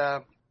and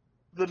the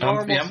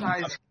normal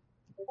size.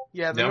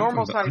 Yeah, the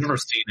normal size. I've never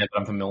seen it, but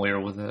I'm familiar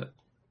with it.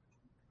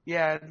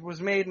 Yeah, it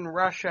was made in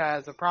Russia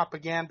as a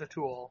propaganda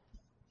tool.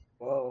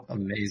 Whoa.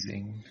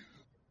 Amazing.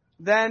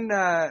 Then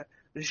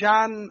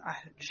Jan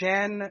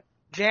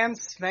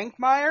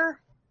Svankmajer,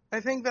 I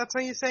think that's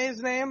how you say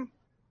his name.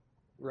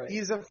 Right.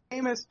 He's a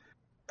famous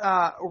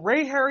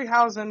Ray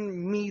Harryhausen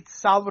meets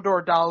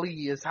Salvador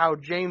Dali is how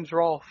James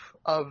Rolfe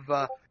of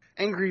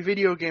Angry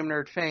Video Game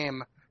Nerd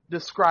fame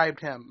described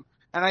him.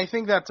 And I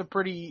think that's a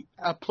pretty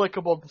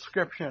applicable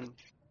description.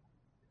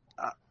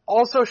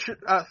 Also,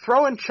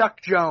 throw in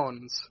Chuck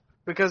Jones,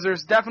 because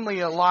there's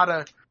definitely a lot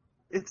of...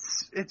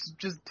 It's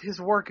just, his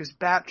work is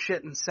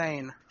batshit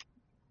insane.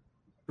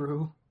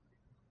 True.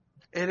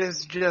 It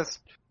is just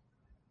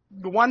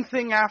one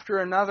thing after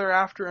another,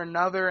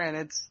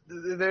 and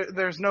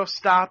there's no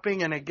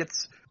stopping, and it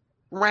gets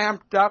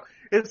ramped up.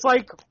 It's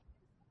like,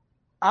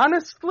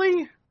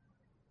 honestly,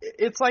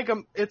 it's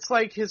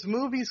like his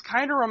movies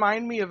kind of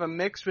remind me of a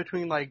mix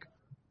between, like,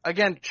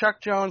 again,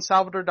 Chuck Jones,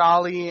 Salvador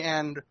Dali,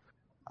 and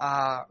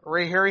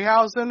Ray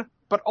Harryhausen,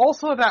 but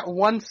also that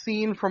one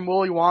scene from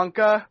Willy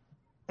Wonka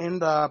in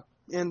the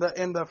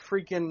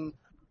freaking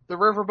the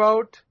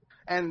riverboat,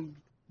 and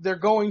they're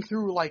going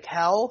through like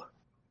hell.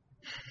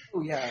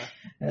 Oh yeah,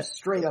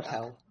 straight up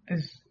hell.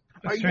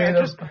 Straight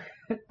up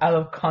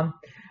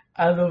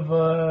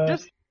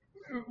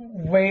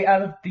way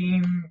out of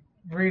theme,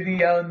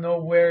 really out of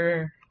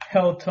nowhere,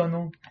 hell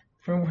tunnel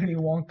from Willy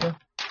Wonka.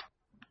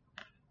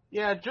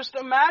 Yeah, just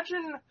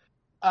imagine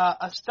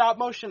a stop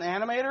motion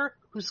animator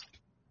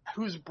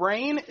whose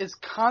brain is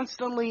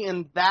constantly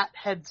in that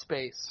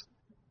headspace.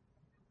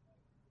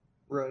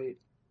 Right.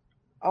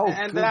 Oh,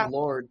 and good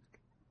lord.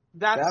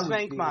 That's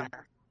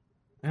Svankmajer.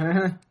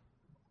 I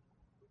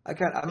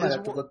might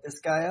have to look this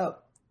guy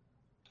up.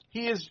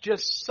 He is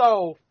just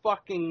so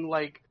fucking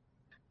like,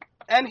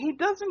 and he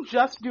doesn't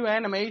just do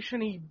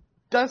animation. He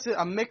does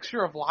a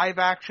mixture of live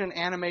action,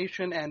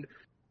 animation, and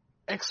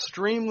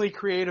extremely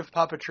creative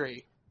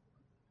puppetry.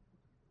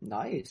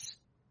 Nice.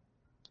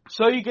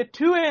 So you get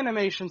two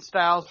animation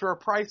styles for a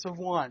price of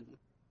one.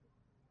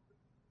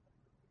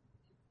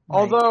 Nice.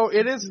 Although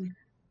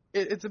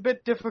it's a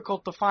bit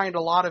difficult to find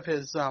a lot of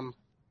his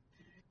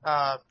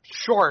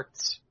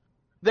shorts.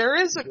 There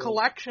is a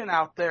collection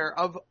out there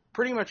of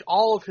pretty much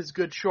all of his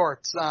good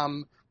shorts,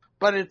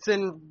 but it's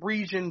in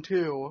Region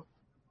 2,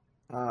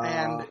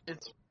 and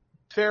it's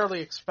fairly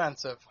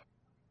expensive.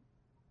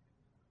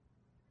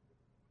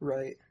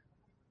 Right.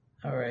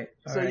 All right.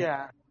 So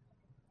yeah.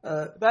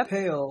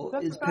 Pale.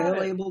 Is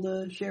Pale able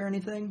to share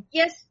anything?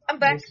 Yes, I'm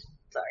back. Yes.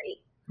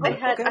 Sorry.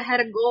 I had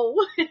a goal.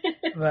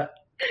 But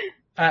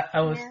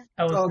I was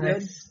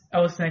next. Good. I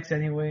was next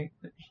anyway.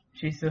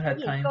 She still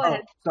had time. Go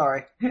ahead.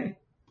 Sorry. You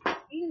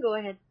can go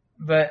ahead.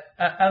 But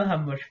I don't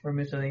have much for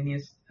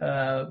miscellaneous,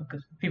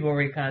 because people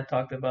already kind of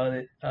talked about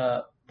it.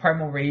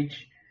 Primal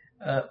Rage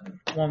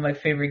one of my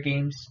favorite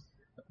games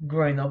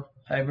growing up.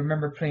 I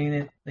remember playing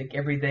it like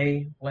every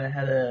day when I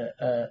had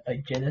a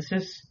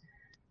Genesis,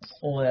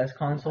 old ass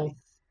console.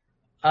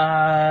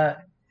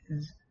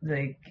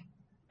 Like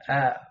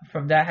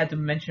from that I had to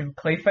mention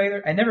Clay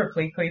Fighter. I never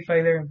played Clay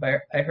Fighter,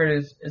 but I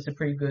heard it's a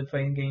pretty good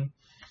fighting game.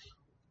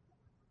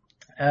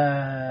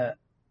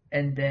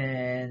 And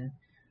then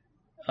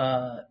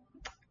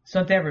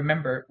something I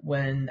remember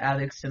when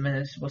Alex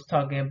Jimenez was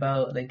talking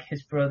about like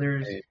his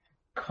brother's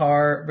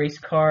race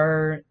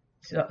car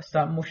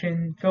stop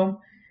motion film,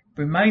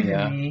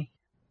 reminded me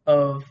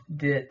of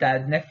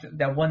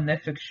that one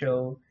Netflix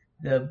show,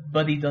 the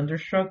Buddy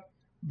Thunderstruck,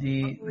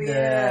 the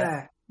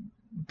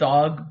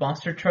dog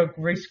monster truck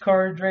race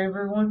car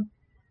driver one.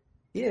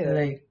 Yeah,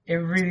 like it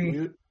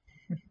really,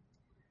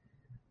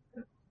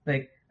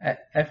 like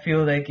I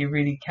feel like it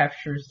really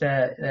captures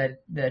that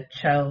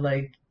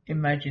childlike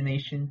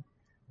imagination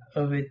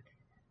of it.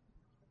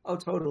 Oh,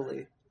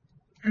 totally.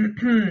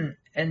 And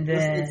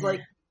then it's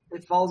like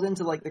it falls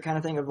into like the kind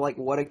of thing of like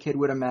what a kid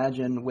would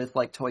imagine with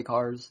like toy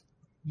cars.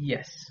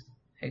 Yes,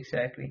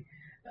 exactly.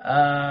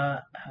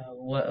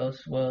 What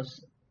else? What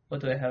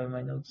do I have in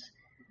my notes?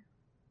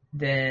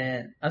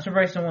 Then I'm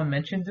surprised someone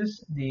mentioned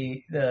this.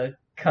 The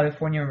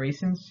California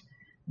raisins.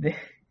 They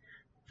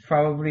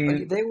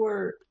probably they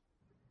were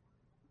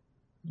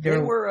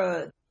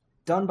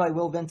done by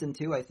Will Vinton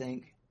too, I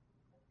think.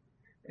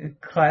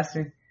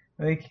 Classic.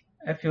 Like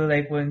I feel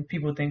like when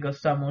people think of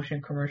stop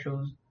motion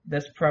commercials,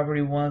 that's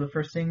probably one of the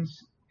first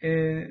things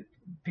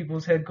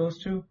people's head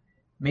goes to.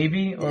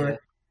 Maybe, or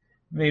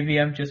maybe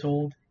I'm just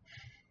old.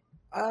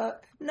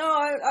 No,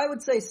 I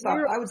would say stop.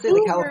 I would say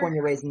the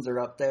California raisins are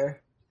up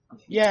there.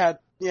 Yeah,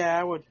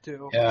 I would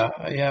too.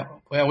 Yeah.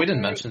 Well, we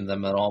didn't mention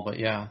them at all, but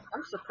yeah.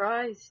 I'm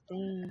surprised.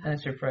 Dang. I'm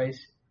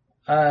surprised.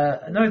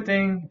 Another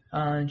thing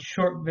on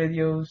short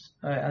videos,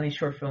 at least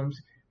short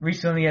films.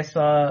 Recently, I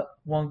saw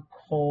one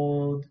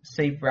called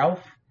Save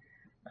Ralph.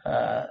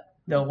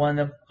 The one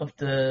of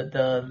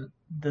the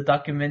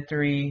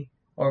documentary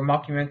or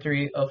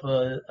mockumentary of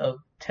a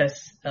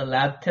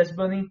lab test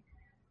bunny.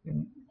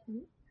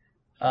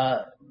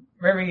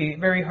 Very,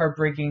 very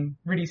heartbreaking,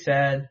 really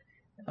sad.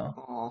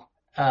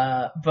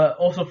 But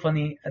also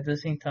funny at the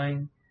same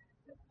time.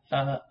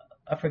 I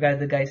forgot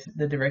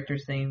the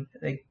director's name,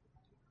 like,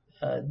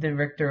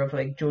 director of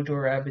like Jojo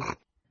Rabbit.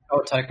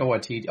 Oh, Taika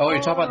Waititi. Oh,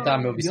 you're talking about that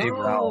movie, Save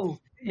Ralph.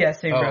 Yeah,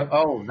 Save Ralph.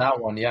 Oh, that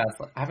one. Yeah,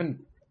 I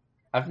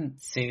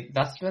haven't seen.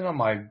 That's been on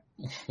my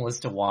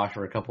list to watch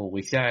for a couple of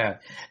weeks. Yeah.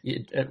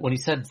 When he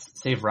said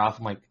Save Ralph,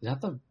 I'm like, is that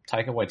the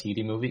Taika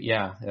Waititi movie?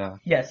 Yeah.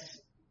 Yes,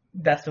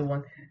 that's the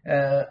one.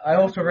 I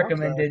also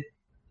recommend it.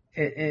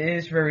 It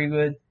is very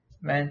good,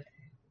 man.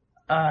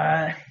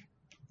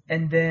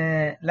 And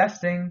then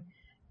last thing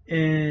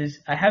is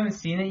I haven't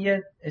seen it yet.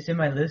 It's in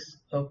my list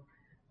of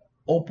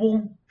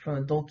Opal from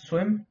Adult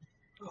Swim.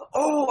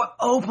 Oh,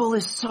 Opal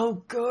is so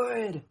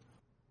good.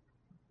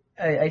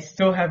 I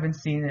still haven't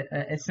seen it.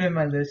 It's in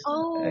my list.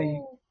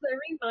 Oh, that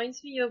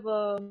reminds me of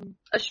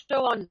a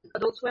show on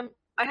Adult Swim.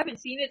 I haven't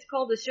seen it. It's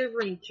called The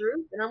Shivering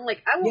Truth, and I'm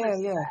like, I want to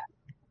see that.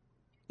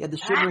 Yeah, The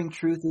Shivering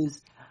Truth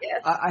is.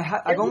 Yes.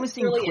 I've only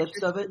seen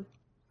clips of it.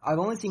 I've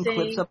only seen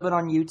clips of it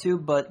on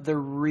YouTube, but they're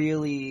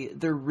really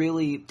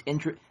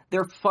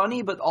they're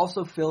funny, but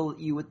also fill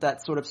you with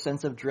that sort of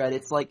sense of dread.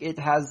 It's like it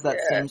has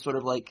that same sort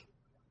of like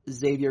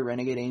Xavier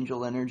Renegade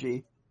Angel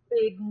energy.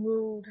 Big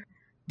mood.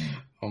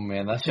 Oh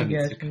man, that show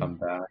needs to come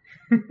back.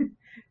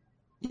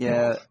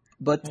 Yeah,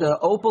 but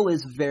Opal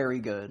is very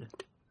good.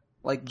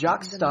 Like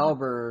Jock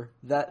Stauber,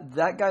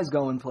 that guy's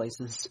going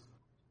places.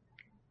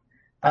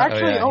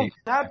 Actually,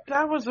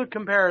 that was a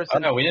comparison. Oh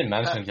no, we didn't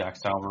mention Jack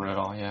Stauber at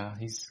all. Yeah,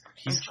 he's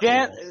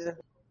Jen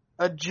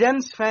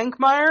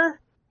Spankmeyer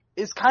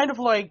is kind of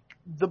like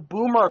the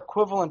boomer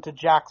equivalent to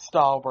Jack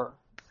Stauber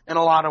in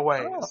a lot of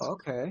ways. Oh,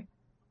 okay.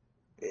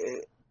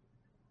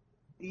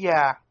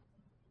 Yeah.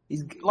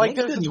 He's like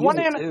there's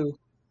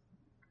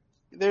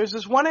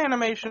this one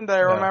animation that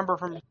I remember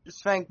from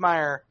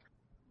Spankmeyer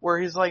where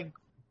he's like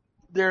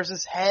there's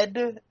this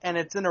head and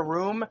it's in a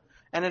room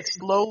and it's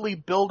slowly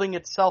building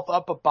itself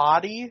up a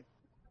body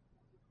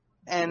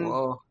and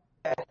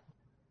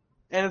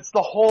it's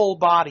the whole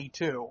body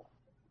too.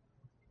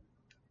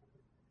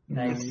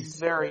 Nice. It's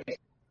very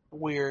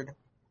weird.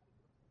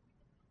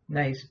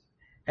 Nice.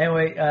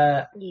 Anyway,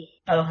 I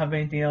don't have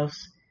anything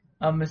else.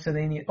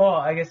 Miscellaneous. Oh,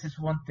 I guess it's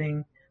one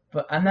thing,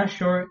 but I'm not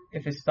sure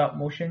if it's stop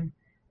motion.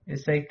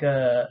 It's like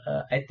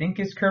I think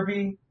it's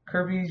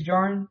Kirby's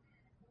Yarn,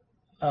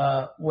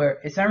 where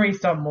it's not really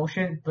stop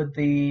motion, but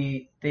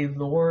they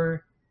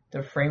lower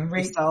the frame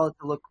rate. They style it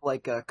to look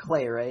like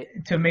clay, right?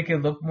 To make it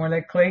look more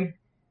like clay.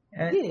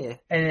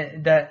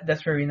 And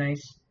that's very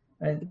nice.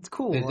 And it's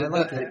cool. They did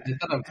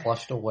that on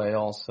Flushed Away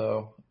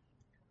also.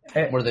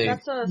 Where they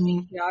that's a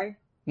CGI.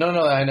 No,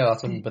 I know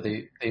that's one, but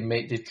they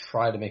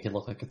try to make it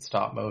look like it's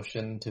stop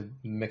motion to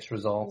mix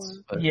results.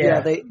 But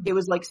it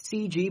was like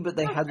CG, but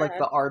they had like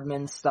the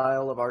Aardman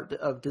style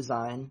of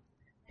design.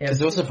 Because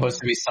it was supposed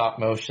to be stop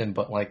motion,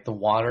 but like the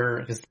water,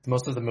 because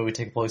most of the movie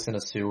takes place in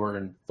a sewer,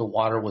 and the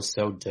water was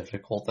so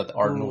difficult that the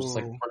artist was just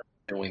like, we're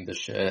doing the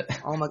shit.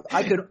 Oh my!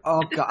 I could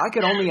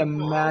only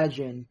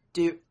imagine,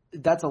 dude.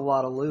 That's a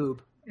lot of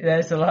lube.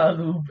 That's a lot of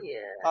lube. Yeah.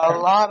 A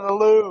lot of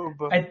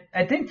lube.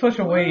 I think Push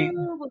Away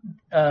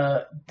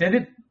did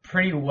it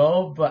pretty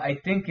well, but I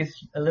think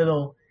it's a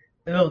little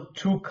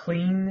too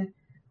clean.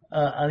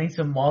 At least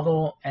the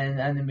model and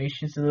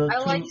animation's a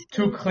little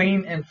too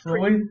clean and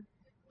fluid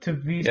to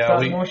be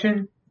stop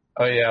motion.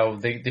 Oh yeah,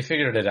 they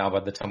figured it out by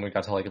the time we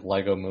got to like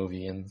Lego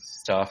Movie and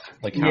stuff,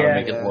 like how to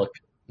make it look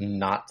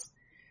not.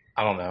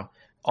 I don't know.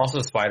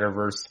 Also,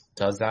 Spider-Verse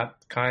does that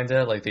kind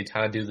of like they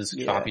kind of do this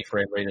copy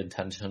frame rate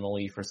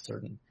intentionally for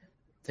certain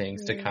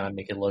things to kind of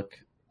make it look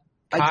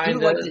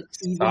kind of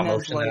stop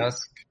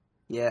motion-esque.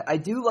 Yeah, I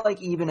do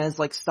like even as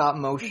like stop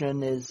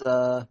motion is.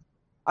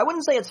 I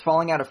wouldn't say it's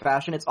falling out of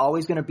fashion. It's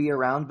always going to be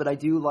around, but I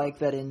do like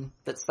that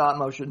that stop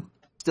motion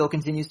still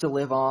continues to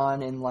live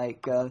on in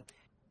like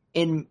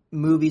in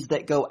movies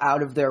that go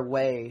out of their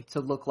way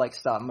to look like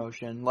stop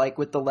motion, like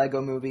with the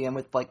Lego Movie and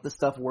with like the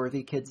stuff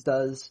Worthy Kids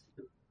does,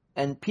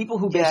 and people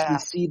who basically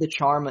see the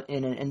charm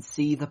in it and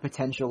see the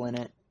potential in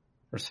it.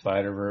 For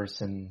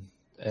Spider-Verse and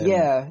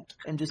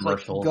just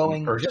like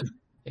going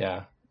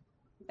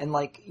and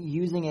like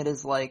using it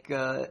as like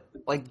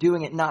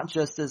doing it not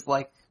just as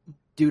like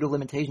due to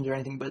limitations or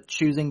anything, but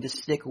choosing to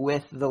stick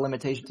with the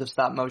limitations of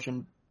stop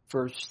motion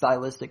for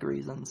stylistic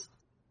reasons.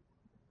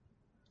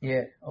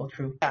 Yeah, all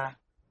true. Yeah.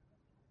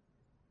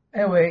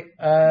 Anyway,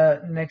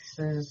 next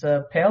is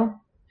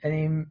Pale.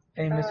 Any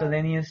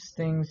miscellaneous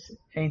things?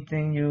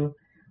 Anything you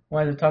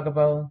wanted to talk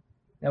about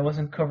that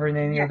wasn't covered in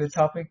any other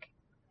topic?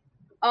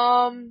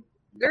 I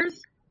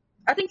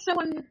think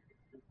someone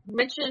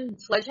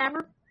mentioned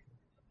Sledgehammer.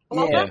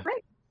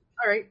 Right?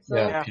 All right.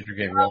 So, Peter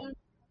Gabriel.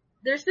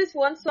 There's this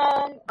one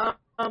song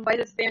by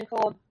this band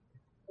called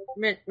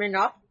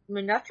Menatrop.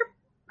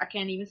 I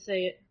can't even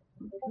say it.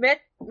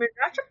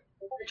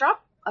 Menatrop?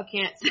 I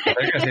can't say it.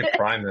 I think I say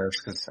Primus,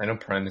 because I know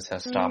Primus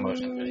has stop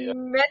motion video.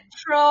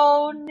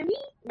 Metronome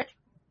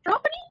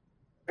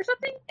or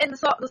something? And the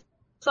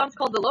song's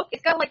called The Look.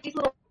 It's got like these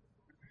little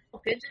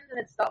pigeons and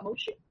it's stop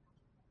motion.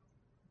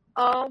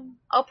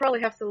 I'll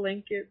probably have to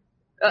link it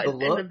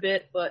in a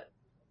bit, but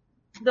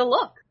The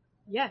Look.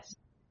 Yes.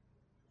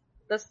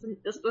 That's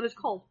what it's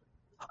called.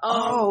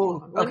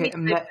 Okay.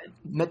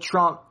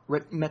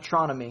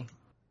 Metronomy.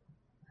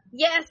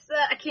 Yes,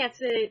 I can't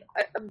say it.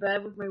 I'm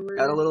bad with my words.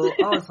 Got a little.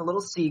 It's a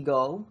little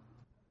seagull.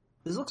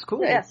 This looks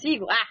cool. Yeah,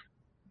 seagull.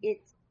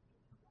 It's.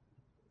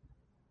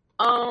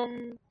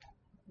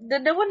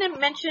 Did no one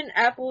mention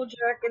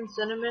Applejack and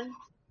Cinnamon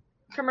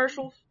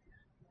commercials?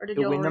 Or did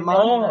you already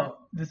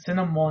the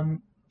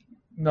cinnamon.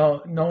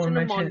 No one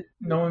mentioned.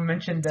 No one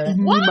mentioned that.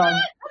 What?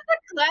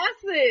 That's a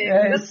classic.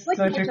 Yeah, it's like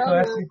such a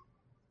classic.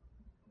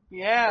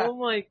 Yeah. Oh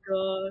my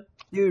god.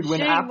 Dude,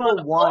 when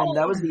Apple won,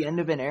 that was the end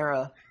of an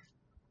era.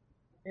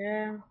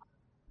 Yeah.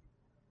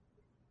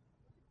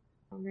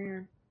 Oh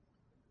man.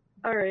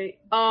 Alright.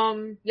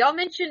 Y'all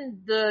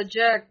mentioned the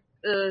Jack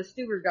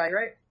Stewart guy,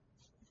 right?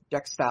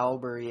 Jack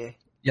Stauber, yeah.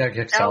 Yeah,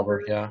 Jack Stauber,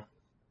 yeah.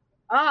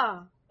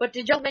 But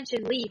did y'all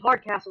mention Lee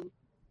Hardcastle?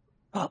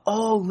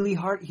 Oh, Lee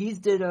Hard. He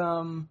did,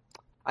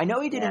 I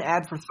know he did an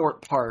ad for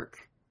Thorpe Park.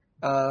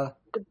 The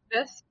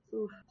best?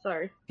 Oof,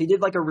 sorry. He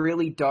did like a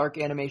really dark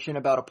animation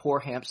about a poor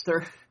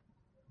hamster.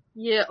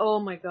 Yeah,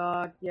 oh my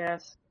god,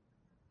 yes.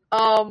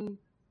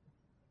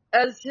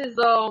 As his,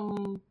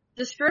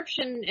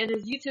 description in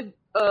his YouTube,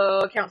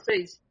 account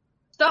says,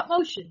 stop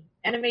motion,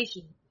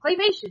 animation,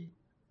 claymation,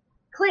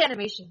 clay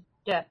animation,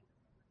 yeah.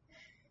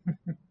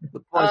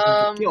 The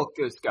poison to kill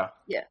Cusco.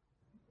 Yeah.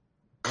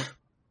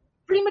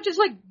 Pretty much it's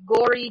like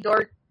gory,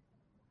 dark,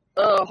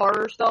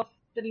 horror stuff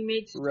that he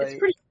makes. Right. It's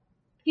pretty,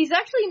 he's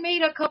actually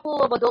made a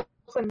couple of Adult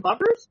Swim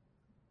bumpers.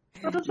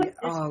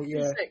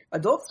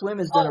 Adult Swim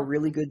has done a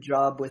really good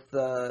job with,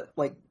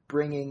 like,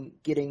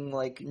 getting,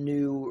 like,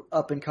 new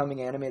up-and-coming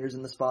animators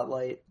in the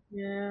spotlight.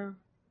 Yeah.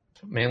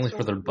 Mainly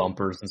for their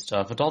bumpers and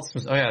stuff. Adult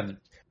Swim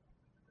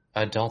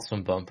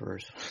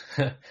bumpers.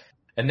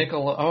 And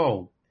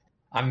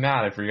I'm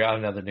mad, I forgot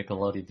another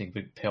Nickelodeon thing,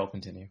 but Pale,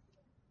 continue.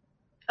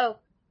 I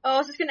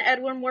was just gonna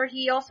add one more.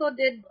 He also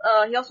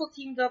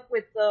teamed up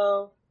with,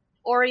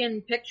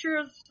 Orion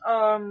Pictures,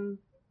 and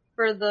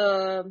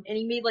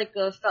he made like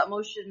a stop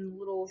motion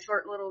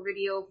short little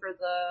video for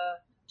the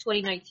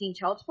 2019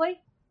 Child's Play.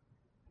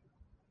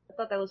 I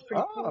thought that was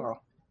pretty cool.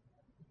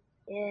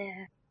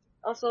 Yeah.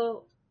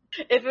 Also,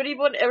 if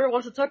anyone ever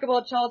wants to talk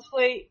about Child's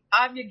Play,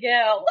 I'm your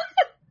gal.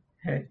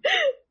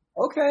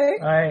 Okay.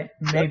 Alright,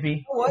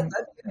 maybe.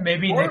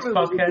 Maybe next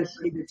podcast.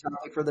 Pretty good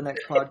topic for the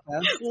next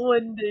podcast.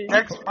 One day.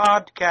 Next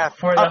podcast.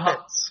 For the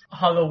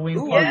Halloween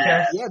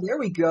podcast. Yeah, there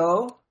we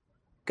go.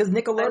 Because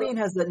Nickelodeon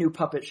has that new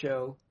puppet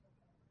show.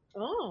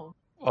 Oh.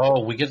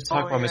 Oh, we get to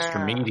talk about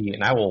Mr. Meaty,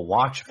 and I will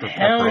watch for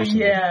Hell preparation.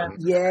 yeah.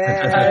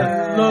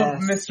 Yeah. I love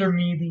Mr.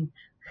 Meaty.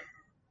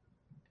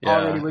 Yeah,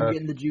 already we're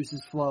getting the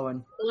juices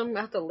flowing. I'm gonna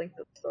have to link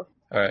this stuff.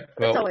 Alright,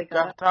 well, we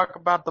gotta talk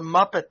about the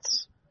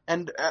Muppets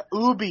and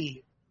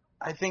Ubi.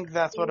 I think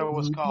that's what it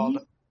was called.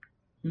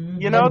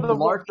 Mhm. You know the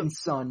Larkin's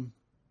son.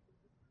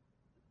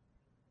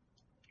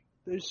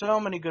 There's so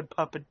many good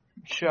puppet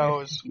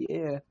shows.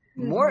 Yeah.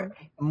 More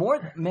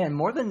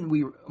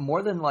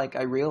than like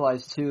I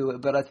realized too,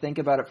 but I think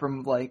about it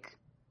from like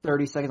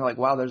 30 seconds, like,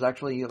 wow, there's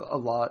actually a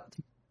lot.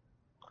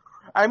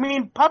 I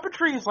mean,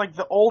 puppetry is like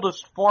the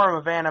oldest form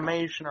of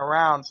animation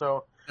around,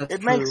 so That's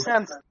it true. makes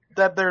sense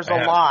that there's a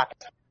Yeah. lot.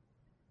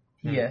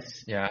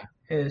 Yes, Yeah.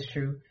 it is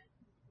true.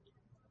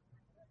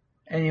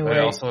 But Anyway, I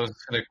also was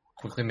going to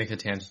quickly make a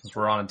tangent since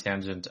we're on a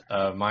tangent.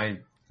 My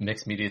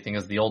mixed media thing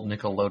is the old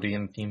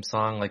Nickelodeon theme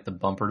song, like the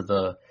bumper,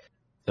 the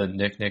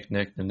Nick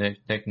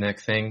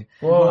thing.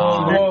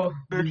 whoa,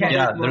 you can't.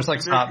 Yeah, there's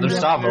stop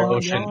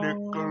motion.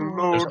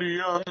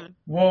 Nickelodeon.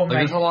 Whoa, Like man.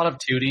 there's a lot of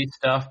 2D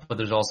stuff, but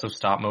there's also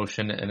stop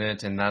motion in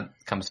it, and that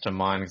comes to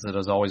mind because it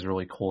was always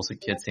really cool as a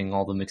kid seeing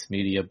all the mixed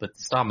media. But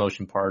the stop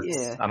motion parts,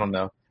 Yeah. I don't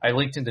know. I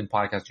linked it in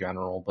podcast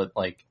general, but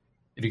like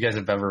if you guys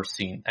have ever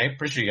seen, I'm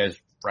pretty sure you guys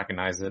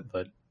recognize it,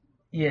 but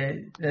Yeah,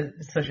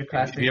 that's such a if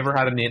classic. you ever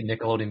had a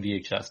Nickelodeon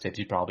VHS tape,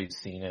 you've probably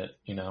seen it.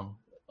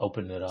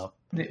 Open it up.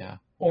 The Yeah.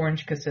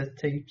 orange cassette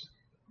tapes.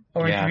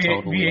 Orange Yeah,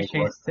 totally.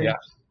 VHS Yeah.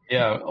 tapes.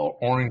 Yeah,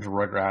 orange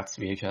Rugrats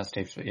VHS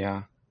tapes, but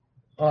yeah.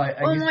 Oh,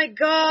 Oh my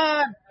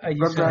god! I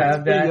used to Rugrats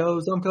have that.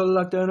 videos, I'm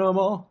collecting them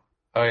all.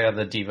 Oh yeah,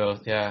 the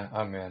Devo. Yeah,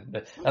 oh man,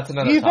 that's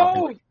another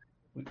topic.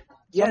 Devo!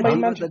 Yeah, Somebody Devo,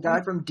 mentioned the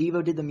guy from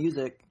Devo did the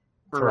music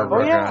for For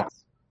Rugrats. yeah.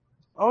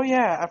 Oh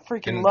yeah, I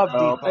freaking And- love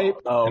Oh,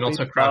 Devo. And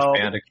also Crash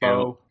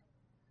Bandicoot.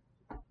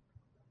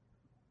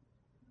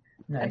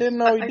 Nice. I didn't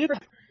know he I did.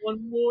 forgot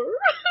one more.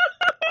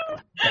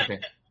 Okay.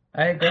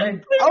 Alright, go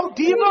ahead. Oh,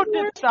 Devo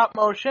did stop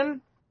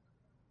motion.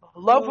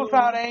 Love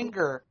Without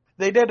Anger.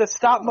 They did a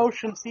stop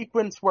motion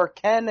sequence where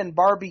Ken and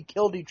Barbie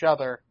killed each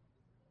other.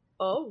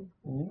 Oh.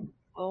 Ooh.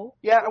 Oh.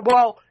 Yeah,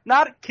 well,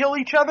 not kill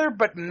each other,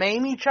 but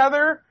maim each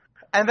other.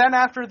 And then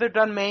after they're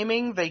done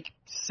maiming, they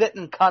sit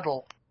and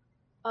cuddle.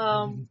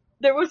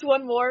 There was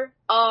one more.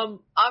 I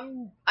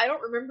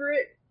don't remember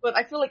it, but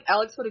I feel like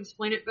Alex would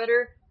explain it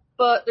better.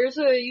 But there's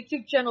a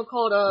YouTube channel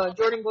called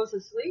Jordan Goes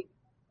to Sleep.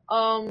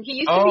 He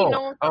used to be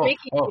known for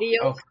making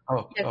videos.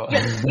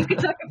 Yes, you can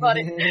talk about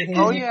it.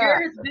 Oh, yeah.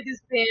 You're his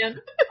biggest fan.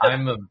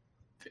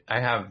 I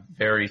have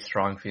very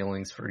strong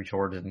feelings for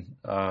Jordan.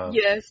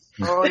 Yes.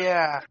 Oh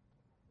yeah.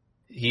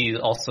 He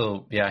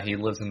also, he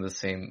lives in the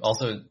same.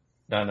 Also,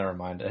 no, never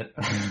mind it.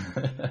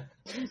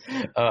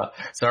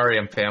 Sorry,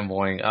 I'm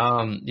fanboying.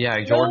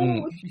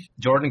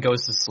 Jordan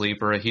Goes to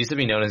Sleep, or he used to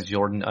be known as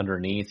Jordan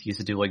Underneath. He used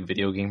to do like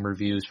video game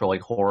reviews for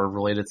like horror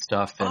related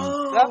stuff,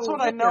 and That's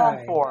what I know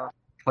him for.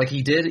 like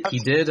he did,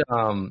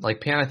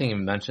 like Pan, I think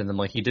even mentioned them.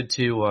 Like he did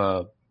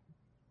two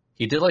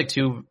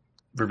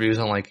reviews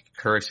on like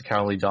Courage the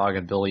Cowardly Dog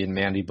and Billy and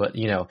Mandy, but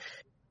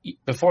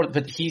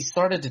but he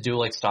started to do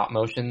like stop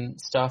motion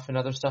stuff and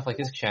other stuff, like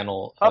his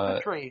channel.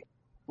 Puppetry.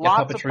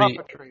 Lots of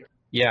puppetry.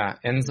 Yeah,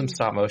 and some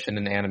stop motion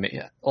and anime.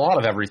 Yeah, a lot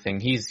of everything.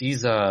 His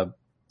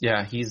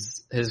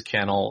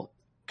channel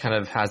kind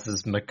of has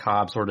this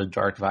macabre sort of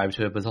dark vibe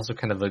to it, but it's also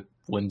kind of a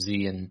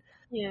whimsy and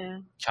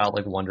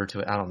childlike wonder to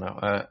it. I don't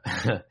know.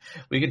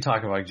 We could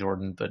talk about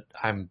Jordan, but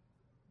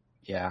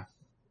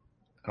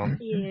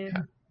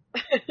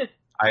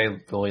I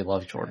really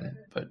love Jordan,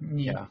 but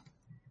yeah.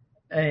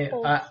 Hey,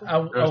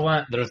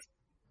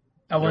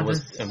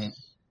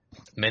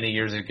 Many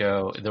years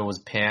ago, there was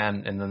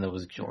Pan, and then there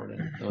was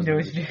Jordan. Those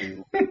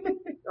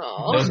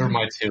were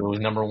my two.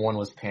 Number one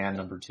was Pan,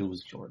 number two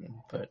was Jordan.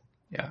 But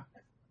yeah,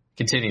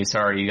 continue.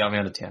 Sorry, you got me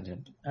on a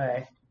tangent. All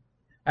right.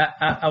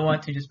 I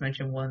want to just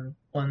mention one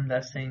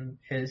last thing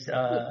is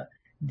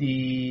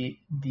the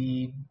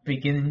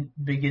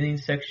beginning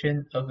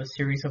section of a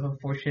series of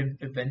unfortunate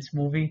events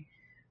movie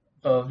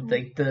of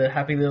like the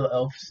Happy Little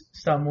Elves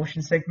stop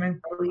motion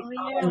segment. I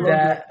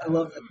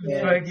love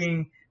that.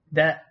 Fucking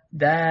that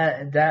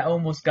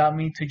almost got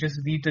me to just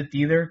leave the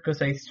theater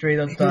because I straight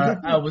up thought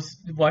I was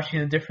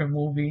watching a different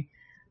movie.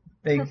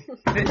 Like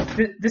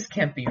this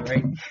can't be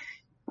right.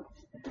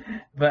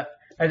 But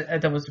I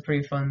thought it was a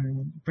pretty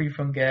fun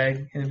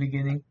gag in the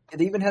beginning.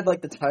 It even had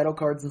like the title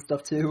cards and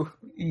stuff too.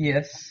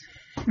 Yes.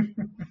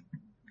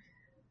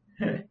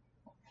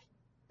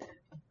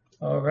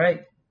 All right.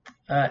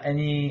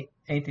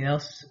 Anything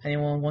else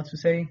anyone wants to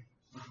say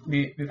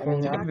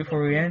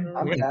before we end?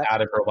 We've been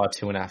at it for about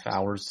 2.5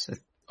 hours.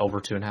 Over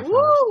 2.5 hours.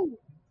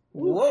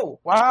 Whoa!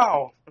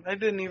 Wow! I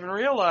didn't even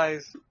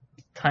realize.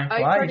 Time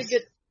flies. I try to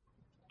get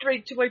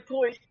straight to my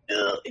point.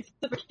 It's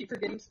I keep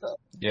forgetting stuff.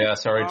 Yeah,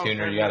 sorry,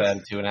 Tuner. You gotta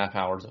add 2.5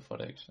 hours of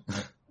footage.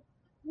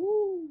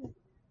 Woo!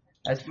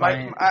 That's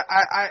fine.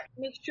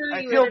 Make sure I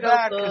you feel edit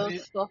bad out the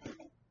because stuff.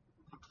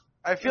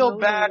 I feel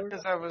bad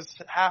because I was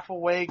half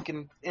awake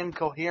and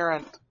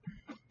incoherent.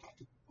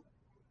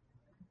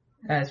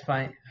 That's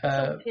fine.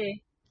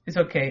 Okay. It's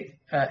okay.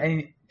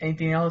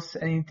 Anything else?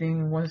 Anything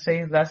you want to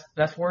say?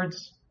 Last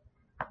words?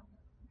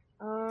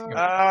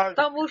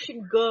 Stop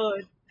motion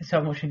good.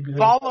 Stop motion good.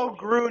 Follow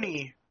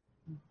Grooney.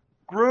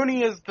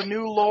 Grooney is the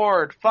new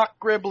lord. Fuck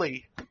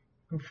Gribbly.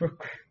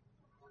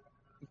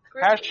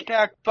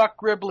 Hashtag fuck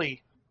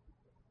Gribbly.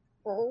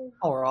 Oh.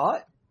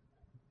 Alright.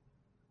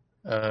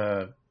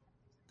 I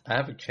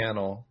have a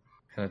channel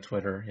and a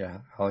Twitter. Yeah,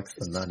 Alex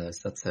the Menace.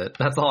 That's it.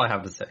 That's all I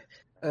have to say.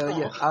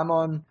 Yeah, I'm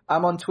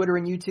on Twitter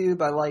and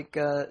YouTube. I like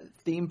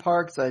theme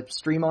parks. I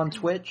stream on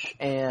Twitch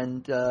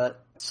and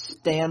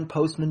Stan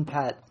Postman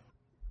Pat.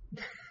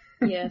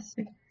 Yes,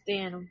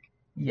 Dan.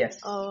 Yes.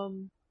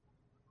 I'm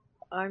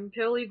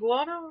Pale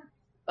Iguana.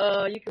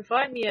 You can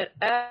find me at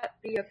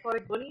the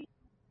Aquatic Bunny.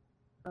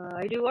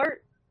 I do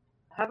art.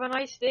 Have a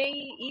nice day,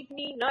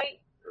 evening, night,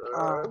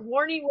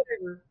 morning,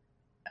 whatever.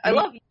 I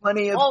love you.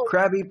 Plenty of all.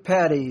 Krabby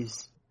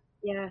Patties.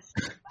 Yes.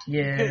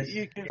 Yes.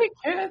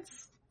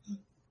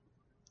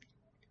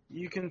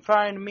 You can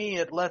find me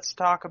at Let's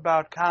Talk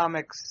About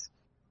Comics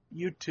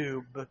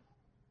YouTube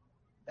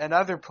and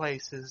other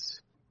places.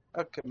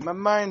 Okay, my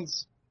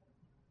mind's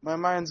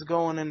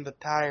going in the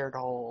tired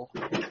hole.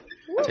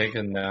 Take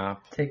a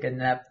nap. Take a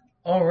nap.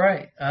 All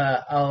right.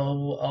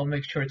 I'll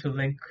make sure to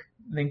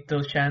link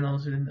those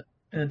channels in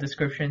the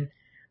description.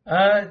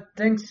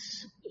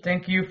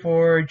 Thank you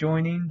for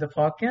joining the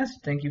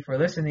podcast. Thank you for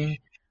listening,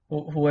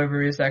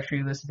 whoever is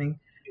actually listening,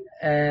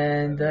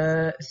 and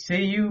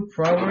see you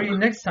probably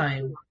next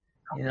time.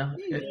 Bye.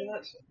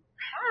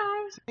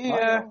 See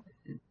ya.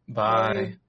 Bye.